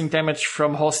minimizing damage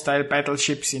from hostile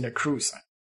battleships in a cruiser?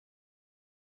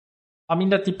 I mean,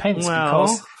 that depends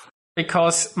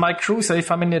because my cruiser, if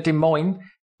I'm in a Des Moines,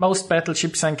 most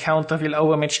battleships I encounter will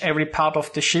overmatch every part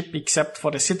of the ship except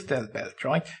for the Citadel belt,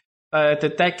 right?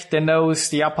 The deck, the nose,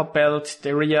 the upper belt,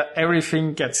 the rear,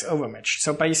 everything gets overmatched.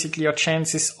 So basically your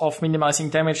chances of minimizing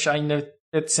damage are in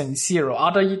that sense zero,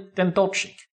 other than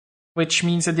dodging. Which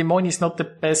means a Des Moines is not the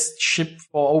best ship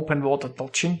for open water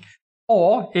dodging.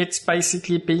 Or it's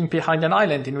basically being behind an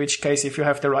island, in which case if you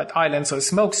have the right island, so a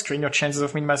smoke screen, your chances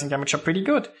of minimizing damage are pretty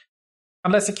good.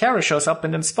 Unless a carrier shows up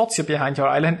and then spots you behind your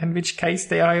island, in which case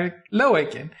they are low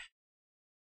again.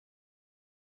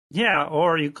 Yeah,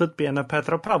 or you could be in a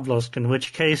Petropavlovsk, in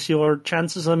which case your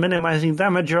chances of minimizing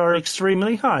damage are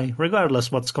extremely high, regardless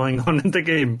what's going on in the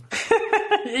game.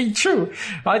 True,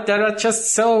 right? There are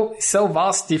just so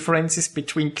vast differences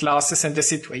between classes and the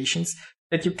situations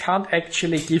that you can't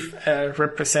actually give a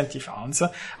representative answer.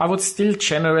 I would still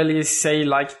generally say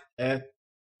like you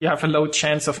have a low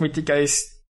chance of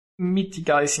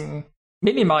minimizing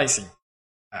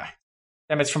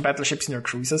damage from battleships in your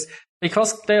cruisers,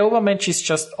 because the overmatch is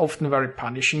just often very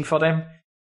punishing for them.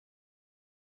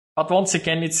 But once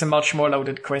again, it's a much more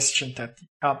loaded question that you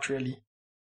can't really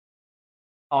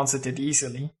answer that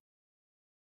easily.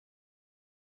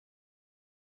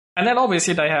 And then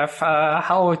obviously they have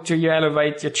how do you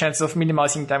elevate your chances of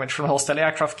minimizing damage from hostile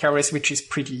aircraft carriers, which is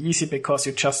pretty easy because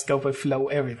you just go with low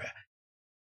everywhere.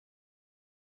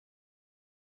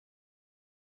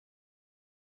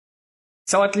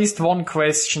 So at least one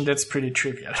question that's pretty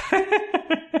trivial.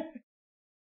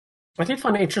 I did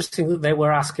find it interesting that they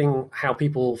were asking how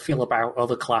people feel about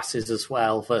other classes as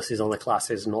well versus other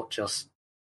classes, not just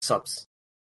subs.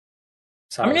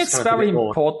 So I mean, it's very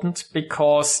important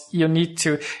because you need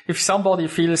to, if somebody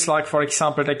feels like, for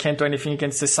example, they can't do anything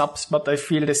against the subs, but they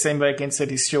feel the same way against the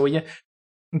destroyer,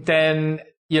 then,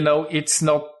 it's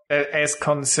not as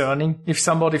concerning. If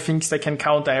somebody thinks they can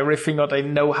counter everything or they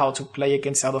know how to play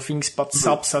against other things, but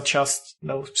subs are just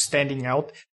standing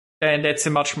out, then that's a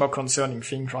much more concerning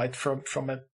thing, right? From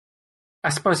a, I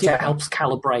suppose, it helps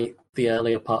calibrate the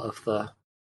earlier part of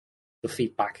the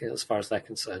feedback as far as they're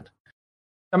concerned.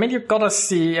 I mean, you've got to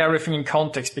see everything in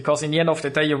context, because in the end of the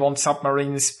day, you want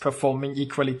submarines performing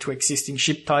equally to existing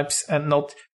ship types and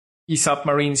not the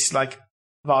submarines like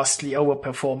vastly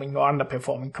overperforming or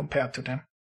underperforming compared to them.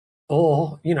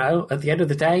 Or, at the end of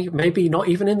the day, maybe not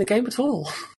even in the game at all.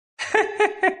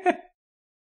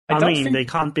 They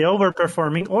can't be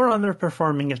overperforming or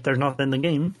underperforming if they're not in the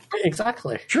game.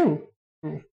 Exactly. True.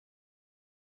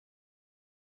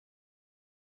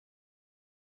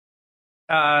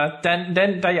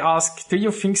 Then they ask, do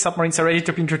you think submarines are ready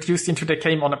to be introduced into the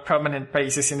game on a permanent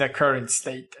basis in their current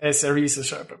state as a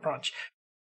research branch?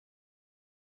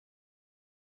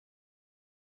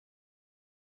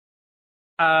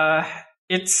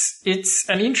 It's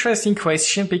an interesting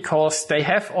question because they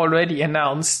have already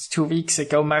announced 2 weeks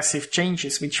ago massive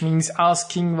changes, which means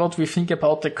asking what we think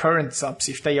about the current subs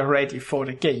if they are ready for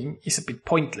the game is a bit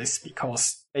pointless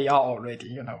because they are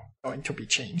already, going to be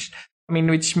changed. I mean,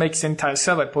 which makes the entire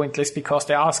survey pointless because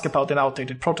they ask about an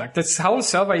outdated product. This whole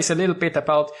survey is a little bit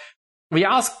about, we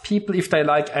ask people if they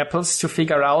like apples to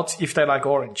figure out if they like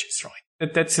oranges,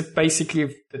 right? That's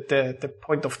basically the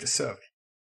point of the survey.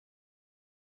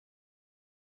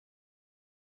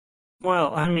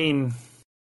 Well, I mean,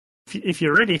 if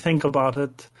you really think about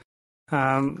it,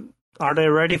 are they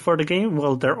ready for the game?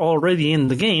 Well, they're already in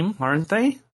the game, aren't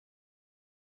they?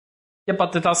 Yeah,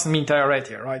 but that doesn't mean they're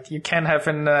ready, right? You can have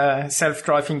a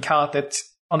self-driving car that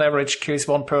on average kills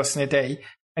one person a day,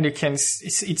 and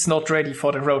it's not ready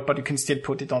for the road, but you can still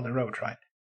put it on the road, right?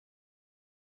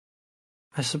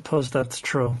 I suppose that's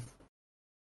true.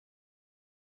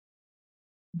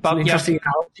 But interesting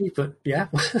analogy, but yeah.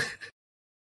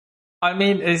 I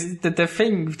mean, is the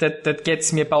thing that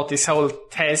gets me about this whole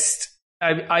test,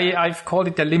 I've called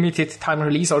it a limited time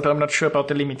release, although I'm not sure about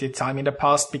the limited time in the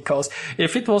past, because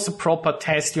if it was a proper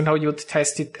test, you'd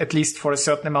test it at least for a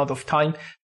certain amount of time.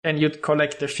 then you'd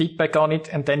collect the feedback on it,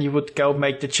 and then you would go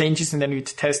make the changes, and then you'd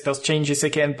test those changes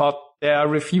again. But their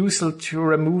refusal to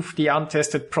remove the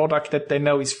untested product that they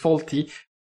know is faulty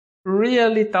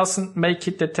really doesn't make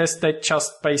it a test. They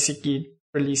just basically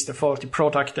release the faulty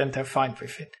product and they're fine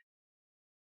with it.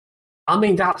 I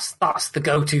mean, that's the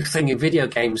go-to thing in video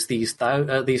games these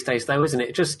days, though, isn't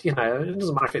it? Just, it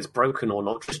doesn't matter if it's broken or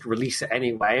not, just release it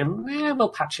anyway, and we'll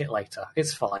patch it later.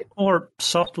 It's fine. Or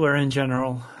software in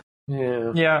general.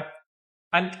 Yeah.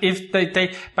 And if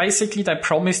they basically they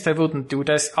promised they wouldn't do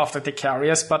this after the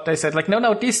carriers, but they said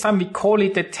no, this time we call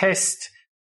it a test.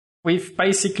 We've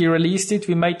basically released it.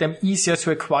 We made them easier to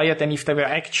acquire than if they were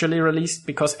actually released,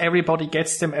 because everybody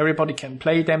gets them. Everybody can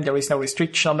play them. There is no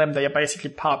restriction on them. They are basically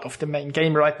part of the main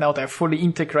game right now. They're fully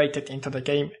integrated into the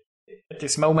game at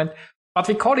this moment. But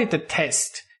we call it a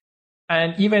test.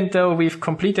 And even though we've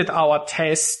completed our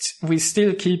test, we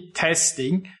still keep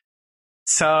testing.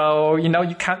 So, you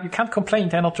can't complain.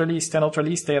 They're not released. They're not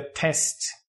released. They are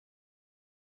tests.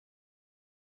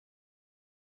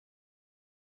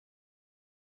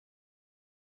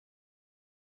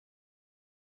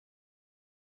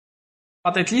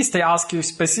 But at least they ask you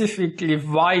specifically,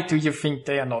 why do you think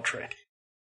they are not ready?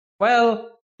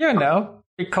 Well,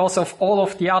 because of all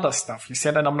of the other stuff you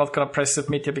said, and I'm not going to press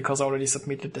submit here because I already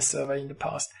submitted the survey in the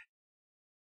past.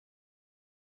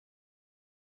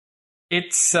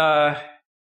 It's, I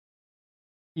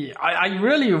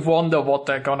really wonder what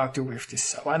they're going to do with this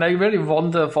server. And I really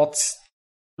wonder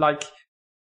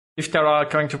if there are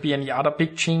going to be any other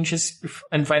big changes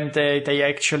and when they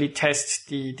actually test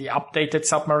the updated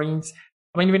submarines.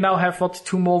 I mean, we now have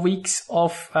 2 more weeks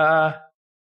of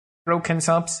broken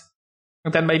subs,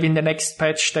 and then maybe in the next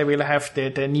patch they will have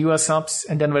the newer subs,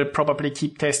 and then we'll probably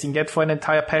keep testing that for an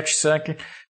entire patch cycle.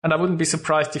 And I wouldn't be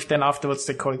surprised if then afterwards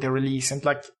they call it a release. And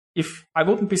I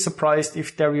wouldn't be surprised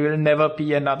if there will never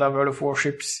be another World of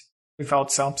Warships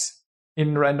without subs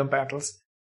in random battles.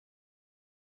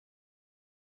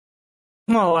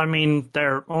 Well, I mean,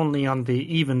 they're only on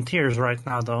the even tiers right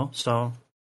now, though, so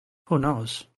who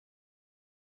knows?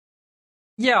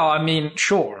 Yeah, I mean,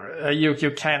 sure, you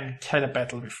can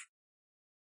battle with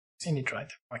any right,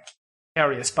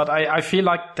 carriers, but I feel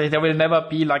like they will never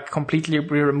be completely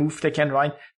removed again,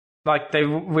 right? They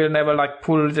will never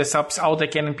pull the subs out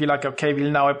again and be okay,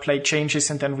 we'll now apply changes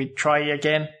and then we try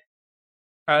again,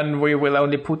 and we will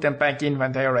only put them back in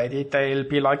when they're ready. They'll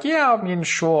be yeah, I mean,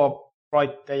 sure,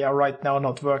 right, they are right now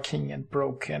not working and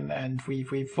broken, and we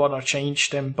want to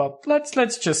change them, but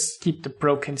let's just keep the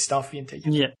broken stuff in there.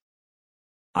 Yeah.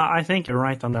 I think you're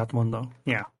right on that one, though.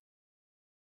 Yeah.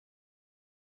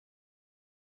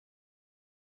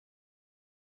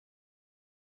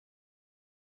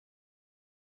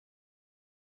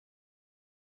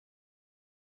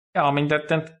 Yeah, I mean,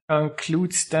 that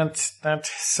concludes that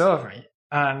survey.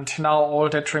 And now all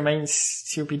that remains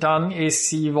to be done is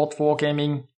see what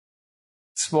Wargaming's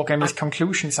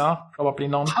conclusions are. Probably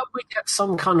none. How we get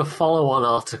some kind of follow-on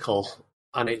article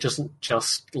and it doesn't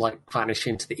just vanish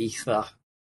into the ether?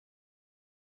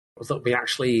 That we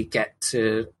actually get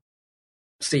to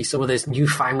see some of this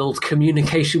newfangled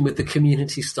communication with the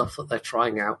community stuff that they're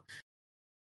trying out.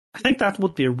 I think that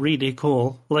would be really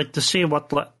cool, to see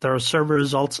what their server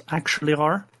results actually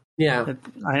are. Yeah.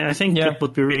 I think it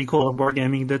would be really cool if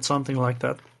Wargaming did something like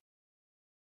that.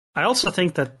 I also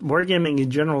think that Wargaming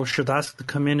in general should ask the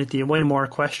community way more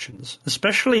questions,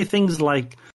 especially things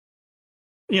like,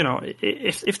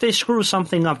 if they screw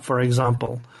something up, for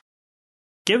example,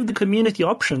 give the community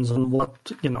options on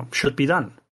what, should be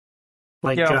done.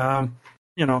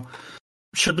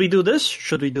 Should we do this?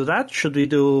 Should we do that? Should we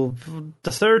do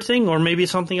the third thing or maybe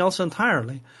something else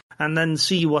entirely? And then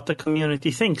see what the community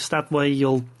thinks. That way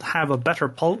you'll have a better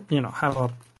pulse, have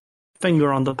a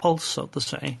finger on the pulse, so to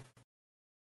say.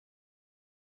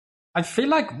 I feel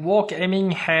like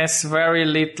Wargaming has very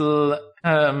little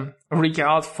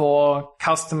regard for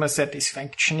customer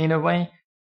satisfaction in a way.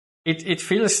 It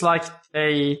feels like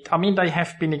they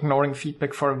have been ignoring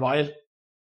feedback for a while.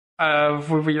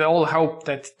 We will all hope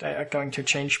that they are going to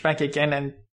change back again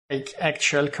and take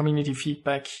actual community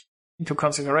feedback into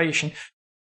consideration.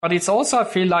 But it's also, I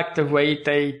feel like, the way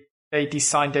they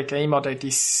design their game or they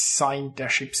design their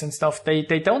ships and stuff. They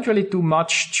don't really do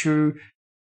much to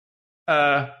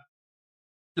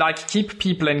keep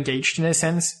people engaged in a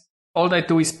sense. All they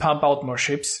do is pump out more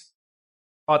ships.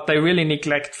 But they really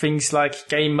neglect things like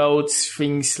game modes,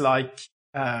 things like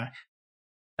a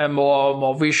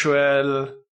more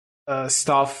visual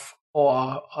stuff,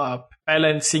 or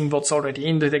balancing what's already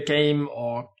into the game,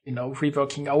 or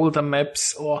reworking older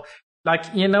maps, or like,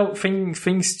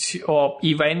 things or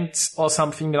events or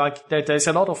something like that. There's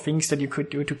a lot of things that you could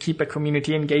do to keep a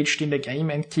community engaged in the game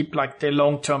and keep like the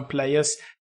long-term players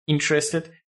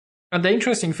interested. And the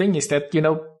interesting thing is that,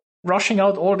 rushing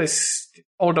out all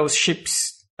those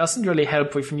ships doesn't really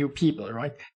help with new people,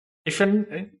 right? If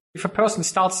a person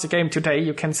starts the game today,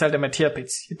 you can sell them a tier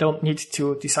bits. You don't need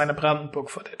to design a Brandenburg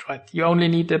for that, right? You only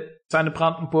need to design a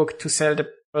Brandenburg to sell the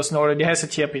person who already has a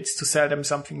tier bits to sell them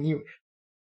something new.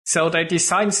 So they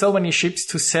design so many ships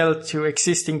to sell to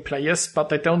existing players, but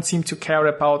they don't seem to care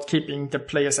about keeping the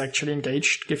players actually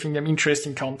engaged, giving them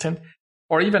interesting content,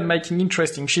 or even making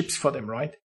interesting ships for them,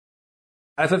 right?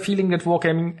 I have a feeling that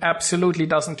Wargaming absolutely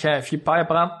doesn't care. If you buy a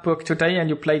Brandenburg today and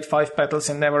you played 5 battles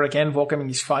and never again, Wargaming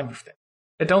is fine with that.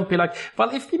 They don't be like, well,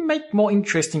 if we make more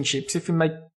interesting ships, if we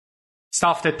make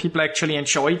stuff that people actually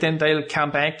enjoy, then they'll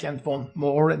come back and want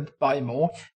more and buy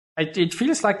more. It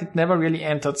feels like it never really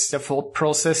entered the thought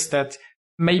process that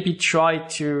maybe try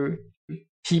to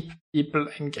keep people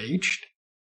engaged.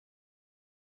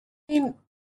 I mean,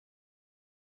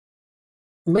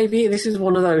 maybe this is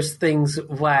one of those things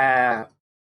where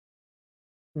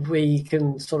we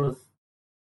can sort of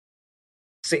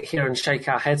sit here and shake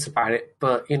our heads about it,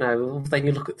 but, then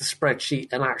you look at the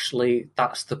spreadsheet and actually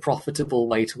that's the profitable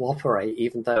way to operate,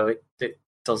 even though it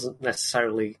doesn't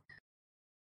necessarily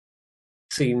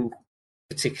seem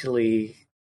particularly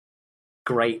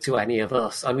great to any of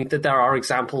us. I mean, there are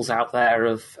examples out there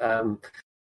of,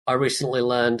 I recently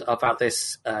learned about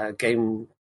this game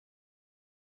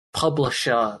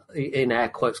publisher, in air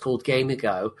quotes, called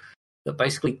Gamigo, that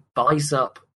basically buys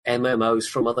up MMOs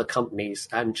from other companies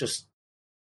and just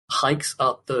hikes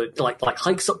up the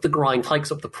hikes up the grind,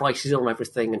 hikes up the prices on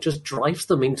everything, and just drives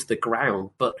them into the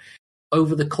ground. But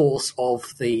over the course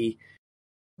of the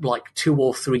 2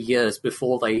 or 3 years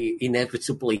before they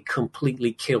inevitably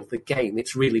completely kill the game,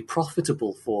 it's really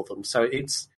profitable for them. So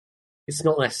it's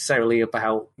not necessarily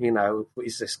about,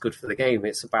 is this good for the game?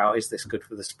 It's about, is this good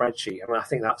for the spreadsheet? And I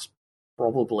think that's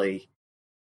probably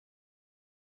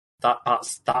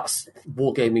that's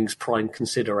Wargaming's prime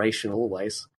consideration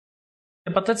always.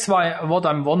 But that's what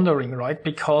I'm wondering, right?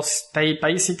 Because they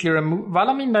basically remove... Well,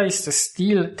 I mean, there is the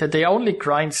Steel... The only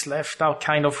grinds left are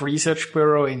kind of Research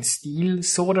Bureau and Steel,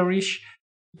 sort-of-ish.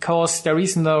 Because there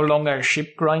is no longer a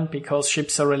ship grind, because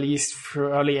ships are released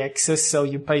through early access, so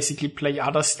you basically play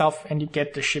other stuff and you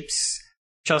get the ships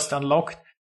just unlocked,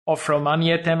 or throw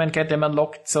money at them and get them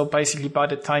unlocked. So basically by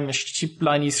the time a ship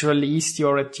line is released,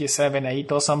 you're at tier 7,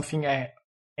 8 or something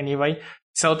anyway.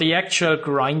 So the actual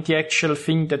grind, the actual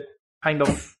thing that kind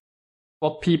of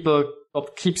what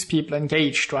keeps people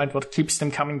engaged, right? What keeps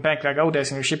them coming back? Like, oh,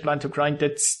 there's a new ship line to grind.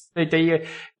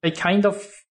 They kind of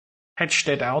patched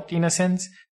that out in a sense.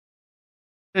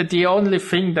 The only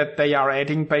thing that they are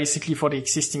adding basically for the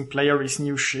existing player is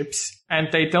new ships, and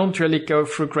they don't really go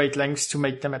through great lengths to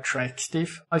make them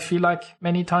attractive, I feel like,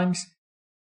 many times.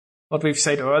 What we've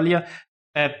said earlier,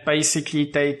 that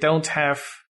basically they don't have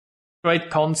great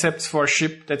concepts for a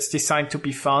ship that's designed to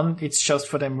be fun. It's just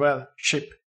for them, well,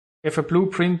 ship. We have a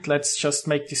blueprint, let's just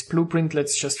make this blueprint,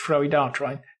 let's just throw it out,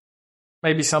 right?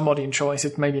 Maybe somebody enjoys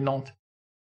it, maybe not.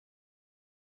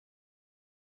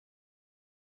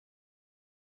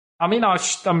 I mean,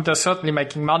 they're certainly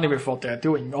making money with what they're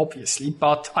doing, obviously,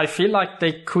 but I feel like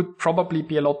they could probably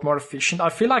be a lot more efficient. I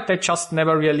feel like they just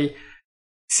never really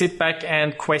sit back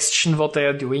and question what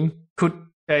they're doing. Could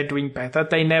they're doing better?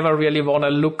 They never really want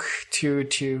to look to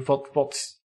what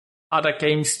other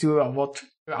games do or what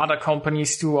other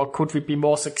companies do, or could we be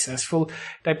more successful?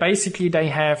 They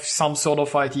have some sort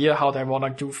of idea how they want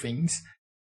to do things.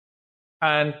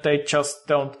 And they just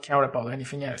don't care about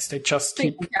anything else. They just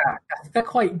keep... Yeah, they're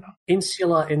quite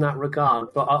insular in that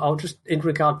regard. But I'll just, in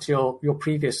regard to your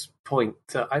previous point,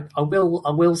 I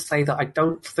will say that I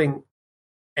don't think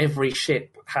every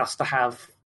ship has to have,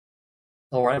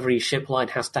 or every ship line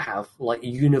has to have, like,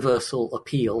 universal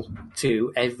appeal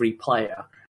to every player.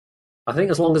 I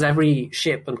think as long as every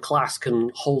ship and class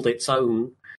can hold its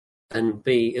own and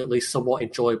be at least somewhat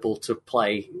enjoyable to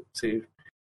play to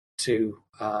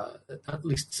at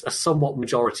least a somewhat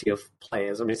majority of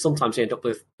players. I mean, sometimes you end up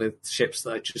with ships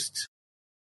that are just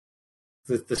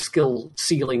the skill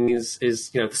ceiling is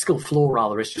the skill floor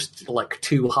rather is just like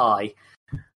too high.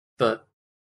 But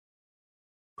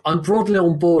I'm broadly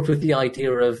on board with the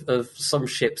idea of some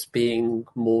ships being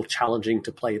more challenging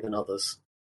to play than others.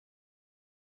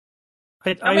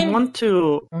 I want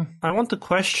to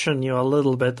question you a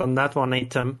little bit on that one,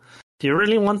 Atem. Do you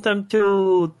really want them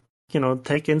to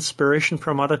take inspiration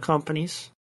from other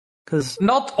companies? Because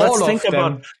Not all of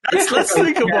them. Let's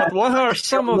think about what are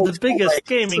some of the biggest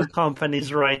gaming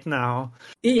companies right now.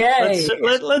 EA.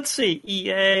 Let's see.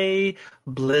 EA,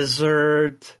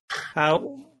 Blizzard.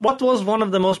 What was one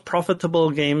of the most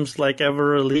profitable games ever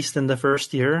released in the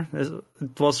first year?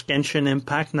 It was Genshin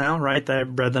Impact now, right? I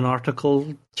read an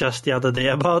article just the other day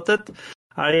about it.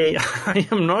 I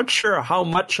am not sure how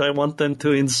much I want them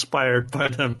to inspired by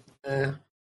them.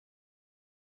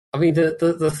 I mean,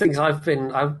 the things I've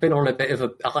been on a bit of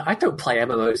a. I don't play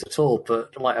MMOs at all,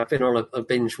 but I've been on a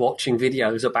binge watching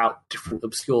videos about different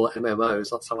obscure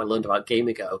MMOs. That's how I learned about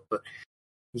Gamigo. But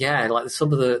yeah,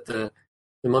 some of the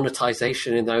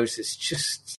monetization in those is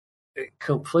just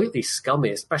completely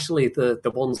scummy, especially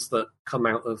the ones that come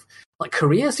out of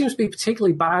Korea seems to be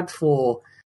particularly bad for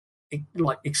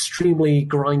extremely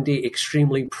grindy,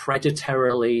 extremely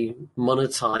predatorily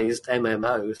monetized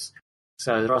MMOs.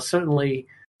 So there are certainly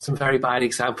some very bad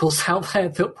examples out there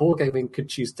that wargaming could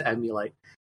choose to emulate.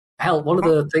 Hell, one of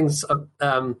the things,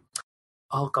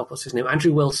 what's his name?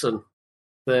 Andrew Wilson,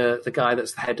 the guy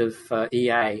that's the head of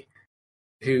EA,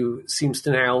 who seems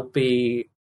to now be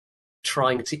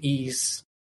trying to ease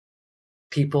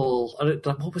people.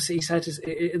 What was it he said?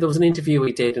 There was an interview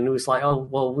he did, and it was like, oh,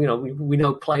 well, we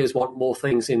know players want more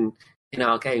things in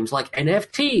our games, like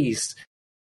NFTs.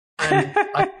 And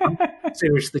I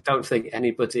seriously don't think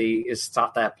anybody is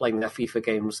sat there playing their FIFA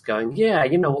games going, yeah,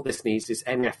 you know what this needs is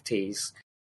NFTs.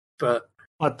 But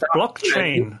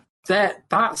blockchain.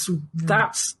 That's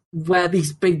where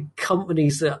these big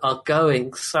companies are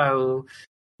going. So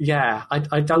yeah,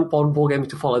 I don't want wargaming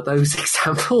to follow those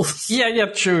examples. Yeah,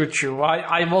 true.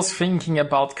 I was thinking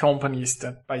about companies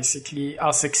that basically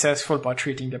are successful by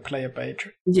treating the player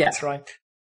better. Yeah. That's right.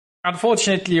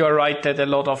 Unfortunately, you're right that a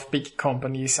lot of big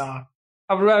companies are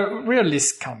really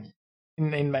scummy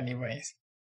in many ways.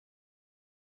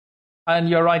 And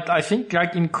you're right, I think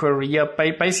in Korea,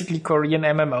 basically Korean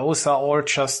MMOs are all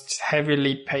just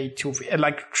heavily paid to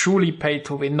win, truly paid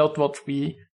to win, not what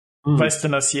we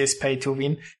Westerners see as pay to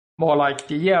win. More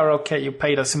like you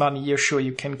paid us money, you're sure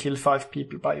you can kill 5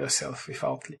 people by yourself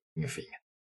without lifting a finger.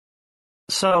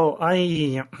 So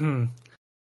I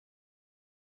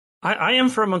am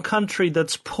from a country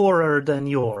that's poorer than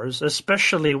yours,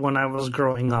 especially when I was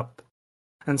growing up.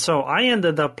 And so I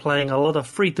ended up playing a lot of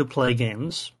free-to-play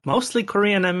games, mostly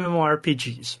Korean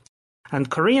MMORPGs.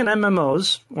 And Korean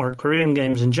MMOs, or Korean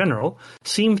games in general,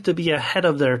 seem to be ahead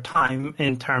of their time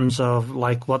in terms of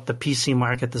what the PC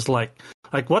market is like.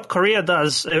 What Korea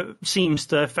does seems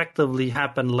to effectively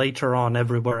happen later on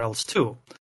everywhere else too.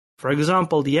 For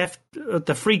example, the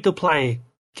free-to-play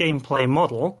gameplay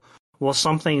model was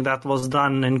something that was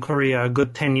done in Korea a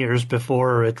good 10 years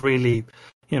before it really,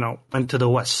 went to the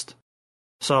West.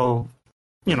 So,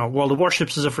 World of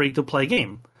Warships is a free-to-play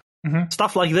game. Mm-hmm.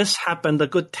 Stuff like this happened a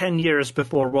good 10 years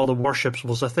before World of Warships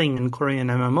was a thing in Korean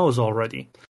MMOs already.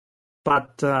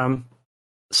 But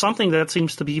something that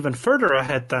seems to be even further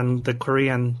ahead than the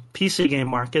Korean PC game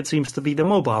market seems to be the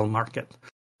mobile market.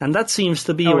 And that seems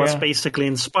to be what's basically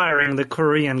inspiring the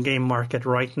Korean game market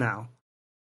right now.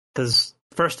 Because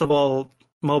first of all,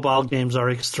 mobile games are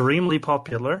extremely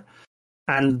popular,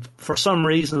 and for some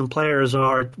reason players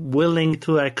are willing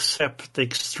to accept they're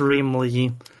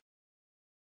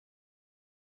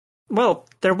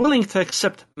willing to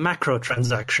accept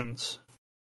macro-transactions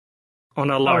on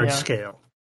a large scale.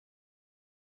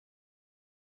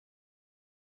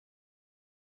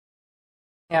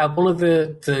 Yeah, one of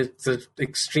the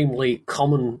extremely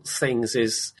common things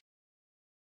is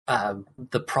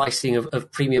the pricing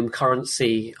of premium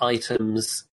currency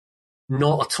items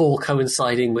not at all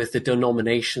coinciding with the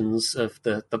denominations of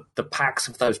the packs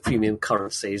of those premium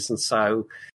currencies. And so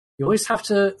you always have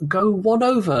to go one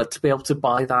over to be able to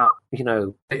buy that,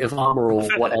 bit of armor or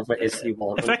whatever it is you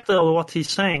want. Effectively, what he's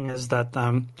saying is that,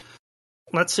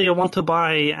 let's say you want to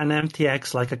buy an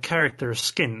MTX, like a character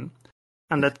skin,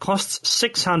 and it costs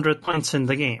 600 points in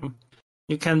the game.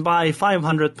 You can buy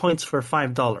 500 points for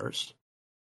 $5.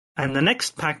 And the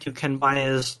next pack you can buy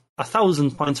is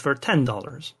 1,000 points for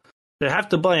 $10. You have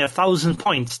to buy 1,000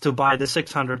 points to buy the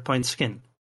 600-point skin.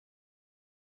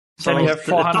 So you have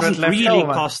 400 left really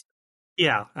over. cost.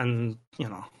 Yeah, and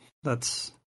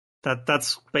that's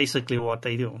basically what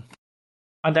they do.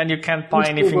 And then you can't buy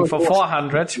anything for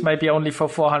 400, maybe only for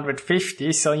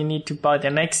 450. So you need to buy the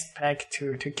next pack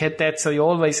to get that. So you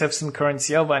always have some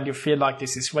currency over, and you feel like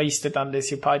this is wasted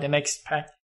unless you buy the next pack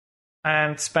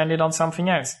and spend it on something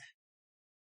else.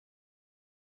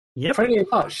 Yeah, pretty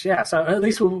much. Yeah. So at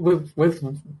least with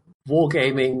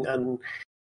wargaming and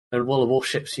World of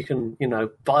Warships, you can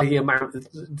buy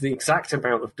the exact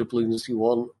amount of doubloons you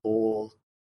want, or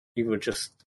even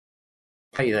just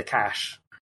pay the cash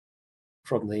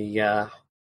from the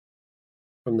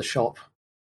shop.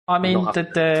 I mean,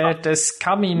 the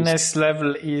scumminess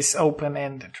level is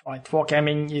open-ended, right?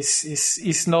 Wargaming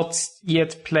is not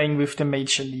yet playing with the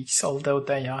major leagues, although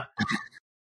they are.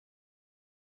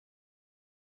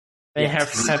 They have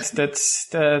said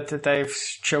that they've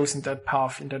chosen that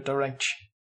path in that direction.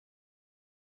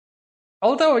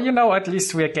 Although, at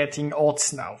least we're getting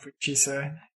odds now, which is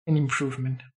an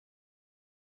improvement.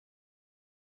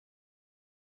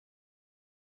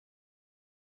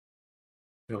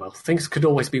 Well, things could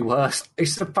always be worse, I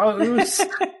suppose.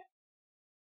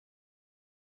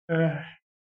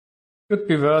 Could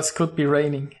be worse, could be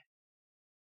raining.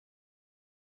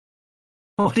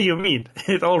 What do you mean?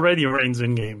 It already rains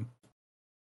in-game.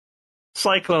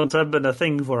 Cyclones have been a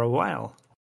thing for a while.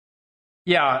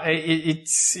 Yeah,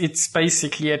 it's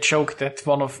basically a joke that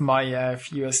one of my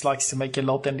viewers likes to make a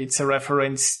lot, and it's a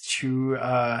reference to,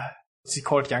 what's it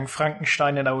called, Young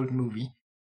Frankenstein, an old movie.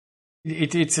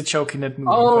 It's a joke in that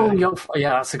movie. Oh,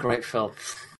 yeah, that's a great film.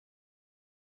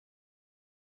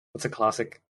 That's a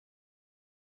classic.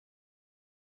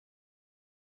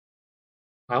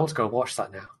 I want to go watch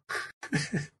that now.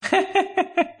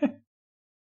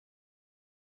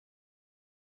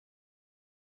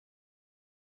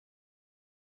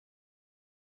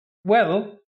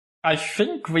 Well, I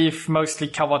think we've mostly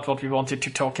covered what we wanted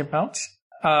to talk about.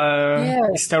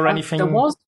 Is there anything?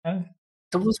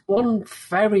 There was one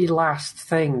very last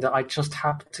thing that I just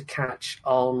happened to catch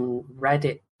on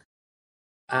Reddit.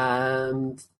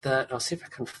 That I'll see if I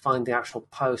can find the actual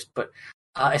post, but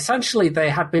essentially they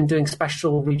had been doing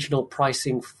special regional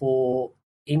pricing for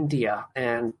India,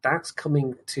 and that's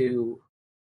coming to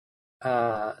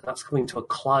a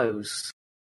close.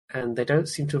 And they don't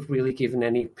seem to have really given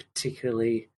any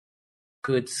particularly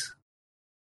good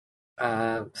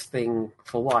thing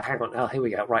for why. Hang on, here we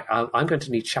go. Right, I'm going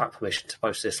to need chat permission to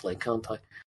post this link, aren't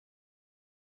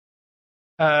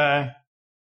I?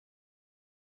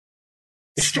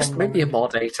 It's just maybe a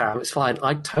mod 8 it's fine.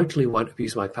 I totally won't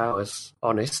abuse my powers,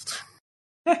 honest.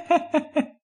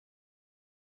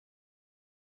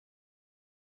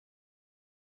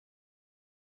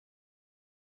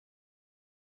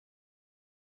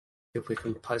 If we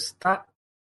can post that.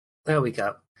 There we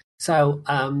go. So,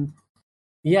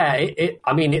 yeah,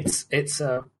 I mean, it's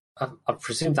I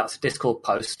presume that's a Discord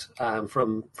post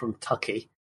from Tucky,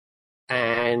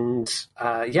 and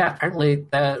yeah, apparently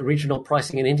the regional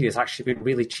pricing in India has actually been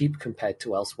really cheap compared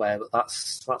to elsewhere, but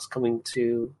that's coming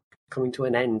to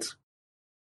an end.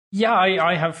 Yeah,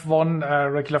 I have one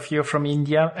regular viewer from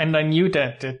India, and I knew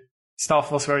that the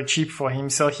stuff was very cheap for him,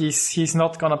 so he's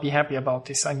not gonna be happy about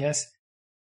this, I guess.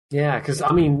 Yeah, because,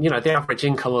 I mean, the average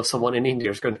income of someone in India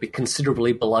is going to be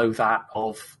considerably below that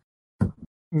of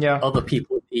other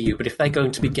people in the EU. But if they're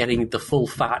going to be getting the full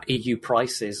fat EU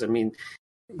prices, I mean,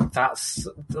 that's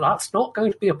not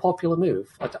going to be a popular move.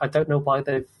 I don't know why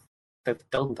they've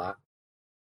done that.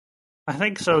 I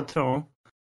think so, too.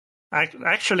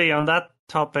 Actually, on that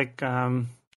topic, I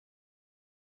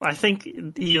think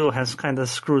EU has kind of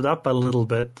screwed up a little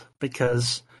bit,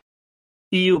 because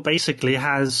EU basically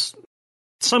has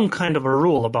some kind of a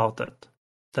rule about it,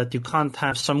 that you can't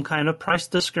have some kind of price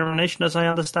discrimination, as I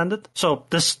understand it. So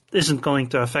this isn't going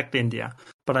to affect India,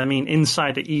 but I mean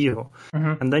inside the EU.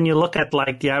 Mm-hmm. And then you look at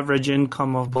like the average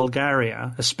income of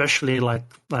Bulgaria, especially like,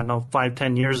 I don't know,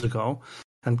 5-10 years ago,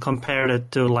 and compare it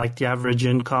to like the average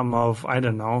income of, I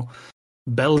don't know,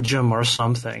 Belgium or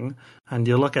something. And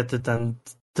you look at it and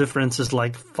difference is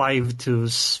like 5 to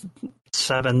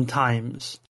 7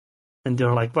 times. And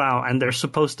they're like, wow, and they're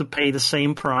supposed to pay the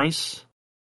same price?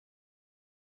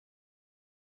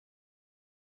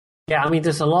 Yeah, I mean,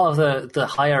 there's a lot of the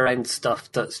higher end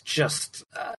stuff that's just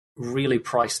really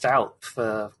priced out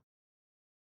for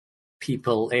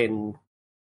people in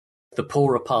the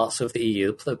poorer parts of the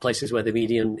EU, the places where the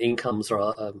median incomes are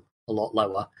a lot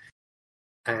lower.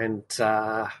 And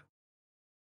yeah,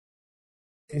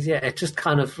 it just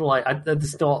kind of like,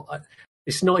 it's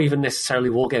not even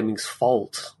necessarily Wargaming's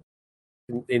fault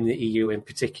in the EU in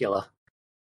particular,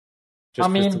 just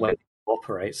with the way it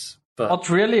operates. But what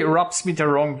really rubs me the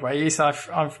wrong way is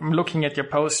I'm looking at your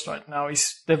post right now,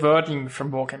 is the wording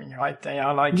from Wargaming, right? They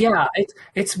are like... Yeah,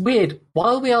 it's weird.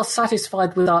 While we are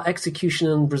satisfied with our execution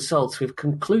and results, we've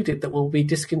concluded that we'll be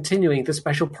discontinuing the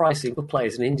special pricing for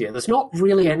players in India. There's not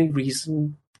really any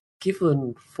reason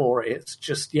given for it. It's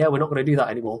just, yeah, we're not going to do that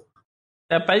anymore.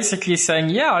 They're basically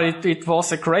saying, yeah, it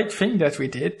was a great thing that we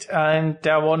did, and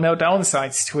there were no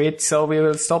downsides to it, so we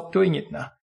will stop doing it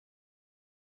now.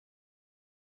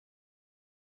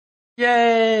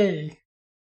 Yay!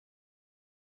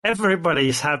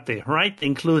 everybody's happy, right?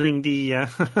 Including the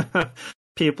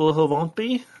people who won't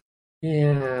be.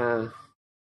 Yeah.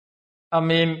 I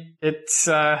mean, it's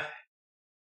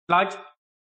like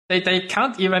they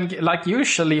can't even, like,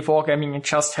 usually Wargaming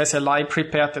just has a lie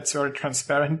prepared that's very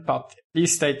transparent, but at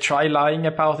least they try lying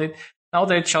about it. Now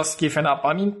they just given up.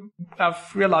 I mean,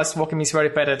 I've realized Wargaming is very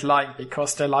bad at lying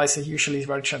because their lies are usually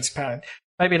very transparent.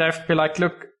 Maybe they have to be like,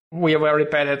 look, we are very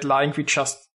bad at lying, we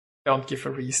just don't give a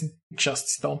reason. We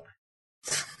just don't.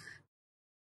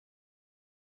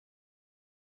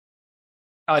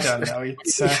 I don't know.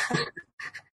 It's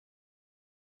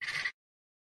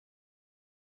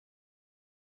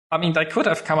I mean, they could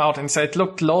have come out and said,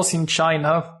 look, laws in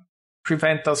China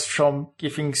prevent us from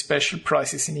giving special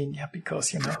prices in India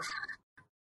because,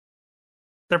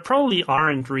 There probably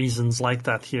aren't reasons like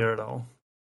that here, though.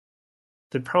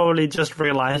 They probably just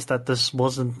realized that this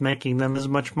wasn't making them as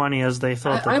much money as they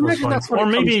thought it was going to. Or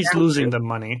maybe he's losing them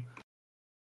money.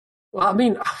 Well, I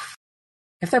mean,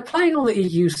 if they're playing on the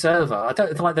EU server, I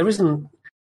don't like there isn't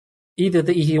either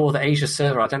the EU or the Asia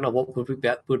server. I don't know what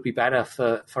would be better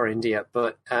for India,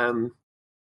 but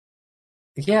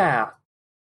yeah,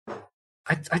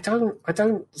 I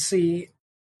don't see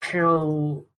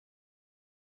how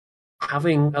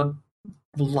having a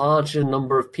larger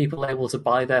number of people able to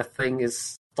buy their thing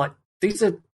is like, these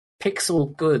are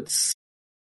pixel goods.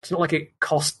 It's not like it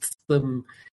costs them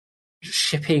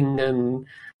shipping and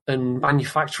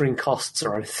manufacturing costs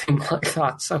or anything like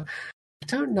that. So I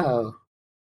don't know.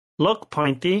 Look,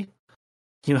 Pointy,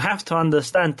 you have to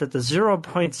understand that the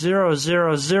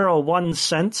 0.0001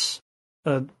 cents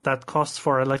that costs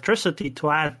for electricity to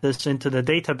add this into the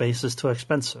database is too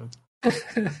expensive.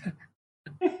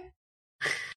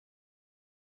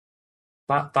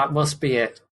 That must be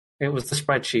it. It was the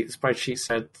spreadsheet. The spreadsheet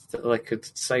said that they could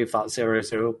save that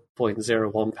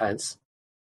 0.01 pence.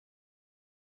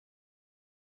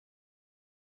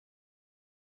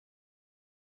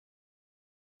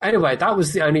 Anyway, that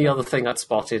was the only other thing I'd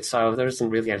spotted, so there isn't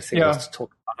really anything else to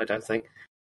talk about, I don't think.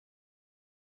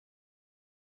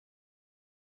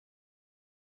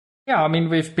 Yeah, I mean,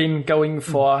 we've been going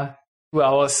for 2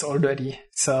 hours already,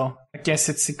 so I guess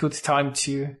it's a good time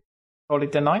to call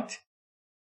it a night.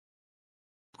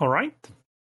 All right.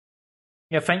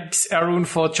 Yeah, thanks, Arun,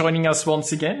 for joining us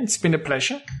once again. It's been a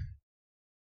pleasure.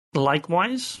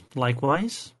 Likewise.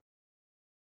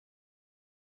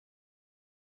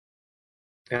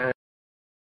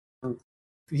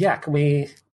 Yeah, can we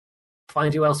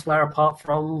find you elsewhere apart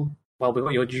from, well, we've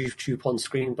got your YouTube on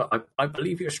screen, but I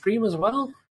believe your stream as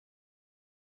well?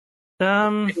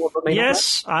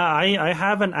 Yes, I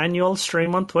have an annual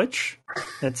stream on Twitch.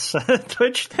 It's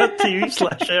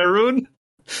twitch.tv/Arun.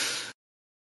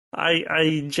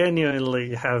 I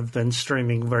genuinely have been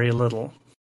streaming very little.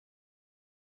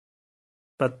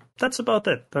 But that's about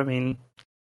it. I mean,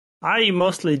 I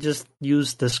mostly just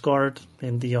use Discord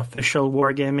in the official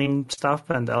Wargaming stuff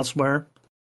and elsewhere.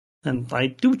 And I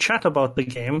do chat about the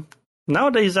game.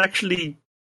 Nowadays, actually,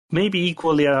 maybe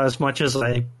equally as much as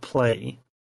I play.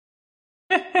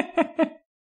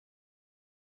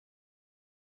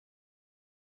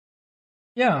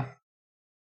 Yeah.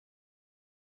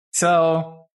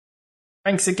 So,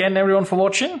 thanks again, everyone, for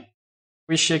watching.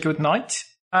 Wish you a good night,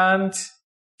 and see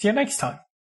you next time.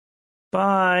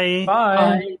 Bye.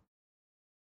 Bye.